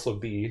obviously also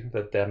be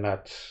that they're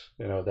not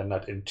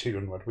in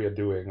tune what we are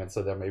doing, and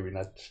so they're maybe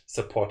not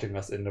supporting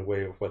us in the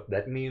way of what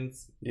that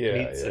means.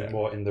 And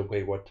more in the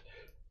way what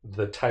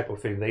the type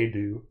of thing they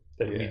do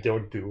that we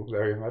don't do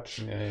very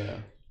much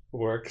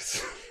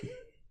works.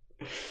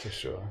 For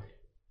sure.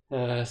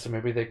 So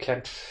maybe they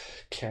can't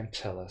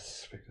tell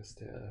us because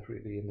they're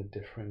really in a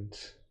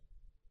different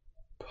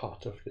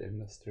part of the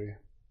industry.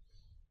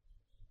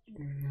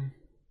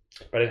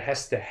 But there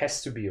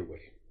has to be a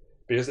way,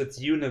 because it's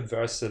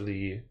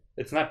universally,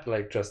 it's not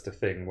like just a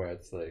thing where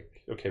it's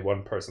like, okay,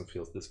 one person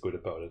feels this good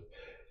about it.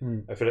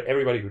 I feel like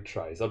everybody who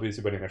tries,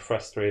 obviously when you get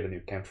frustrated and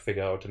you can't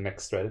figure out the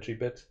next strategy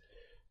bit,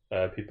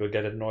 people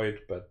get annoyed,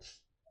 but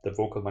the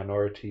vocal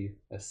minority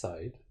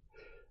aside,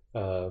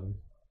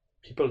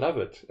 people love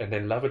it, and they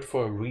love it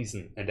for a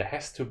reason, and there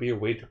has to be a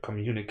way to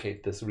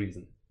communicate this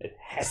reason. It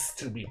has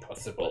to be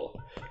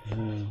possible.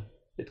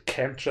 It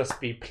can't just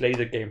be play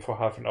the game for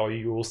half an hour,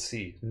 you will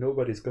see.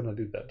 Nobody's gonna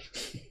do that.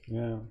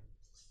 Yeah,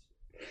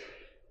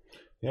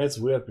 it's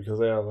weird because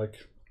they are like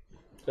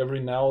every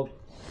now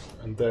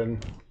and then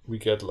we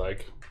get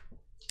like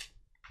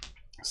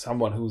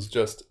someone who's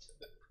just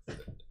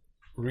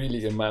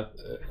really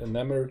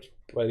enamored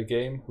by the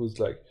game, who's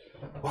like,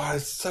 wow,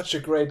 it's such a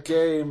great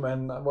game,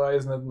 and why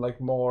isn't it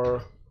like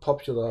more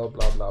popular,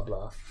 blah blah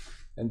blah,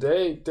 and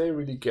they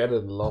really get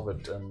it and love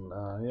it, and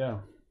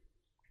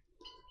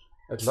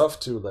I'd love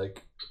to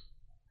like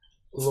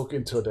look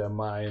into their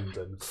mind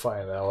and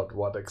find out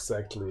what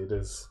exactly it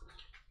is,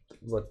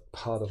 what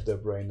part of their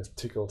brain is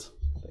tickled.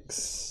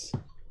 Thanks.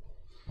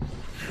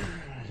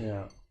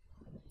 Yeah.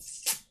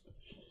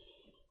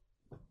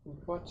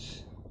 What?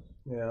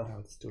 Yeah. Now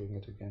it's doing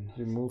it again.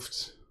 You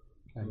moved,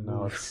 and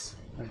now it's.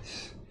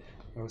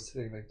 I was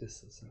sitting like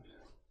this.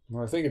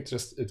 No, I think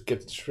it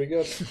gets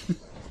triggered,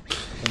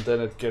 and then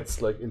it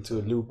gets like into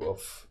a loop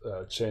of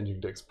changing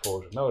the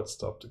exposure. Now it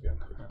stopped again.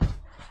 Yeah.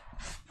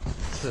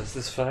 So is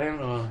this fine,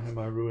 or am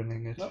I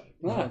ruining it?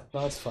 No,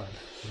 it's fine.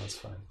 That's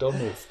fine. Don't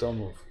move. Don't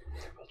move.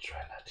 We'll try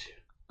not to.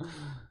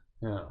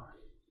 Yeah.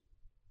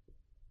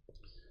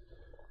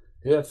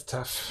 Yeah, it's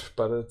tough,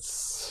 but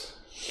it's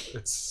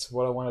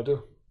what I want to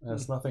do.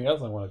 There's nothing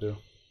else I want to do.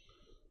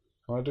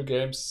 I want to do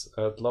games.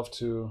 I'd love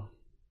to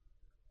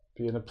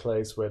be in a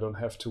place where I don't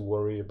have to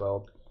worry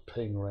about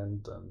paying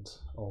rent and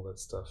all that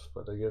stuff.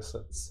 But I guess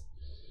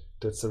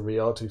that's a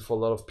reality for a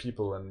lot of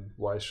people. And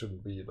why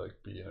shouldn't we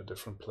be in a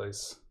different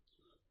place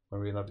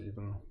when we're not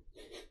even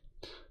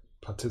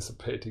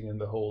participating in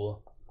the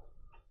whole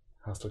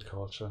hustle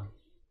culture?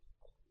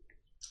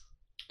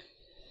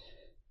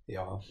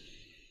 Yeah.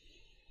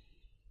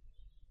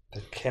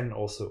 That can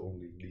also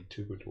only lead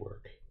to good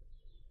work.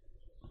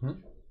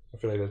 I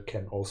feel like that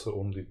can also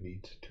only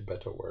lead to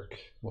better work.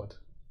 What?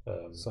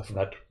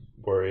 Not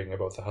worrying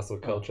about the hustle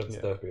culture and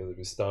stuff, because if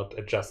you start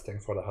adjusting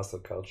for the hustle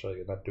culture,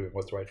 you're not doing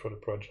what's right for the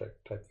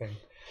project type thing.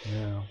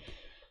 Yeah.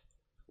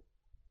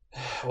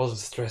 All the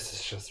stress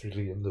is just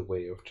really in the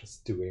way of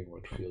just doing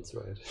what feels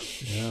right.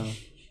 Yeah.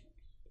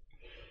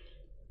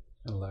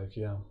 And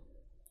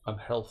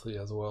unhealthy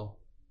as well.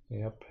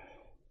 Yep.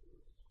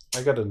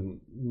 I got a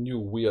new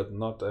weird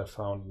knot I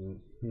found.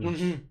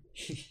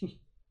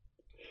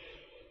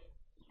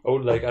 Oh,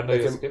 like under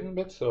your skin a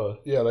bit, or?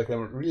 Yeah,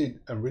 I'm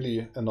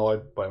really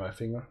annoyed by my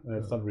finger, and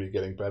it's not really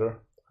getting better.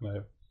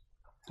 And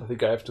I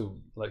think I have to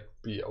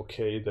be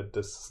okay that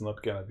this is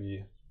not gonna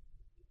be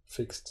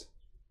fixed.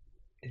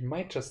 It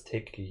might just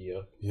take a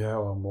year. Yeah,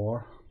 or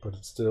more, but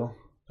it's still.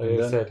 Like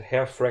I said,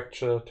 hair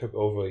fracture took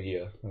over a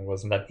year. It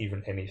was not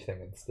even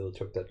anything, and still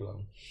took that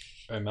long.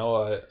 And now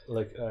I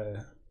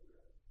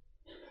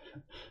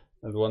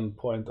at one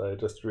point I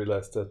just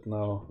realized that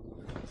now,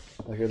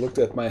 I looked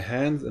at my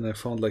hand and I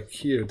found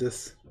here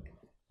this.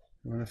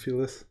 You wanna feel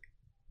this?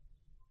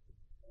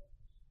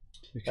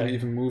 You can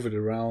even move it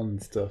around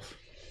and stuff.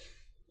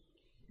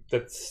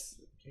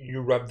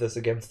 You rub this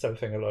against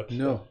something a lot.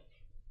 No.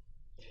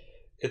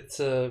 It's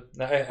I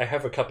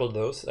have a couple of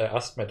those. I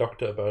asked my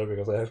doctor about it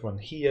because I have one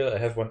here, I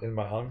have one in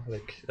my arm.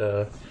 Wait,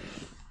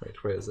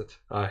 where is it?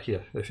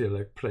 Here. If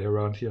you play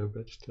around here a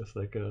bit, just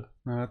No,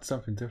 that's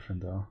something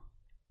different though.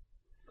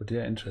 But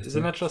yeah, interesting.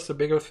 Isn't that just a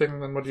bigger thing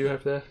than what you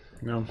have there?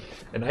 No.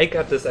 And I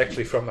got this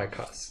actually from my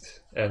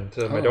cast. And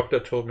my doctor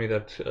told me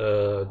that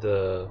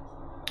the,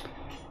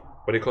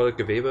 what do you call it,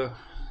 Gewebe?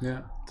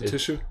 Yeah, the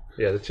tissue?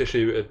 Yeah, the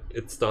tissue,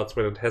 it starts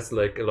when it has a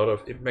lot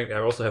of impact.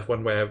 I also have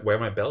one where I wear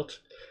my belt.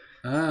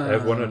 I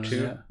have one or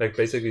two. Yeah.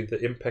 Basically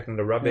the impact and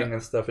the rubbing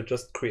and stuff, it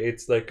just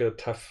creates a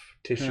tough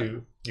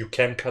tissue. Yeah. You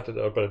can cut it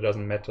out, but it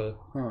doesn't matter.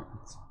 Oh.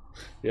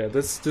 Yeah,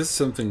 this is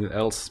something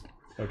else.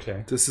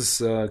 Okay. This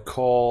is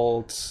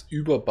called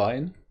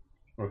Überbein.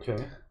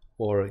 Okay.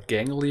 Or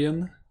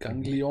ganglion,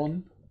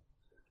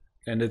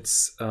 and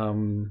it's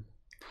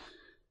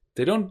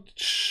they don't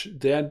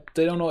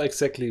know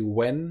exactly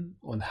when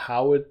and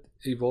how it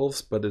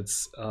evolves, but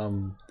it's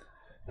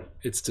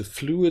the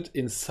fluid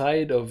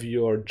inside of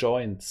your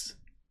joints,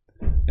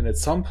 and at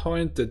some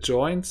point the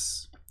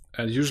joints,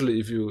 and usually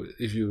if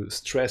you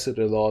stress it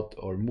a lot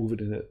or move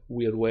it in a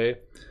weird way,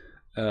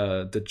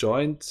 the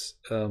joint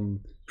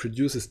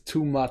produces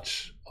too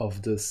much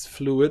of this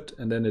fluid,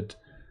 and then it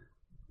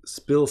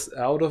spills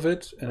out of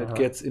it, and it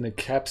gets in a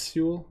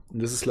capsule,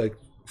 and this is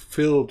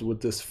filled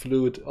with this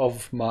fluid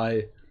of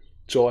my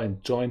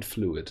joint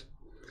fluid.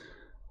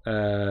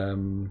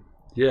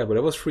 Yeah, but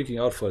I was freaking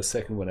out for a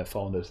second when I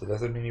found it. So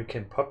does it mean you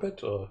can pop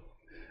it, or?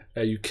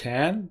 You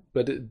can,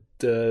 but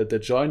the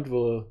joint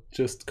will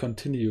just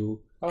continue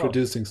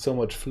producing so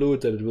much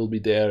fluid that it will be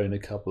there in a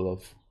couple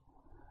of.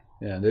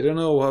 Yeah, they don't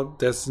know how.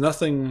 There's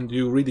nothing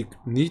you really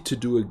need to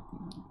do.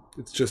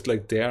 It's just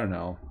there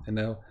now, and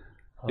now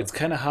it's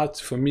kind of hard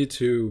for me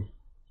to.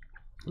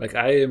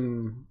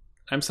 I'm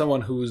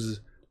someone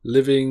who's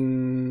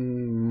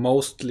living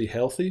mostly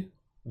healthy,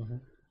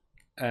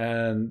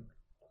 and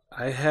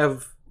I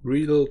have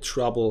real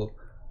trouble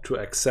to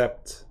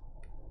accept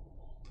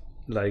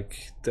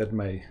that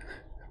my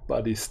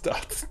body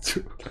starts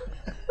to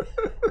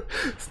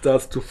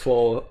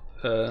fall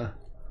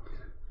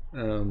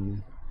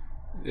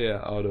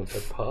out of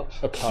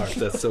apart.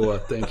 That's the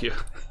word. Thank you.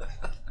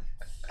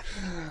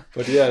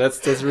 But yeah,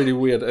 that's really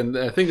weird, and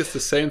I think it's the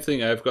same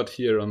thing I've got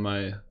here on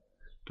my.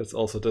 That's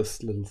also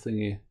this little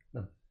thingy,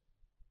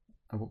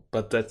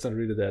 but that's not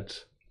really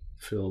that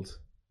filled.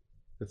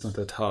 It's not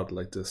that hard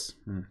like this.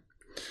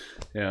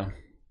 Yeah,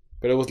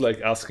 but I was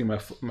asking I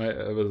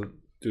was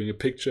doing a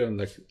picture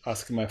and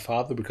asking my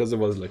father, because I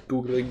was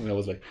googling, and I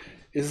was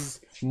is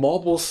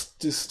morbus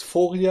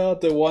dysphoria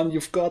the one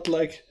you've got?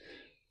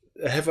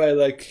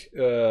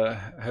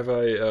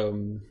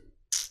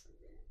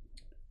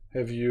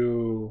 have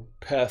you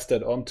passed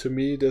that on to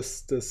me?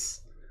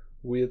 This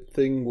weird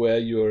thing where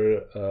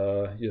your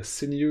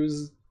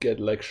sinews get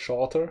like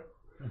shorter,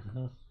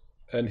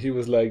 and he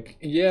was like,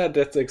 "Yeah,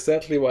 that's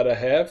exactly what I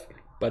have,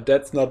 but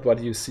that's not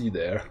what you see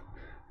there."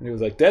 And he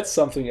was like, "That's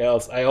something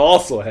else I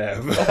also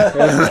have."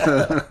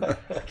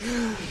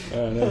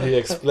 And then he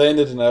explained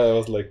it, and I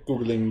was like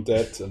Googling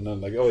that, and I'm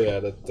like, "Oh yeah,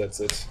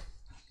 that's it.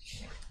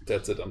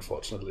 That's it,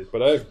 unfortunately."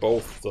 But I have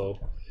both, so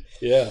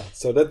yeah.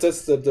 So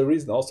that's the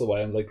reason also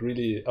why I'm like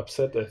really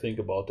upset, I think,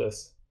 about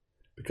this.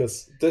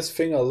 Because this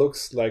finger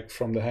looks like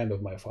from the hand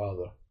of my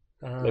father.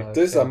 Like,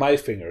 these are my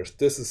fingers.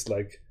 This is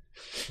like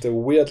the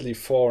weirdly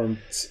formed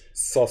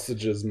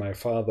sausages my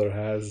father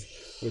has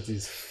with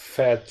these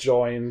fat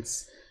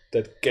joints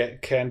that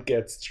can't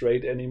get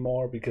straight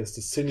anymore because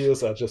the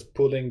sinews are just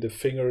pulling the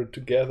finger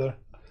together.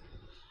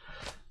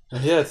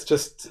 And yeah, it's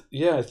just,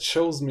 it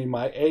shows me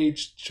my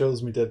age,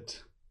 shows me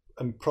that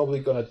I'm probably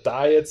gonna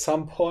die at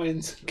some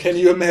point. Can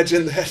you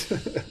imagine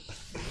that?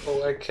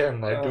 Oh, I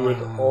can. I do it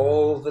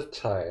all the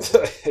time.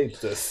 I hate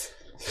this.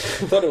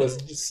 I thought I was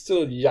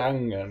still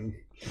young and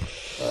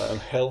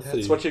healthy.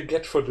 That's what you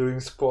get for doing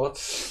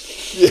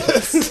sports.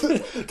 Yes,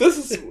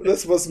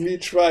 this was me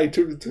trying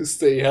to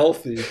stay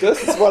healthy.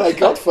 This is what I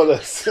got for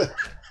this.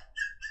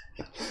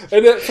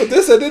 And for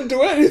this, I didn't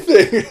do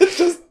anything. It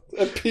just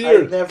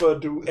appeared. I never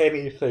do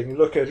anything.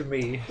 Look at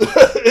me.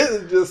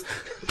 It's just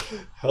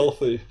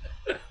healthy,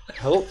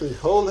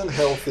 whole and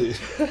healthy.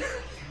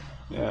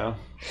 Yeah.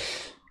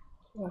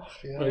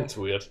 Yeah. It's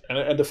weird,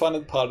 and the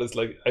funny part is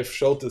like I've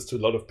showed this to a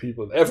lot of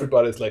people, and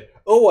everybody's like,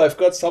 "Oh, I've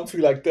got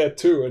something like that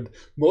too," and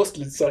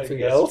mostly it's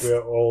something else.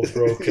 We're all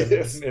broken.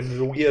 Yes.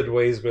 In weird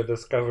ways. We're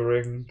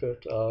discovering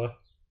that.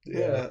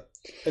 Yeah,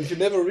 and you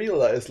never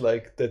realize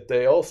like that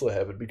they also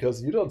have it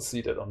because you don't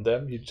see that on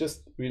them. You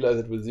just realize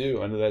it with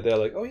you, and they're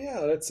like, "Oh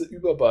yeah, that's an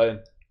Überbein.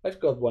 I've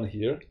got one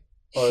here,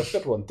 or I've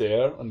got one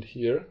there and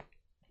here."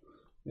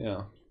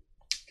 Yeah.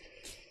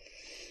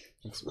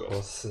 Of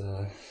course,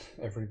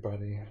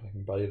 everybody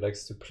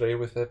likes to play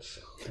with it.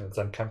 It's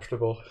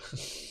uncomfortable.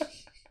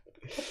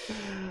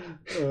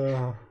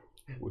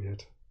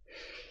 Weird.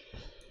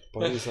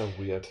 Bodies are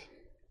weird.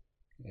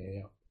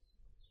 Yeah.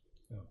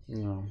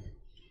 Yeah.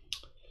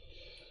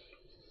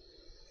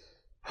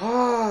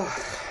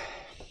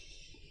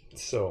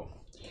 So,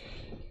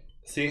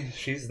 see,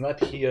 she's not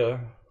here.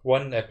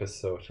 One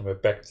episode, and we're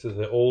back to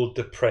the old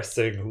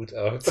depressing Hoot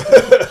Out.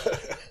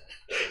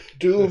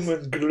 Doom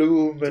and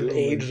gloom and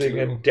aging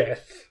and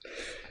death.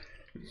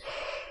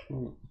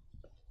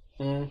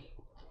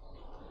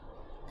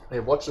 I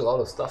watched a lot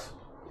of stuff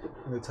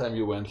in the time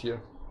you went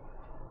here.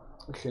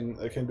 I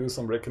can do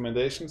some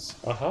recommendations.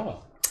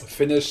 Aha. I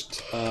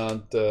finished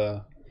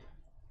the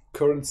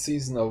current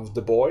season of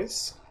The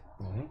Boys,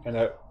 and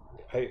I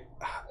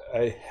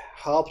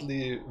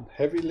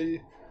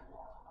heavily.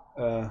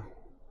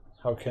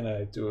 How can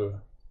I do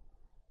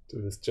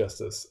this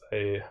justice?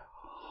 I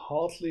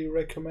hardly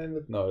recommend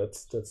it. No,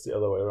 that's the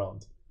other way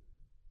around.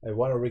 I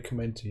want to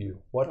recommend to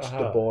you watch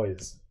The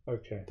Boys.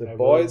 Okay. The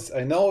Boys.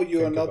 I know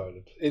you are not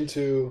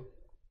into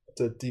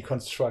the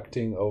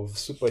deconstructing of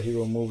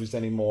superhero movies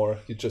anymore.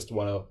 You just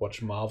want to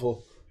watch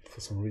Marvel for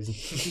some reason.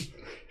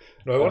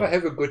 No, I want to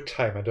have a good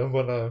time. I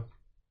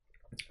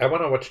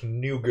want to watch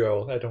New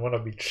Girl. I don't want to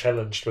be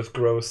challenged with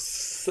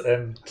gross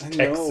and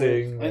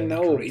taxing. I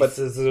know,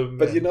 racism.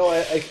 But you know,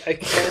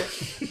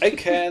 I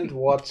can't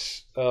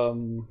watch.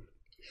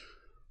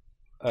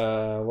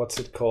 What's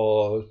it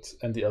called?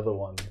 And the other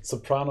one,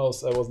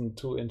 Sopranos. I wasn't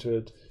too into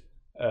it.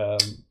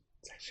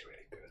 It's actually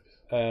really good.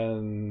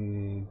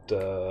 And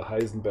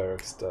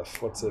Heisenberg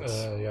stuff. What's it?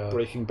 Yeah.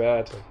 Breaking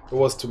Bad. It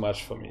was too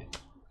much for me.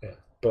 Yeah.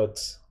 But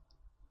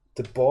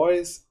The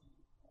Boys,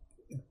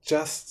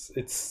 just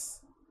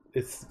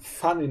it's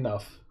fun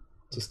enough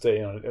to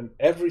stay on it, and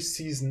every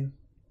season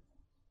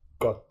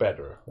got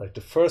better. Like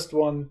the first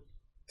one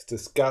is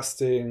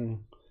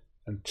disgusting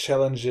and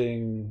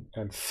challenging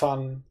and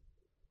fun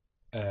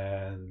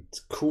and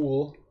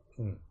cool,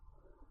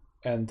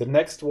 and the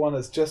next one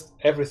is just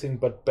everything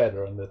but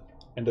better, and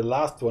the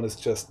last one is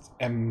just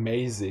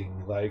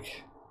amazing.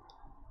 Like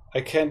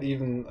I can't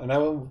even, and I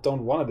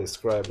don't want to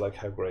describe like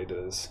how great it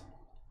is.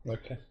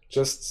 Okay.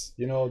 Just,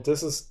 you know,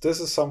 this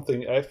is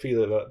something I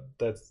feel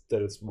that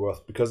it's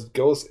worth, because it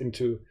goes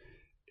into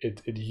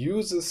it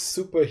uses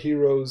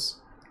superheroes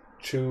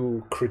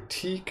to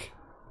critique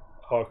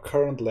our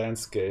current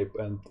landscape,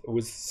 and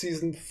with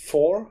season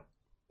 4,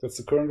 that's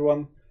the current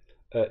one,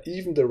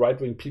 even the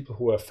right-wing people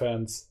who are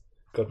fans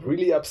got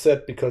really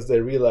upset because they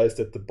realized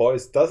that The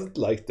Boys doesn't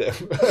like them.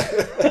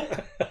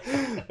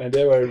 And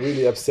they were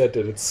really upset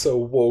that it's so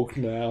woke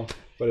now,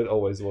 but it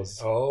always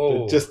was.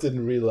 Oh. They just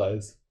didn't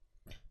realize.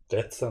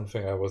 That's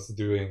something I was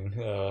doing,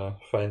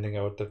 finding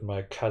out that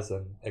my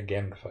cousin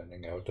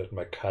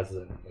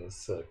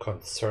is a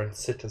concerned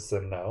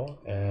citizen now,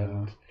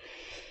 and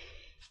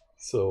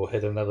so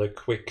had another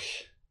quick...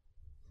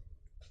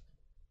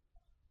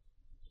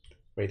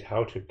 Wait,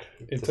 how to...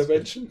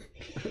 Intervention?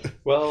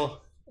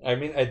 Well, I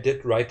mean, I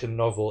did write a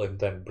novel and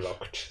then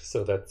blocked,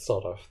 so that's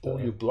sort of... Oh,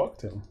 you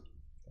blocked him?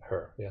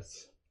 her,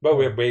 yes. But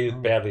we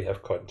barely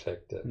have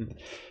contact. And,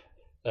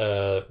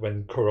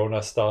 when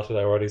Corona started,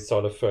 I already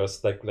saw the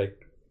first like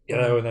you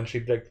know, and then she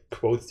like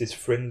quotes these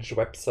fringe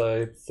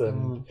websites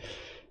and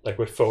like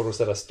with photos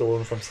that are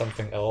stolen from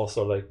something else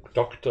or like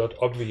doctored,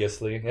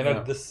 obviously. You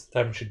know, this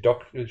time she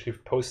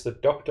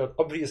posted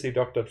obviously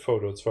doctored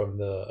photos from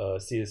the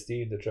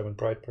CSD, the German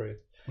Pride Parade,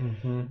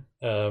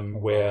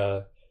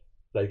 where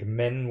like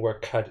men were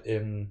cut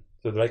in,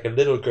 so like a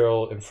little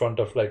girl in front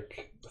of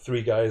like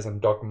 3 guys in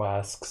dog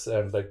masks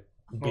and like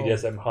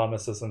BDSM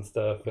harnesses and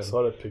stuff. And I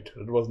saw that picture.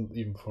 It wasn't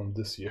even from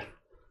this year.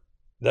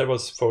 That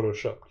was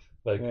photoshopped.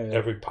 Like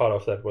every part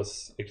of that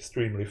was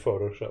extremely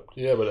photoshopped.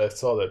 Yeah, but I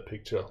saw that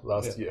picture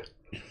last year.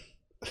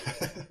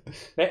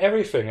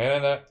 Everything,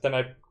 and then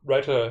I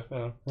write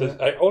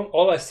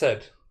all I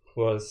said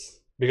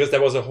was, because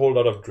there was a whole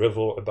lot of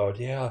drivel about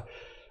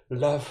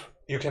love.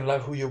 You can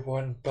love who you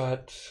want,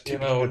 but you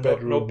know,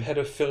 no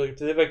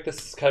pedophilia. Like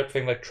this kind of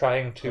thing, like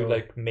trying to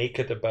like make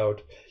it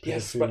about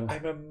yes, but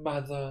I'm a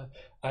mother.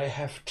 I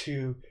have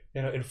to,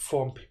 you know,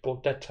 inform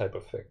people, that type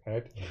of thing,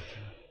 right?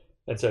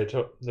 And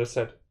so I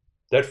said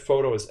that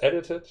photo is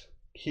edited.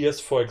 Here's,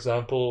 for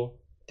example,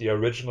 the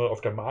original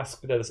of the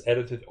mask that is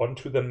edited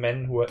onto the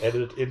men who are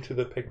edited into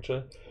the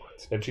picture.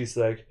 And she's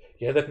like,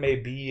 yeah, that may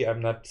be.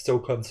 I'm not so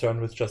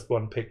concerned with just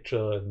one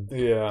picture. And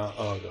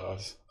oh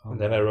god. And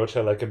then I wrote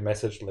her like a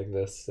message like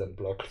this and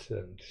blocked,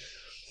 and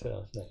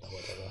so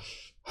whatever.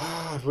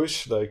 I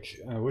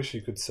wish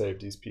you could save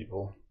these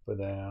people, but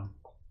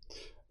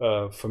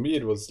for me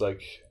it was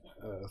like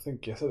I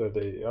think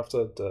yesterday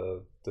after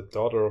the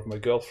daughter of my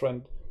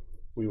girlfriend,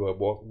 we were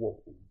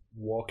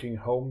walking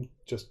home,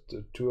 just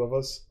the 2 of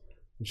us,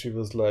 and she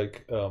was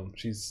like,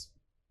 she's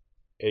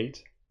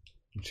 8,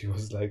 and she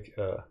was like,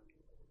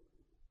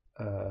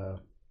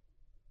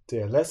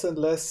 there are less and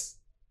less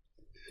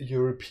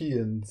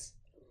Europeans.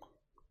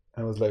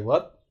 I was like,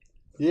 what?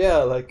 Yeah,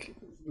 like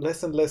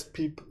less and less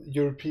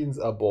Europeans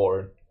are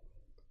born.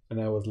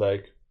 And I was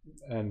like,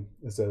 and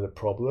is that a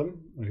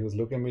problem? And he was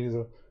looking at me,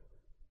 so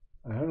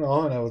I don't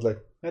know. And I was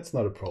like, that's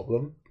not a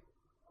problem.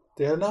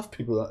 There are enough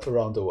people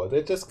around the world.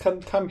 They just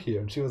can come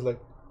here. And she was like,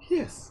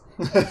 yes.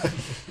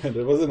 And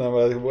it wasn't, I'm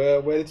like,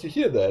 where did you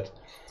hear that?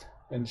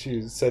 And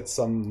she said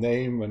some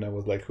name, and I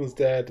was like, who's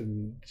that?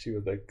 And she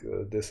was like,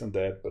 this and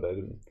that, but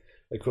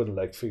I couldn't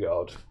like figure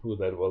out who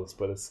that was.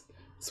 But it's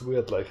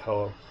weird, like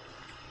how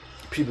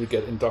people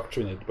get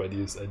indoctrinated by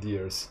these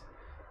ideas.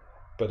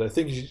 But I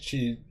think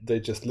they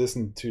just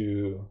listened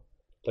to,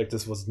 like,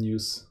 this was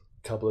news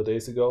a couple of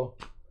days ago,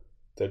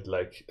 that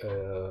like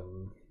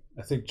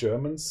I think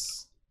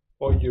Germans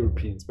or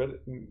Europeans, but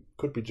it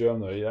could be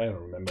German, or I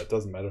don't remember, it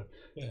doesn't matter.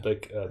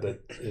 Like that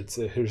it's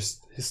a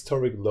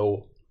historic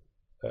low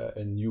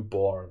in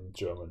newborn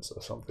Germans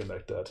or something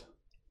like that.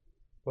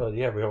 Well,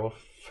 yeah, we're all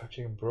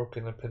fucking broke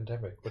in a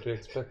pandemic. What do you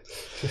expect?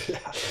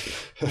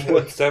 Who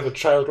wants to have a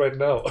child right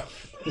now?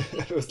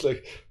 It was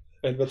like,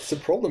 and what's the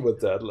problem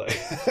with that? Like,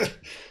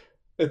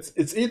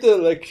 it's either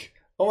like,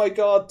 oh my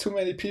god, too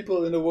many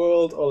people in the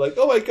world, or like,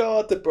 oh my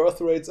god, the birth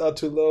rates are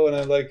too low, and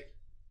I'm like,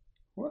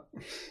 what?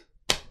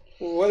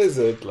 What is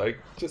it? Like,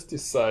 just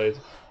decide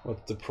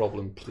what's the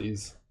problem,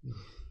 please.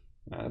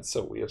 It's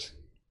so weird.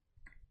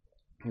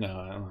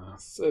 No,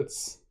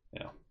 it's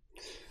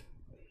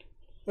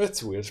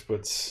it's weird,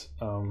 but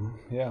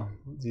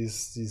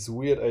these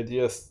weird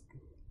ideas,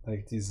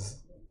 like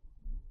these,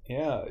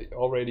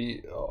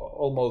 already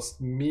almost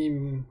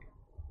meme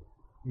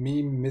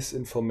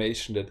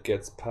misinformation that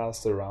gets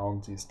passed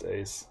around these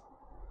days,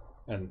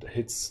 and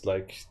hits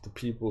like the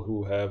people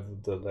who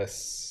have the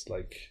less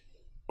like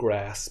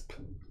grasp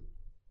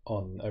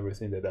on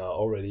everything, that are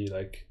already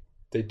like,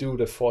 they do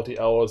the 40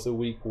 hours a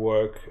week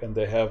work, and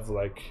they have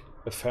like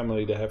a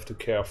family they have to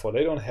care for.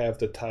 They don't have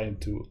the time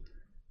to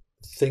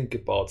think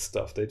about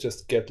stuff. They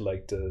just get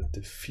like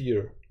the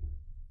fear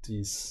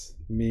these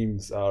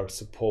memes are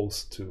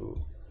supposed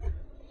to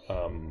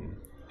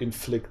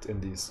inflict in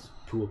these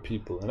poor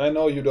people. And I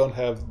know you don't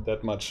have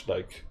that much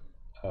like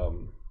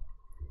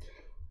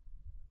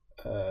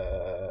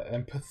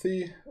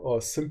empathy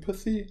or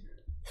sympathy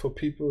for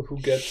people who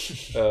get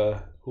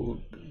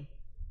who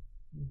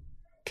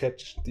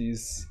catch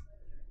these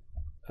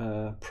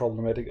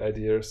problematic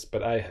ideas,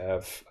 but I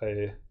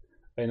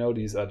know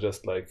these are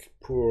just like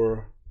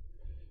poor,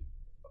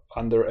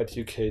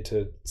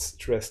 undereducated,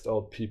 stressed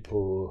out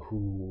people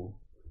who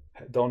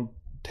don't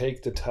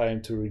take the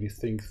time to really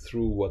think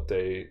through what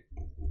they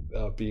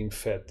are being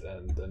fed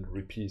and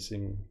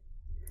repeating,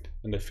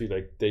 and I feel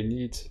like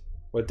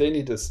what they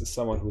need is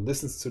someone who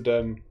listens to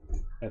them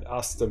and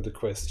asks them the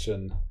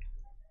question,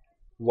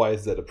 why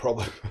is that a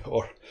problem?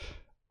 Or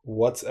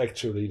what's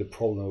actually the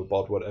problem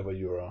about whatever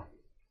you are?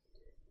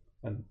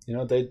 And you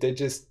know, they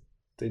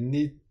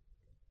need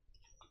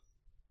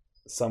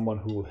someone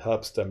who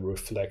helps them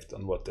reflect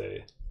on what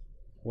they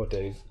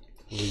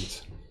read.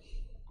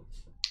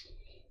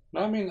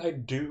 I mean, I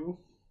do.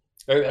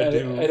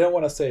 I don't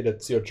want to say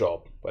that's your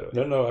job, by the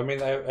way. No. I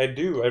mean, I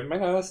do. I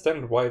mean, I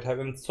understand why it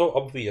happened. It's so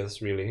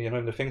obvious, really. You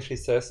know, the thing she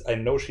says, I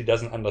know she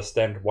doesn't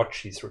understand what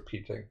she's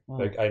repeating.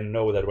 Like, I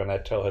know that when I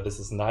tell her this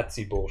is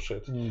Nazi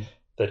bullshit,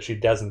 that she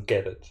doesn't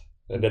get it.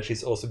 And that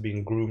she's also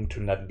being groomed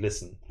to not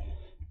listen.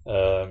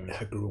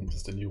 Groomed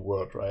is the new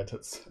word, right?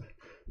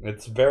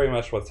 It's very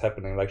much what's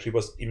happening. Like, she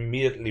was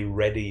immediately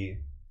ready,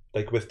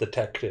 like, with the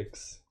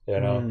tactics. You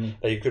know,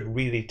 that you could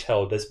really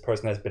tell this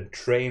person has been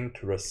trained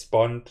to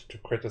respond to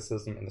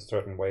criticism in a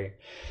certain way.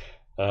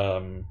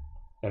 You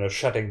know,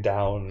 shutting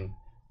down,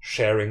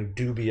 sharing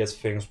dubious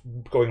things,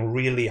 going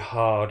really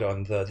hard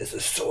on this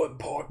is so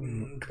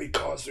important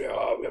because we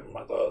are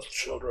mothers,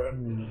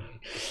 children.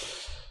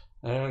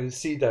 You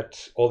see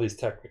that all these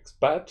tactics,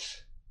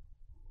 but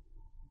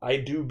I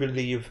do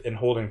believe in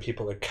holding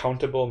people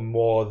accountable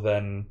more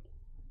than,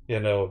 you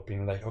know,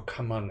 being like, oh,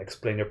 come on,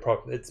 explain your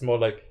problem. It's more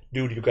like,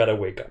 dude, you gotta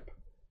wake up.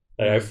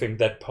 I think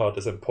that part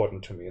is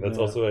important to me. That's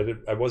also,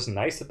 I was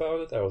nice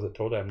about it. I was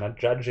told I'm not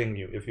judging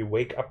you. If you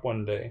wake up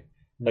one day,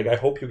 like, I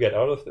hope you get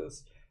out of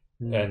this.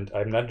 And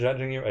I'm not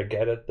judging you. I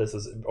get it. This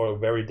is all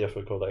very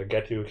difficult. I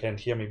get you can't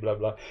hear me, blah,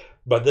 blah.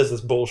 But this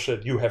is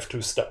bullshit. You have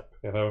to stop,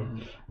 you know?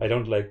 I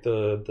don't like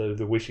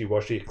the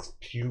wishy-washy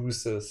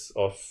excuses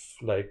of,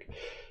 like,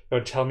 you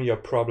know, tell me your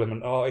problem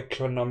and,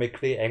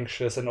 economically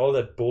anxious and all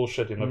that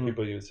bullshit, you know,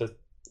 people use. Just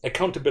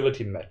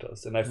accountability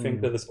matters. And I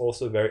think that is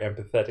also a very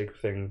empathetic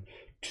thing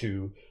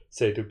to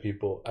say to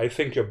people. I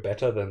think you're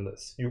better than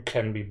this. You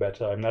can be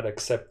better. I'm not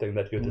accepting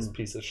that you're this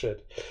piece of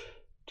shit.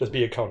 Just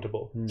be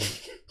accountable.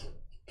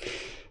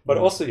 But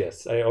also,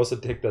 yes, I also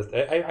take this.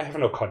 I have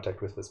no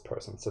contact with this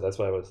person, so that's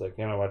why I was like,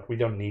 you know what, we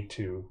don't need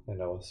to, you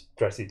know,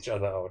 stress each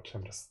other out.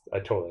 I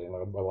totally, you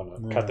know, I want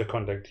to cut the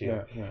contact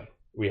here.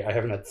 I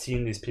have not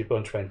seen these people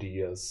in 20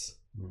 years.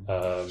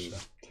 I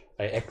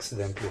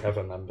accidentally have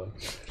a number.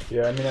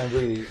 Yeah, I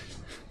mean,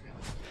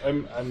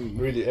 I'm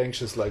really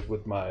anxious, like,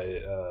 with my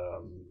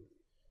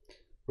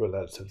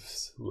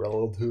relatives.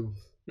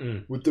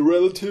 With the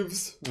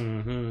relatives.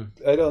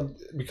 I don't,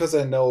 because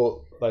I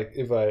know, like,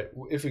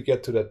 if we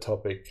get to that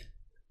topic,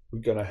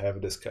 we're gonna have a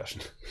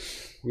discussion.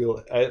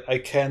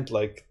 I can't,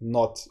 like,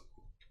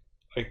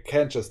 I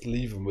can't just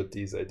leave them with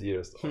these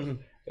ideas.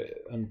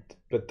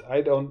 But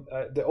I don't,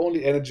 the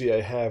only energy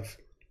I have,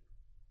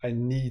 I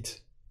need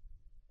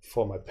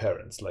for my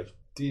parents. Like,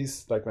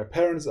 these, like, my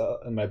parents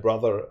and my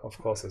brother, of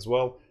course, as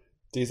well.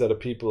 These are the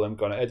people I'm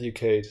gonna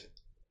educate.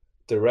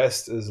 The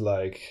rest is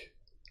like,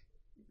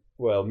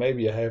 well,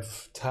 maybe I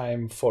have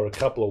time for a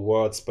couple of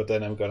words, but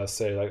then I'm gonna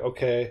say, like,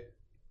 okay,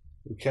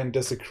 we can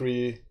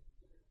disagree.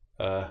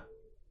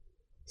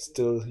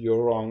 Still,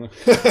 you're wrong.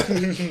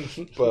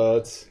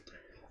 But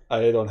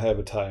I don't have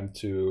a time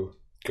to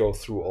go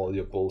through all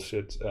your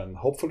bullshit, and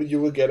hopefully you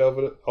will get out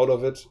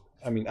of it.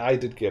 I mean, I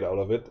did get out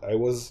of it. I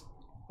was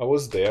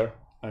there.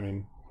 I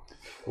mean,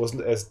 it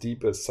wasn't as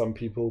deep as some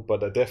people,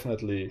 but I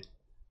definitely,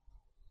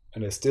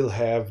 and I still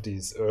have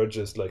these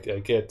urges. Like, I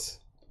get,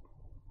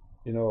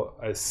 you know,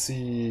 I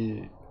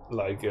see,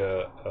 like,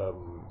 a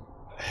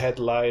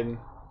headline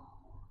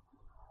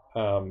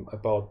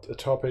about a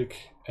topic,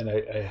 and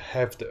I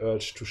have the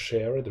urge to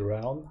share it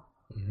around,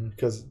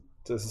 because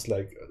this is,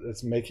 like,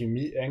 it's making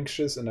me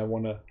anxious, and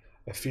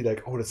I feel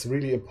like, oh, that's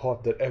really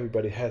important that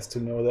everybody has to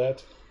know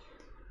that.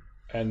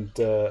 And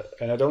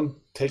I don't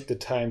take the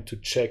time to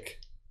check.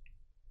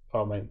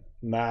 Oh man,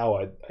 now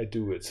I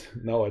do it.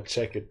 Now I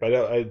check it, but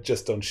I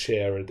just don't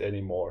share it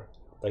anymore,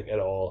 like, at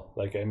all.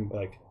 Like, I'm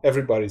like,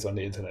 everybody's on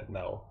the internet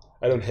now.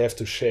 I don't have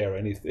to share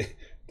anything.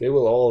 They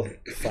will all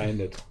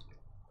find it.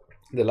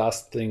 The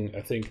last thing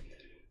I think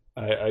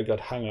I got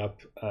hung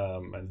up,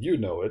 and you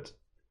know it,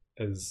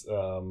 is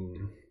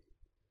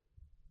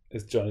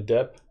Johnny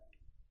Depp.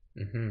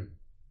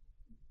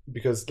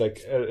 Because, like,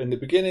 in the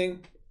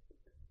beginning,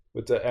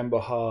 with the Amber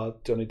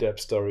Heard, Johnny Depp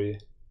story,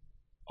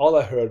 all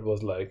I heard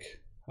was, like,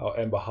 how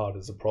Amber Heard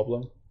is a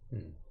problem,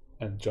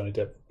 and Johnny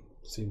Depp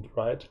seemed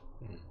right.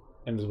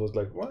 And it was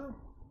like, well,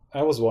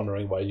 I was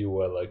wondering why you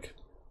were like,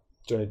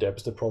 Johnny Depp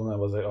is the problem. I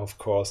was like, of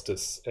course,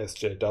 this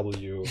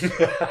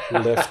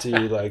SJW lefty,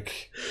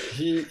 like,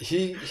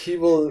 he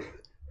will,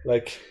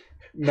 like,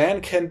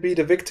 man can be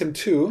the victim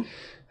too,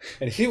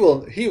 and he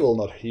will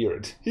not hear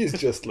it. He's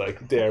just,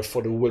 like, there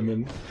for the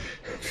women.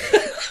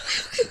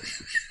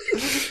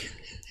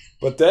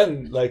 But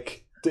then,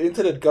 like, the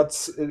internet got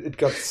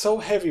so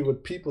heavy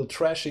with people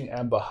trashing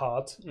Amber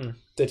Heard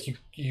that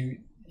you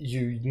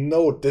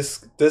know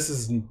this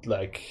isn't,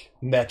 like,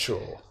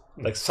 natural.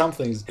 Like,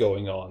 something's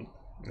going on.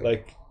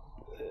 Like,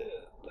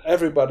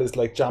 everybody's,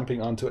 like,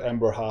 jumping onto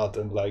Amber Heard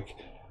and, like,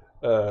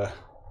 I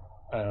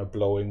don't know,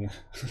 blowing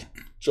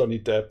Johnny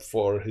Depp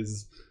for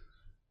his,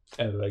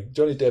 and, like,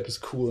 Johnny Depp is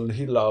cool and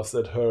he laughs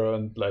at her,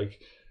 and, like,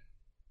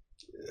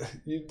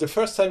 the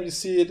first time you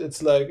see it,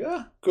 it's like,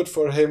 good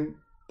for him.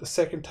 The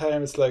second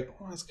time it's like,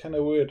 oh, it's kind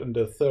of weird, and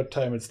the third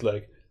time it's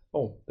like,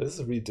 oh, this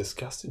is really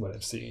disgusting what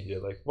I'm seeing here.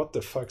 Like, what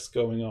the fuck's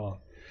going on?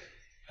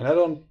 And I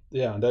don't,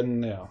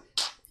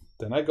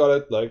 then I got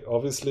it. Like,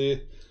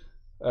 obviously,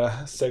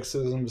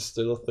 sexism is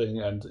still a thing,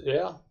 and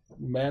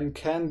men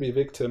can be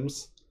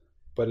victims,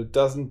 but it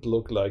doesn't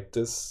look like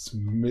this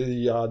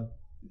millionaire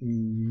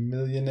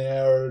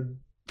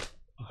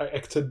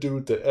actor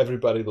dude that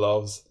everybody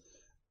loves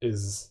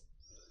is.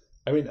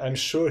 I mean, I'm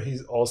sure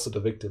he's also the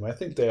victim. I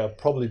think they are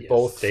probably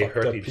both they fucked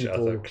hurt up each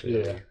people. other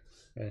clearly.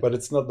 Yeah. But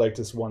it's not like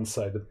this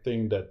one-sided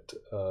thing that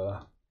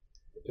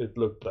it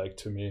looked like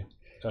to me.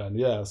 And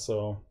yeah,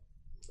 so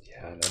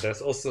no,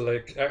 there's also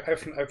like I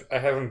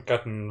haven't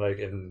gotten like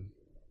in.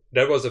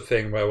 That was a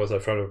thing where I was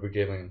like from the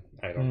beginning.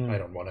 I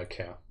don't want to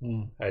care.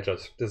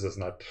 This is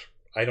not.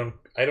 I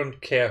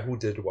don't care who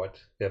did what.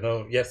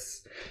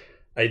 Yes,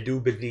 I do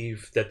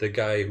believe that the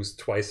guy who's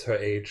twice her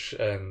age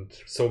and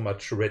so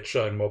much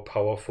richer and more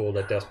powerful,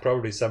 that there's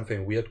probably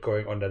something weird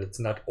going on, that it's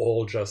not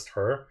all just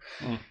her.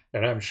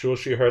 And I'm sure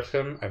she hurt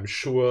him. I'm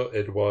sure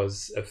it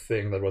was a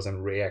thing that was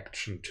in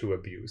reaction to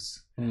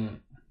abuse.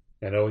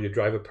 You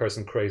drive a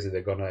person crazy,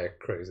 they're gonna act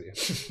crazy.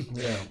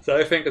 Yeah. So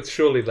I think it's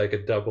surely like a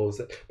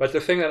doubles. But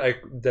the thing that I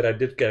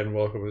did get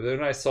involved with,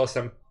 and I saw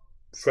some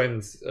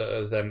friends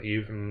then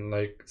even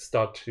like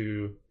start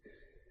to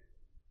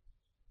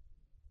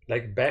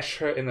like bash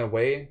her in a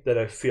way that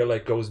I feel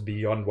like goes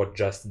beyond what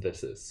just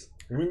this is.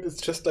 I mean,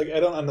 it's just like, I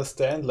don't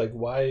understand, like,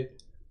 why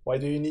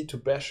do you need to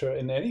bash her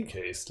in any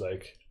case?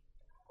 Like,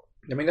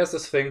 I mean, there's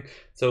this thing.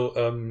 So,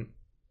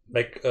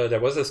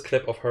 there was this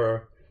clip of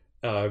her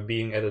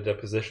being at a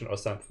deposition or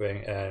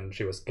something, and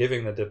she was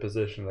giving the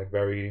deposition like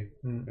very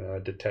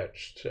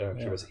detached.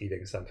 She was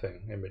eating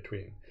something in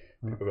between.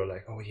 People were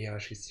like, "Oh yeah,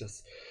 she's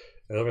just."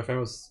 And my friend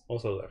was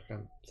also like,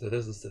 "So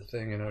this is the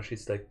thing,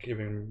 she's like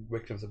giving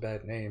victims a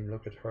bad name.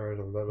 Look at her,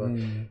 blah blah blah."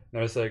 And I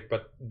was like,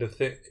 "But the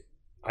thing,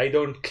 I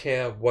don't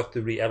care what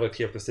the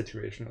reality of the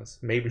situation is.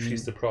 Maybe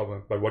she's the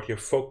problem, but what you're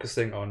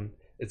focusing on."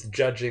 It's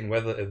judging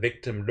whether a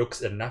victim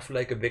looks enough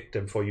like a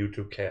victim for you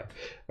to care.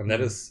 And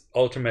that is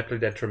ultimately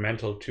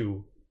detrimental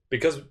to,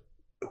 because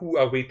who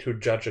are we to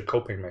judge a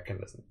coping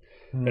mechanism?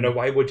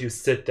 Why would you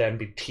sit there and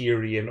be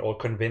teary and all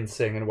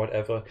convincing and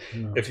whatever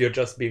if you're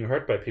just being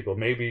hurt by people?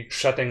 Maybe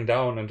shutting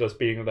down and just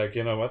being like,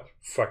 you know what,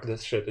 fuck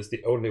this shit is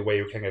the only way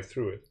you can get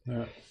through it.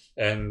 Yeah.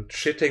 And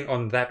shitting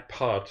on that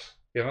part,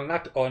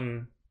 not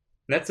on...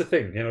 That's the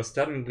thing,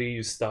 suddenly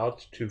you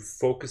start to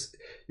focus,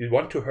 you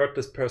want to hurt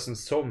this person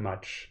so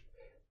much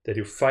that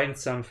you find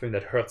something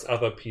that hurts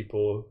other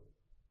people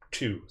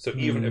too. So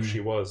even if she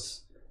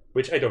was,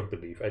 which I don't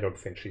believe, I don't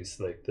think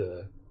she's like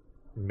the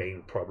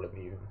main problem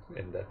even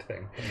in that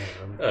thing.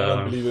 I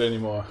don't believe it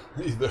anymore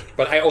either.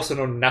 But I also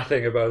know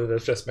nothing about it.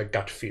 It's just my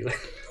gut feeling.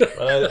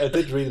 I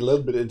did read a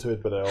little bit into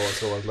it, but I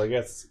also was like,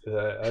 yes,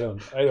 I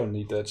don't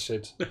need that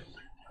shit.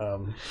 I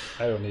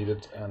don't need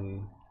it.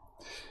 And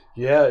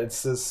yeah,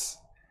 it's this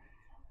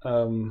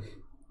when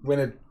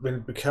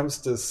it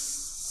becomes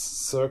this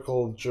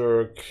circle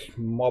jerk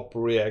mob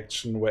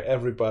reaction where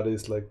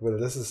everybody's like, well,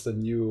 this is the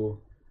new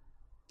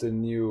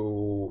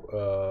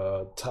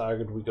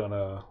target we're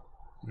gonna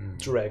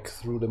drag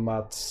through the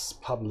mud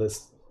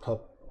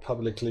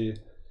publicly.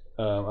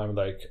 I'm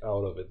like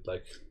out of it.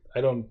 Like,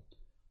 I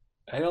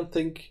don't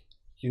think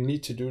you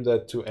need to do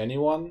that to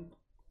anyone.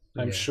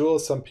 I'm sure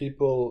some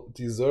people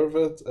deserve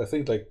it. I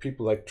think like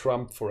people like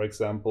Trump, for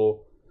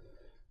example,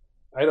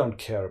 I don't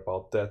care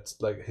about that,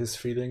 like his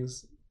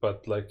feelings.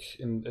 But like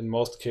in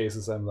most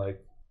cases, I'm like,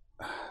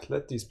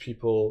 let these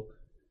people,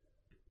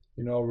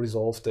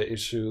 resolve their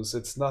issues.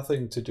 It's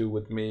nothing to do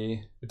with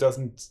me. It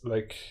doesn't,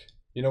 like,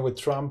 with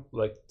Trump,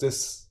 like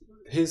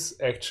his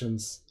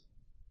actions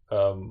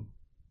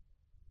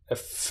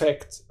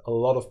affect a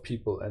lot of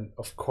people, and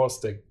of course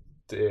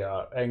they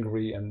are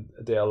angry and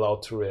they're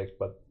allowed to react.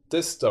 But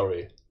this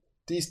story,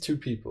 these two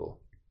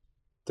people,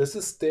 this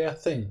is their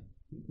thing.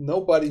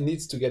 Nobody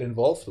needs to get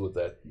involved with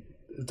that.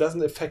 It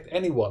doesn't affect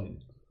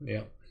anyone.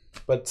 Yeah.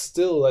 But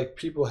still, like,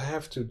 people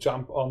have to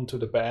jump onto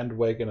the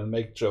bandwagon and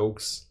make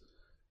jokes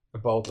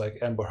about like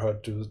Amber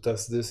Heard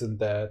does this and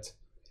that,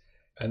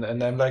 and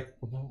I'm like,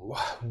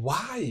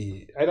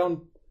 why? I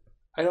don't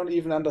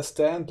even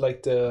understand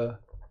like I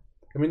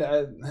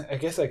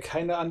guess I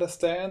kind of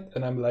understand,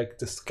 and I'm like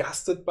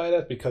disgusted by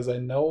that because I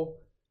know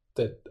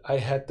that I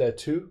had that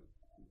too,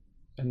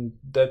 and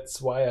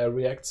that's why I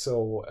react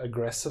so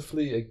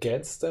aggressively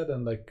against that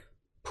and like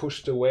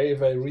pushed away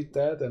if I read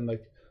that, and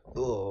like,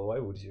 oh, why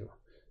would you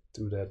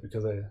do that?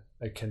 Because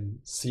I can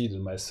see it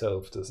in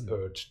myself, this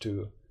urge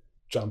to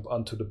jump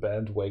onto the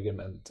bandwagon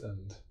and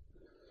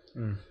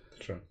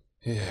sure.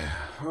 Yeah.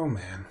 Oh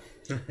man.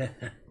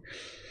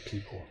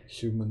 People,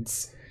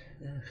 humans.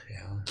 Yeah.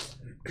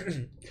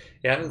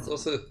 Yeah, and it's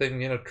also the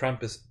thing,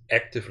 Trump is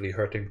actively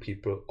hurting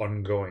people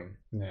ongoing.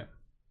 Yeah.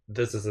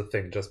 This is a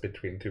thing just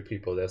between two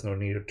people. There's no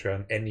need to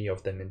turn any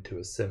of them into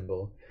a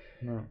symbol.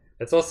 No.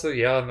 It's also,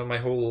 my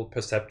whole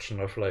perception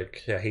of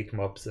like hate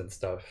mobs and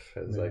stuff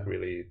has like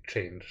really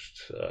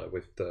changed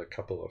with a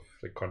couple of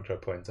the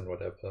ContraPoints and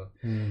whatever.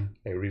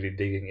 Like really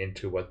digging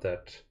into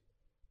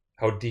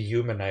how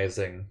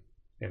dehumanizing,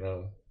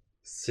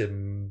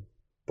 symbolifying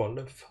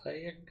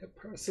a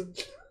person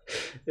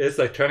It's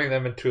like turning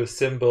them into a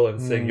symbol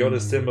and saying you're the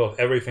symbol of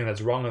everything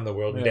that's wrong in the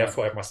world, and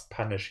therefore I must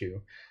punish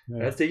you.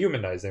 Yeah. That's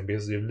dehumanizing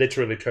because you're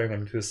literally turning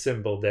them into a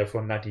symbol,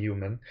 therefore not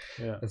human.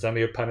 Yeah. And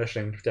suddenly you're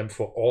punishing them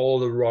for all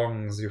the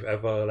wrongs you've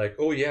ever, like,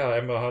 oh yeah,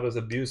 Amber Heard is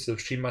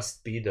abusive. She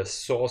must be the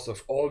source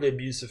of all the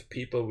abusive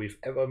people we've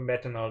ever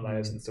met in our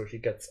lives. And so she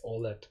gets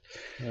all that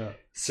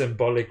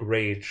symbolic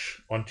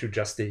rage onto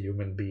just a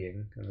human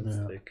being. And it's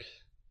like,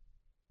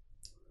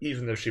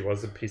 even if she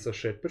was a piece of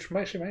shit, which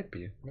she might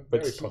be,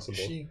 very possible.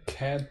 She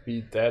can't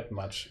be that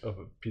much of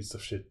a piece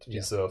of shit to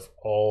deserve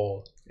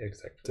all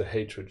the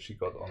hatred she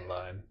got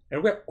online.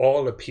 And we're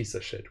all a piece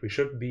of shit. We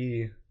should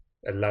be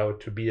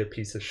allowed to be a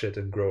piece of shit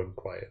and grow in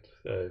quiet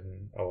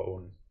in our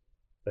own.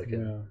 Like,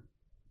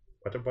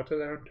 what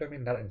did I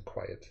mean? Not in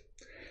quiet.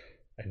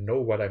 I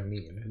know what I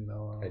mean.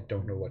 I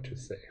don't know what to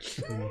say.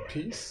 In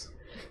peace?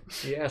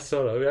 Yeah,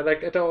 sort of. We're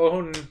like at our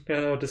own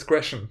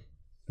discretion.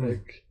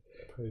 Like.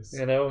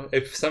 You know,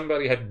 if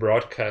somebody had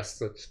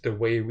broadcasted the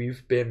way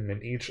we've been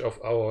in each of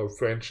our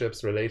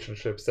friendships,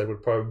 relationships, that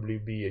would probably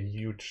be a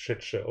huge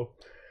shit show.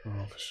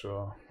 Oh, for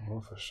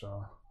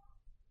sure.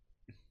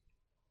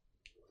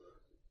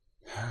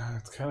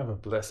 It's kind of a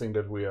blessing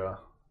that we are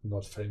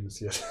not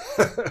famous yet.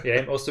 Yeah,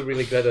 I'm also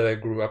really glad that I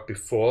grew up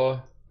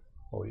before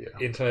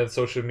internet,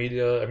 social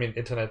media. I mean,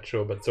 internet,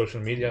 sure, but social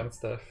media and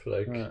stuff.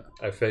 Like,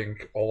 I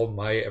think all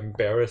my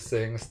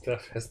embarrassing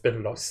stuff has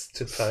been lost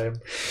to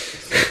time.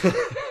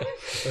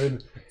 I mean,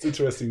 it's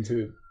interesting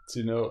to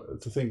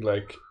think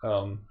like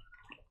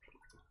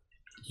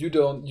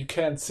you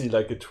can't see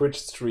like a Twitch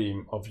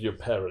stream of your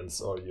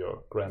parents or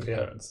your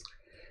grandparents,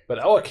 but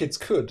our kids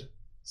could.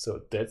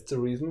 So that's the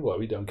reason why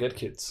we don't get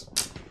kids.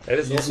 That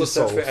is also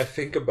something I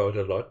think about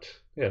a lot.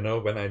 You know,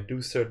 when I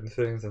do certain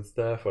things and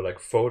stuff, or like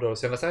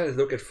photos, and I sometimes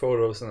look at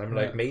photos and I'm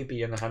like,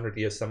 maybe in 100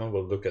 years someone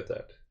will look at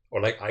that, or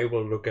like I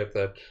will look at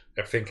that,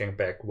 thinking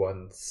back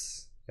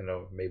once. You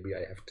know, maybe I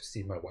have to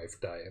see my wife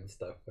die and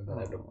stuff, and then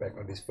I look back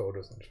on these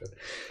photos and shit.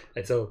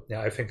 And so,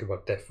 I think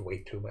about death way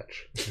too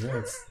much. Yeah,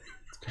 it's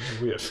kind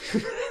of weird.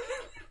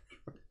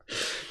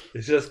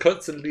 It's just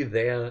constantly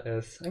there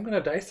as, I'm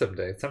gonna die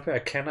someday. It's something I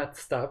cannot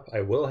stop.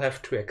 I will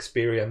have to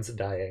experience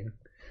dying.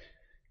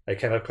 I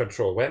cannot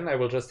control when. I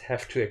will just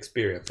have to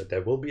experience it.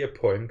 There will be a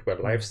point where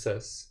life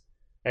says,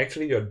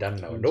 actually, you're done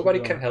now. Nobody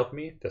can help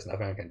me. There's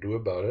nothing I can do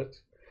about it.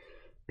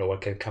 No one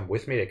can come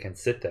with me. They can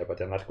sit there, but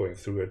they're not going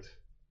through it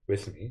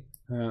with me.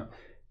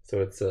 So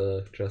it's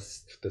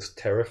just this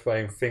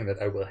terrifying thing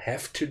that I will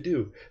have to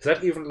do. It's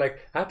not even like,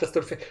 just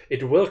don't think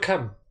it will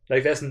come.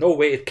 Like, there's no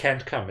way it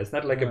can't come. It's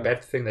not like a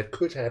bad thing that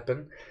could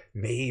happen.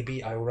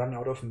 Maybe I run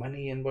out of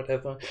money and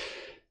whatever.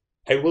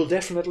 I will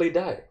definitely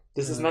die.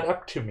 This is not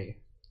up to me.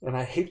 And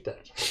I hate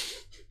that.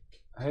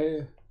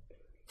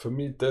 For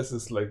me, this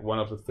is like one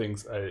of the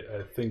things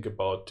I think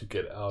about to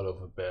get out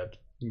of a bad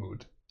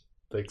mood.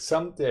 Like,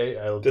 someday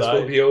I'll die.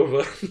 This will be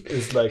over.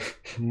 It's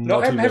like,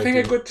 no, I'm having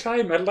a good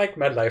time. I like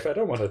my life. I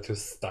don't want it to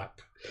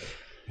stop.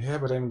 Yeah,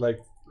 but I'm like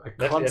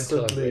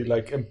constantly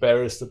like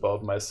embarrassed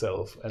about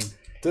myself, and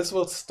this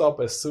will stop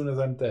as soon as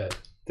I'm dead.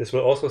 This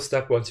will also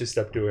stop once you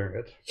stop doing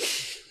it.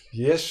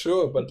 Yeah,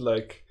 sure, but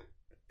like,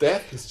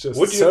 death is just.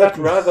 Would you not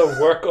rather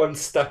work on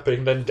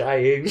stopping than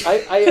dying?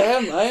 I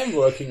am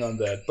working on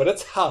that, but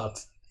it's hard.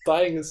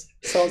 Dying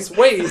sounds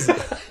way easier.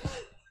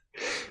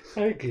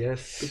 I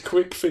guess. The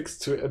quick fix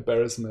to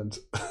embarrassment.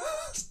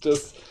 It's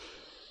just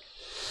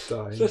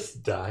die.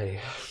 Just die.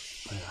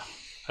 Yeah.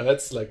 And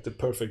that's like the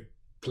perfect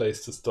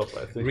place to stop,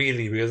 I think.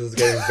 Really, because it's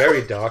getting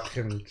very dark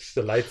and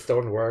the lights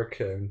don't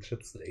work and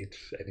it's late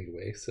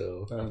anyway,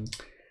 so...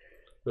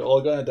 we're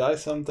all gonna die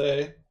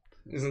someday.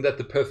 Isn't that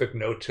the perfect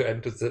note to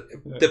end with the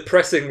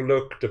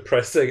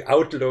depressing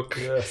outlook?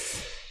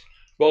 Yes.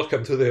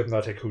 Welcome to the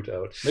Hypnotic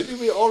Hootout. Maybe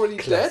we're already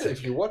dead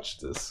if you watch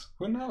this.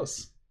 Who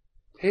knows?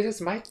 Hey,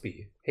 this might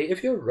be. Hey,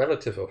 if you're a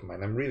relative of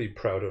mine, I'm really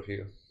proud of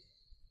you.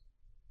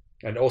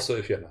 And also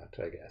if you're not,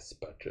 I guess,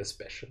 but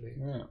especially.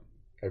 Yeah.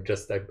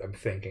 I'm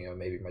thinking of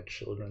maybe my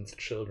children's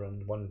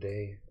children one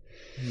day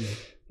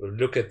will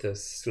look at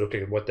this,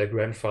 looking at what their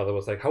grandfather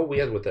was like. How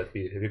weird would that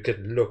be? If you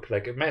could look,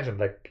 like, imagine,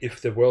 like, if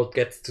the world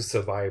gets to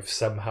survive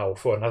somehow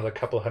for another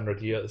couple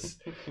hundred years,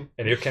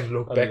 and you can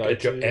look back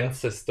at your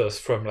ancestors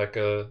from like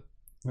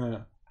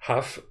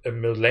half a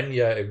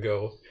millennia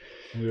ago.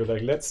 And you're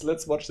like,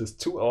 let's watch this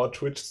 2-hour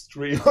Twitch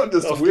stream on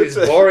this of weird these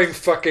boring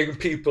fucking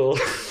people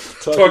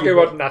talking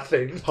about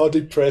nothing. How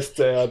depressed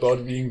they are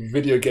about being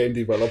video game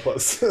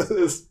developers.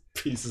 These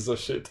pieces of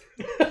shit.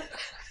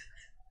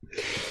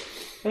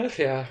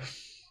 Yeah.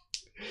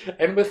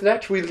 And with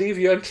that, we leave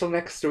you until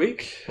next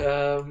week.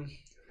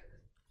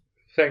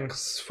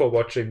 Thanks for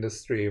watching the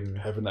stream.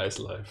 Have a nice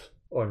life.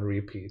 On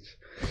repeat.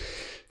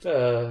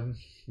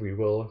 We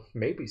will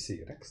maybe see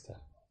you next time.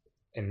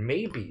 And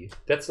maybe,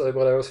 that's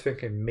what I was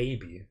thinking,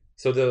 maybe.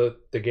 So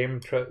the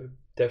game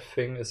dev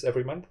thing is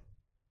every month?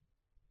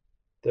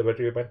 That what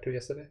you went to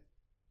yesterday?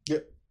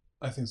 Yeah,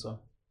 I think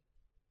so.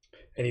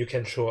 And you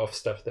can show off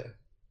stuff there?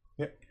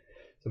 Yeah.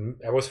 So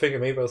I was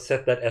thinking maybe I'll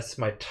set that as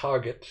my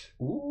target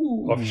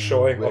of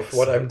showing off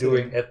what I'm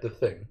doing at the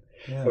thing.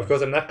 Yeah. Of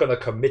course, I'm not gonna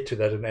commit to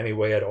that in any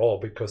way at all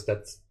because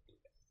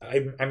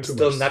I'm Too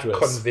still much not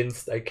stress.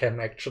 convinced I can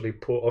actually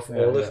pull off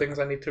all the things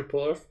I need to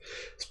pull off.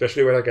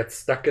 Especially when I get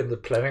stuck in the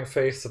planning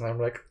phase and I'm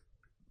like,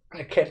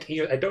 I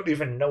don't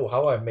even know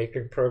how I'm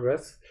making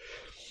progress.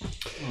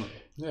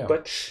 Yeah.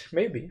 But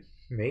maybe.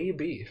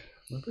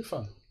 It'll be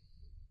fun.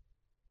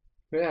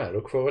 Yeah,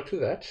 look forward to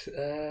that.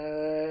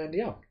 And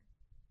yeah,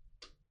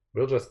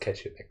 we'll just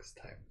catch you next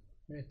time.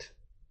 Right.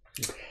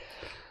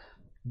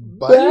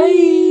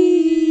 Bye.